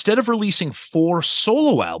 instead of releasing 4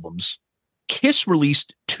 solo albums, Kiss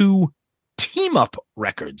released 2 team-up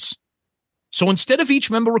records? So instead of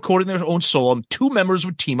each member recording their own solo album, 2 members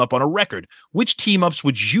would team up on a record. Which team-ups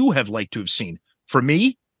would you have liked to have seen? For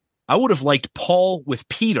me, I would have liked Paul with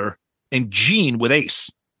Peter and Gene with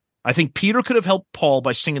Ace. I think Peter could have helped Paul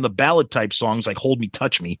by singing the ballad-type songs like Hold Me,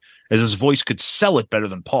 Touch Me, as his voice could sell it better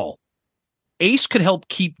than Paul. Ace could help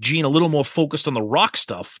keep Gene a little more focused on the rock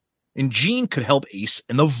stuff, and Gene could help Ace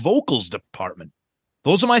in the vocals department.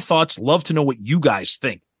 Those are my thoughts. Love to know what you guys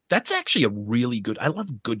think." That's actually a really good. I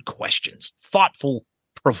love good questions, thoughtful,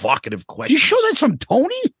 provocative questions. You sure that's from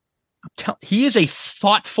Tony? He is a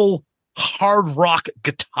thoughtful, hard rock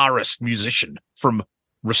guitarist musician from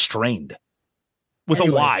Restrained with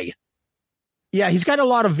a Y. Yeah, he's got a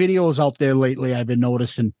lot of videos out there lately. I've been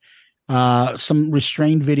noticing some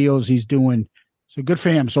Restrained videos he's doing. So good for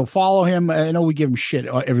him. So follow him. I know we give him shit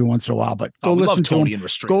every once in a while, but go listen to Tony him. And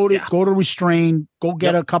Restrained. Go to Restrained. Go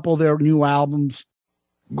get a couple of their new albums.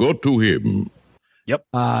 Go to him. Yep.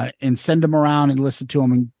 And send him around and listen to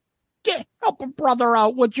him and help a brother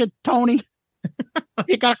out, would you, Tony? If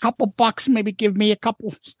you got a couple bucks, maybe give me a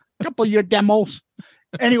couple of your demos.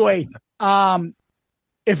 Anyway,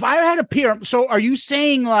 if I had a pair, so are you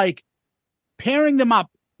saying like pairing them up,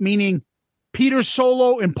 meaning Peter's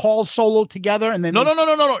solo and Paul's solo together, and then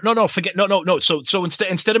no. Forget no. So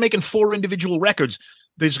instead of making 4 individual records,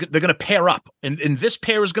 they're going to pair up, and this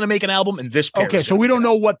pair is going to make an album, and this pair. Okay, so we don't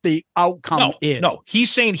know what the outcome is. No,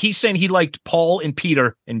 he's saying he liked Paul and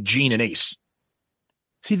Peter and Gene and Ace.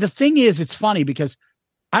 See, the thing is, it's funny because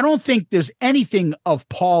I don't think there's anything of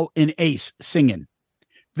Paul and Ace singing.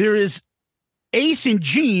 There is Ace and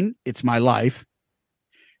Gene, It's My Life.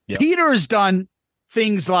 Yep. Peter has done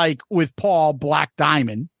things like with Paul, Black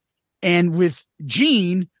Diamond, and with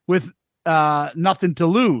Gene with Nothing to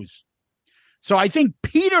Lose. So I think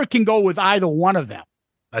Peter can go with either one of them.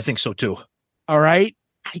 I think so too. All right.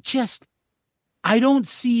 I don't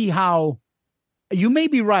see how, you may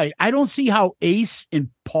be right. I don't see how Ace and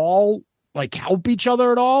Paul like help each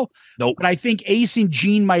other at all. Nope. But I think Ace and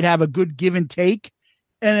Gene might have a good give and take.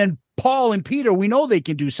 And then Paul and Peter, we know they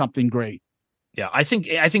can do something great. Yeah, I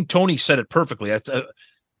think Tony said it perfectly.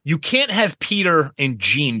 You can't have Peter and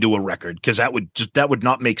Gene do a record because that would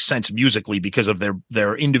not make sense musically because of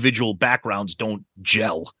their individual backgrounds don't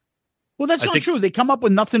gel. Well, that's not true. They come up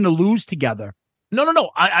with Nothing to Lose together.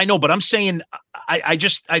 No. I know, but I'm saying I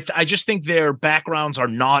just think their backgrounds are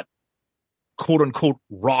not quote unquote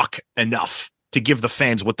rock enough to give the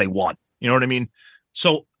fans what they want. You know what I mean?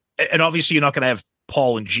 So, and obviously you're not going to have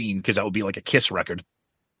Paul and Gene because that would be like a Kiss record.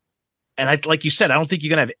 And like you said, I don't think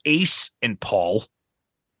you're going to have Ace and Paul.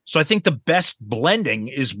 So I think the best blending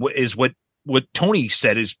is what Tony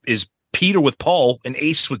said is Peter with Paul and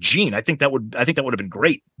Ace with Gene. I think that would have been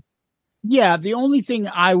great. Yeah, the only thing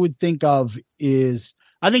I would think of is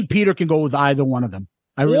I think Peter can go with either one of them.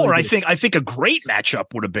 I think a great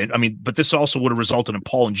matchup would have been. I mean, but this also would have resulted in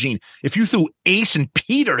Paul and Gene if you threw Ace and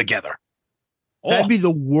Peter together. That'd be the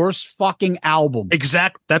worst fucking album.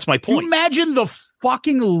 Exact. That's my point. Can you imagine the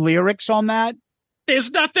fucking lyrics on that? There's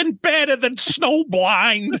nothing better than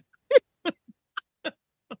Snowblind.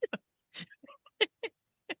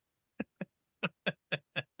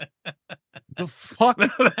 The fuck?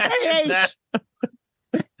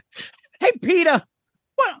 Hey, Peter,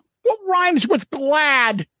 what rhymes with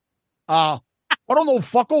glad? I don't know,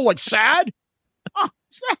 fuckle, like sad?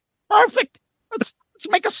 Perfect. Let's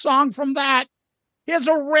make a song from that. Here's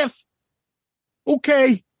a riff.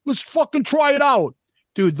 Okay, let's fucking try it out.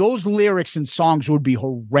 Dude, those lyrics and songs would be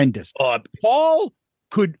horrendous. Paul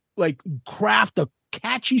could like craft a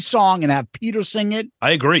catchy song and have Peter sing it.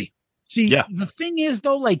 I agree. See, the thing is,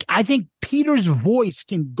 though, like, I think Peter's voice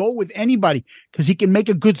can go with anybody because he can make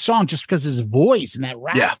a good song just because his voice and that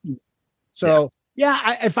rap. Yeah. So,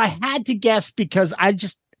 if I had to guess, because I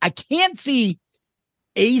can't see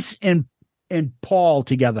Ace and Paul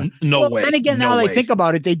together. No way. And again, now that I think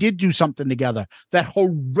about it, they did do something together. That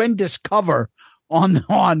horrendous cover on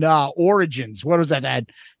Origins. What was that? That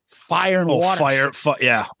Fire and Water.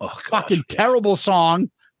 Yeah. Oh, fucking terrible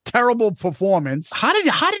song. Terrible performance. How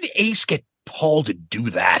did Ace get Paul to do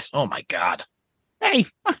that? Oh my God. Hey,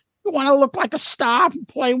 you want to look like a star and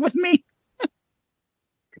play with me?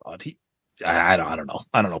 God, I don't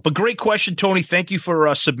know. But great question, Tony. Thank you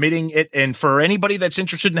for submitting it. And for anybody that's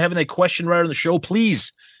interested in having a question right on the show,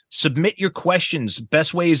 please submit your questions.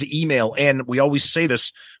 Best way is email. And we always say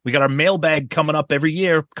this, we got our mailbag coming up every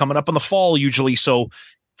year, coming up in the fall usually. So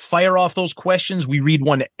fire off those questions. We read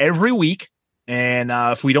one every week. And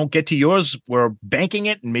if we don't get to yours, we're banking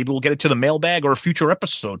it, and maybe we'll get it to the mailbag or a future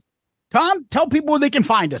episode. Tom, tell people where they can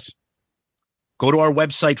find us. Go to our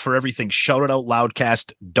website for everything,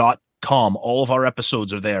 shoutitoutloudcast.com. All of our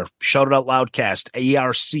episodes are there. Shout It Out Loudcast,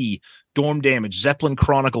 ARC, Dorm Damage, Zeppelin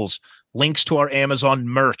Chronicles, links to our Amazon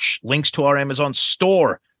merch, links to our Amazon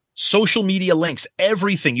store, social media links,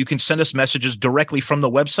 everything. You can send us messages directly from the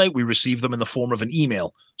website. We receive them in the form of an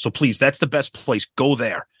email. So please, that's the best place. Go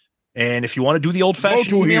there. And if you want to do the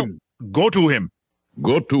old-fashioned email, go to him.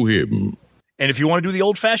 Go to him. And if you want to do the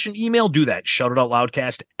old-fashioned email, do that.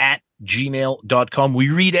 shoutitoutloudcast@gmail.com. We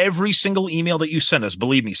read every single email that you send us.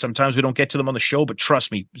 Believe me, sometimes we don't get to them on the show, but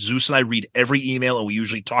trust me, Zeus and I read every email, and we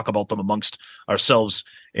usually talk about them amongst ourselves.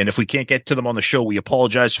 And if we can't get to them on the show, we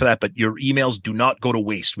apologize for that, but your emails do not go to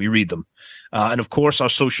waste. We read them. And, of course, our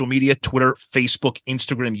social media, Twitter, Facebook,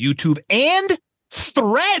 Instagram, YouTube, and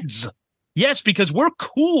Threads. Yes, because we're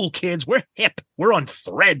cool, kids. We're hip. We're on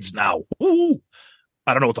Threads now. Woo!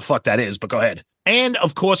 I don't know what the fuck that is, but go ahead. And,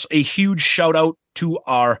 of course, a huge shout-out to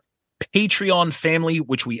our Patreon family,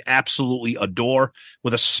 which we absolutely adore,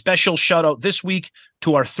 with a special shout-out this week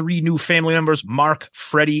to our 3 new family members, Mark,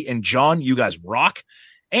 Freddie, and John. You guys rock.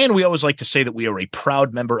 And we always like to say that we are a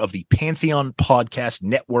proud member of the Pantheon Podcast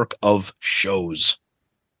Network of shows.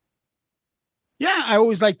 Yeah, I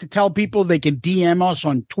always like to tell people they can DM us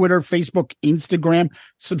on Twitter, Facebook, Instagram.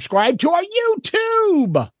 Subscribe to our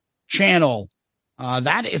YouTube channel.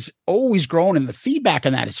 That is always growing, and the feedback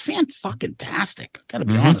on that is fan-fucking-tastic. Got to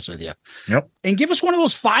be honest with you. Yep. And give us one of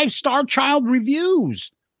those 5-star child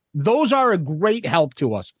reviews. Those are a great help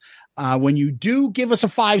to us. When you do give us a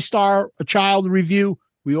 5-star child review,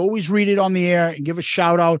 we always read it on the air and give a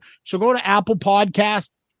shout-out. So go to Apple Podcast.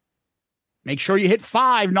 Make sure you hit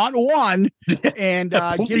 5, not 1, and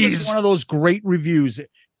give us one of those great reviews.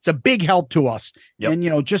 It's a big help to us. Yep.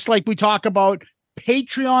 And, just like we talk about,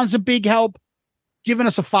 Patreon's a big help. Giving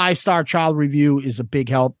us a 5-star child review is a big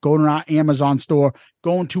help. Go to our Amazon store,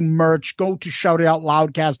 going to merch, go to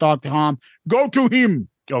shoutitoutloudcast.com. Go to him.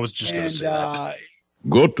 I was just going to say that.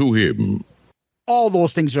 Go to him. All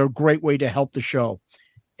those things are a great way to help the show.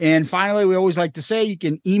 And finally, we always like to say you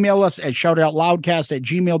can email us at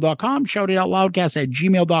shoutitoutloudcast@gmail.com,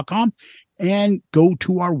 shoutitoutloudcast@gmail.com, and go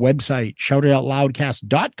to our website,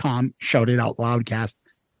 shoutitoutloudcast.com,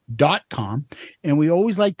 shoutitoutloudcast.com. And we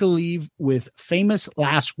always like to leave with famous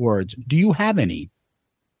last words. Do you have any?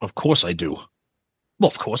 Of course I do. Well,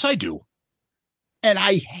 of course I do. And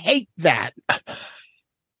I hate that.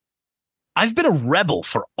 I've been a rebel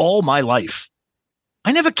for all my life.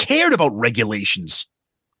 I never cared about regulations.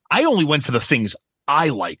 I only went for the things I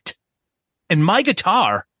liked. And my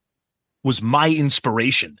guitar was my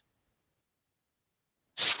inspiration.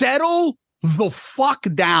 Settle the fuck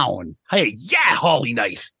down. Hey, yeah, Holly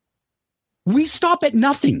Knight. We stop at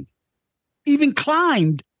nothing. Even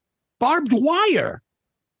climbed barbed wire.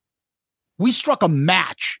 We struck a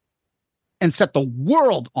match and set the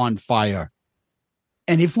world on fire.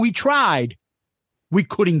 And if we tried, we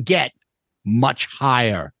couldn't get much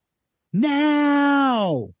higher.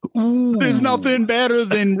 Now, there's nothing better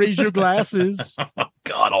than raise your glasses.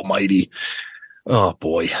 God almighty. Oh,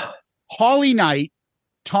 boy. Holly Knight,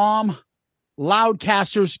 Tom,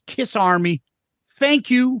 Loudcasters, Kiss Army, thank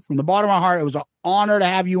you from the bottom of my heart. It was an honor to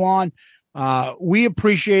have you on. We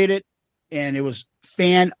appreciate it, and it was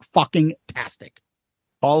fan-fucking-tastic.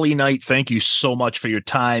 Paulie Knight, thank you so much for your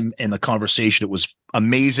time and the conversation. It was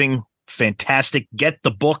amazing, fantastic. Get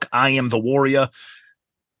the book, I Am the Warrior.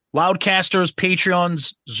 Loudcasters,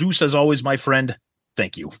 Patreons, Zeus, as always, my friend,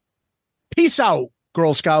 thank you. Peace out,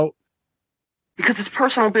 Girl Scout. Because it's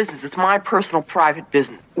personal business. It's my personal private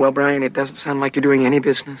business. Well, Brian, it doesn't sound like you're doing any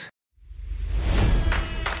business.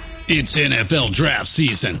 It's NFL draft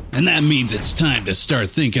season, and that means it's time to start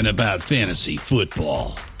thinking about fantasy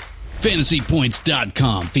football.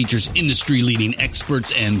 FantasyPoints.com features industry-leading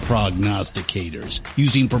experts and prognosticators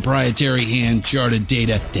using proprietary hand-charted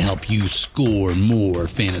data to help you score more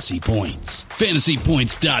fantasy points.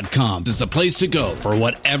 FantasyPoints.com is the place to go for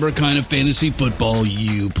whatever kind of fantasy football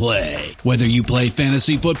you play. Whether you play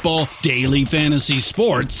fantasy football, daily fantasy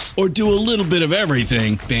sports, or do a little bit of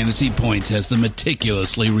everything, Fantasy Points has the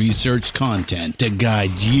meticulously researched content to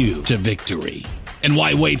guide you to victory. And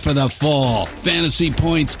why wait for the fall? Fantasy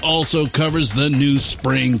Points also covers the new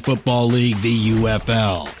spring football league, the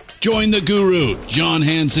UFL. Join the guru, John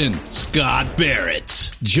Hansen, Scott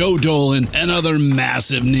Barrett, Joe Dolan, and other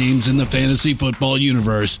massive names in the fantasy football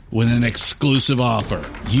universe with an exclusive offer.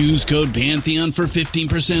 Use code Pantheon for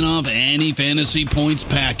 15% off any Fantasy Points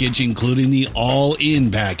package, including the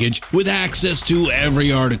all-in package, with access to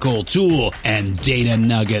every article, tool, and data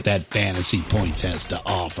nugget that Fantasy Points has to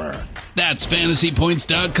offer. That's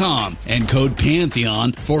FantasyPoints.com and code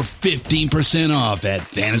Pantheon for 15% off at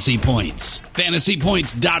Fantasy Points.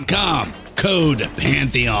 FantasyPoints.com, code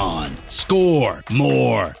Pantheon. Score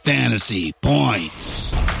more fantasy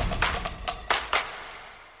points.